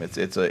video game,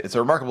 it's a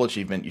remarkable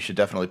achievement. You should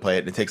definitely play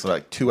it. It takes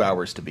like 2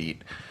 hours to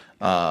beat,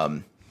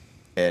 and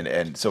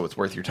so it's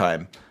worth your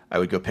time. I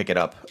would go pick it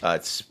up.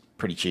 It's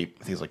pretty cheap.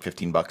 I think it's like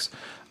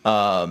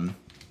 $15.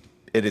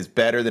 It is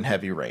better than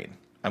Heavy Rain.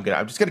 I'm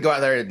just gonna go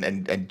out there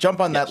and jump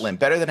on that limb.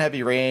 Better than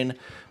Heavy Rain.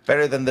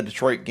 Better than the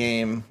Detroit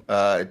game.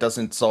 It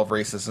doesn't solve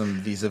racism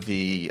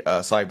vis-a-vis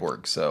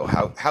Cyborg. So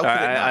how could it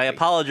not I be?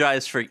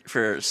 apologize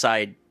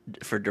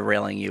for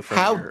derailing you from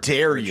How your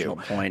dare original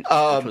you. point,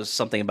 which was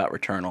something about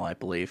Returnal, I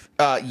believe.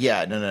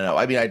 Yeah, no.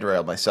 I mean, I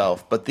derailed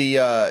myself, but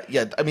I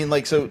mean,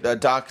 like, so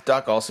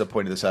Doc also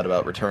pointed this out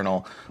about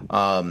Returnal,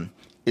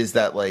 is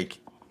that like,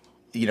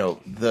 you know,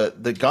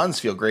 the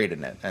guns feel great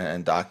in it,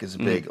 and Doc is a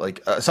big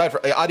like aside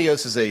from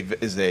Adios is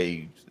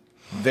a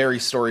very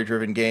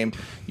story-driven game.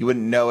 You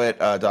wouldn't know it.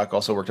 Doc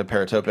also worked at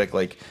Paratopic.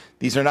 Like,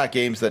 these are not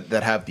games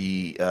that have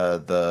the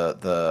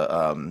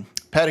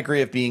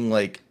pedigree of being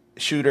like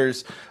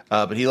shooters,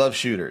 but he loves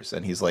shooters,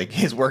 and he's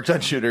worked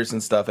on shooters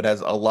and stuff, and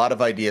has a lot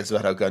of ideas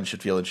about how guns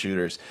should feel in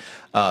shooters,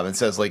 and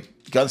says like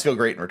guns feel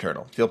great in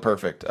Returnal, feel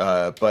perfect,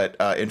 but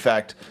in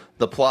fact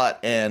the plot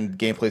and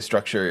gameplay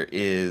structure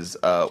is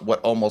what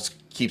almost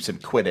keeps him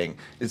quitting.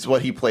 It's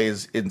what he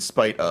plays in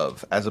spite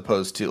of, as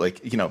opposed to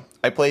like, you know,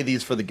 I play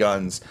these for the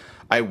guns.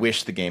 I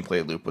wish the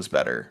gameplay loop was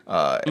better,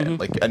 and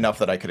like enough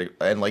that I could,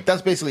 and like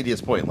that's basically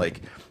his point.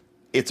 Like,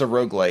 it's a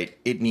roguelite.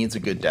 It needs a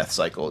good death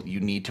cycle.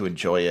 You need to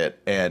enjoy it,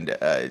 and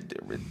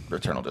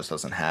Returnal just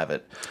doesn't have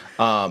it.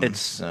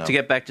 To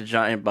get back to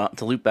Giant Bomb,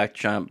 to loop back to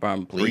Giant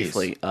Bomb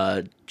briefly,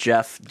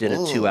 Jeff did a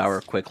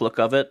 2-hour quick look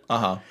of it,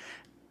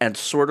 and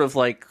sort of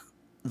like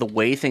the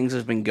way things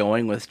have been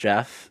going with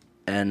Jeff,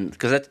 and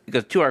because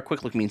 2-hour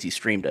quick look means he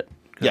streamed it.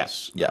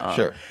 Yes,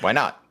 sure. Why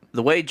not?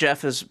 The way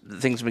things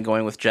have been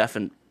going with Jeff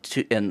and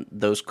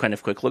those kind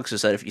of quick looks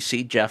is that if you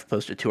see Jeff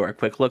post a 2-hour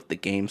quick look, the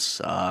game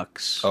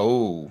sucks.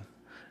 Oh,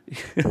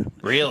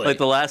 really? Like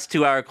the last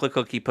 2-hour quick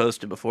look he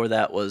posted before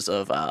that was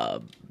of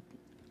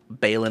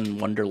Balin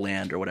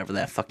Wonderland or whatever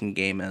that fucking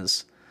game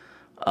is.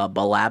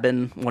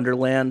 Balabin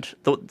Wonderland,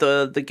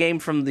 the game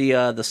from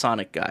the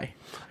Sonic guy.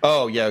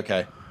 Oh yeah,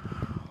 okay.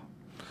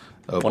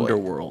 Oh,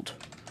 Wonderworld.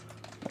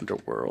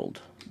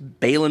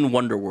 Balin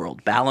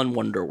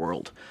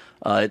Wonderworld.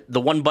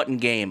 The one button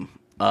game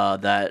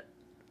that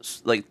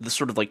like the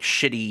sort of like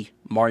shitty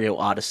Mario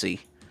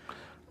Odyssey.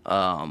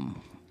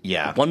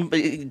 Yeah.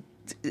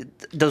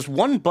 Does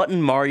one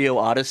button Mario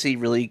Odyssey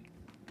really,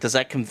 does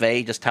that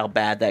convey just how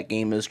bad that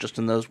game is just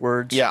in those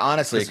words? Yeah,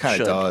 honestly, it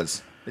kind of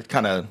does. It's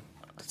kind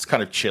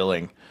of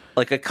chilling.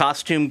 Like a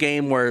costume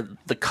game where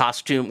the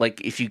costume,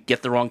 like if you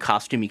get the wrong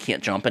costume, you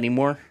can't jump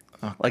anymore.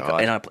 Oh, like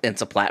God.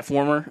 it's a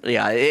platformer.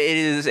 Yeah, it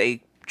is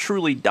a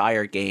truly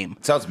dire game.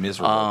 It sounds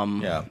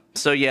miserable. Yeah.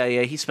 So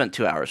yeah, he spent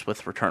 2 hours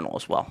with Returnal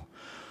as well.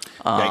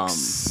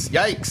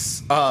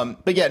 Yikes.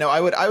 But yeah, no,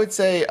 I would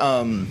say,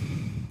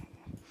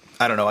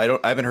 I don't know.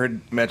 I haven't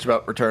heard much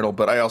about Returnal,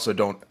 but I also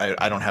don't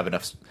have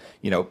enough,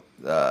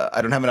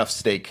 I don't have enough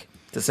stake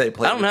to say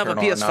play I don't have a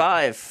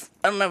PS5.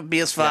 I don't have a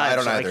PS5, Yeah, I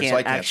don't so either, I so can't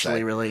I can't actually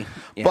say. really.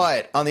 Yeah.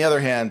 But on the other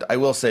hand, I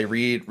will say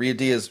read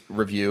Dia's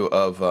review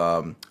of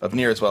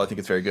Nier as well. I think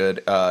it's very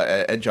good.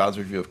 And John's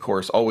review, of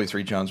course. Always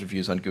read John's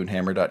reviews on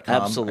Goonhammer.com.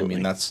 Absolutely. I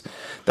mean,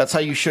 that's how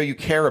you show you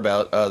care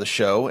about the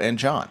show and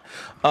John.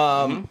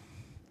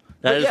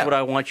 That is yeah. what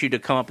I want you to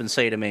come up and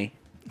say to me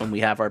when we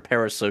have our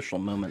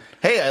parasocial moment.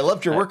 Hey, I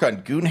loved your work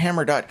on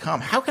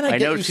Goonhammer.com. How can I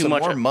get you some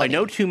more money? I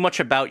know too much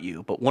about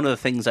you, but one of the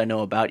things I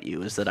know about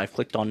you is that I've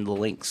clicked on the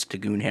links to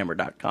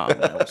Goonhammer.com,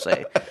 and I will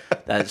say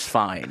that is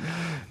fine.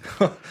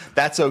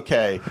 That's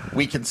okay.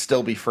 We can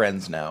still be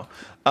friends now.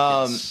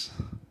 Yes.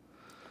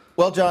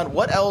 Well, John,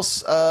 what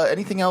else?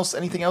 Anything else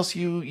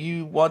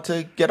you want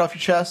to get off your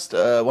chest?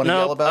 Want to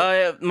yell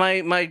about?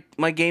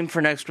 My game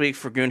for next week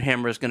for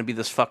Goonhammer is going to be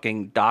this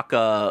fucking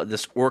DACA,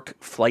 this orc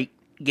flight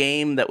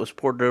game that was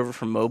ported over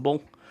from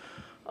mobile.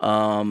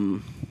 What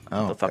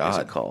the fuck is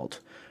it called?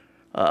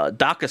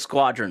 DACA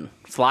Squadron,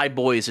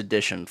 Flyboys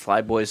Edition.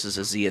 Flyboys is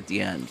a Z at the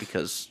end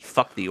because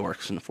fuck the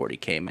orcs in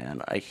 40K,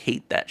 man. I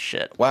hate that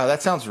shit. Wow,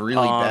 that sounds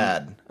really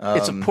bad.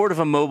 It's a port of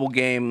a mobile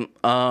game.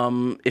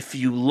 If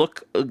you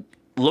look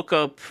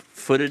up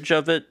footage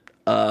of it,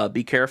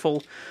 be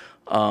careful.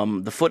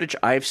 The footage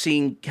I've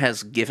seen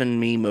has given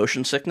me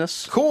motion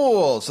sickness.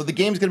 Cool. So the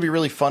game's going to be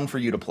really fun for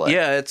you to play.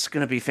 Yeah, it's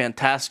going to be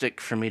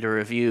fantastic for me to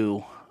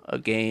review a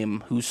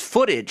game whose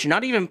footage,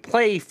 not even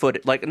playing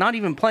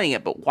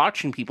it, but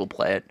watching people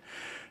play it,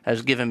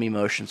 has given me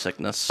motion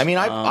sickness. I mean,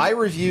 I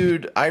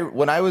reviewed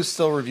when I was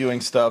still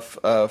reviewing stuff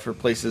for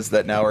places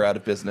that now are out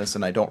of business,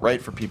 and I don't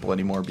write for people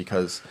anymore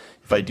because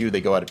if I do,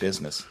 they go out of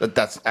business.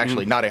 That's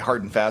actually not a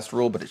hard and fast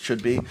rule, but it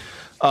should be.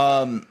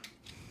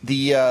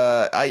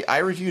 I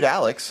reviewed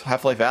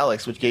Half-Life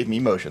Alex, which gave me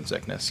motion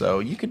sickness, so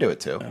you could do it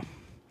too. Yeah.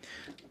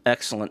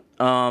 Excellent.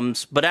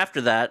 But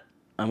after that,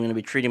 I'm going to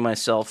be treating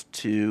myself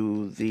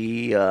to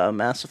the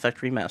Mass Effect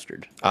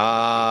Remastered.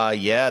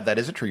 Yeah, that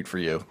is a treat for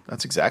you.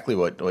 That's exactly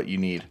what you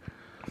need.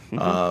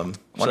 Wonderful.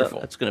 So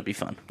that's going to be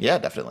fun. Yeah,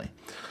 definitely.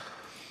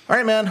 All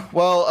right, man.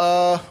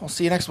 Well, we'll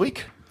see you next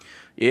week.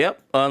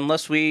 Yep,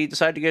 unless we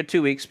decide to go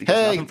 2 weeks because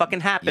nothing fucking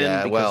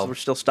happened because we're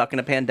still stuck in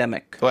a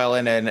pandemic. Well,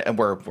 and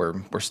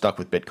we're stuck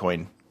with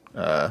Bitcoin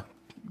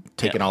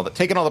taking all the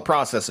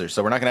processors,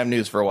 so we're not gonna have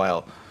news for a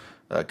while.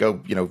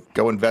 Go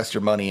invest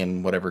your money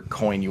in whatever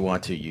coin you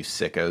want to, you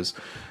sickos.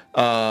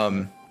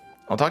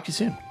 I'll talk to you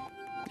soon.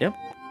 Yep.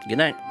 Good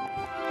night.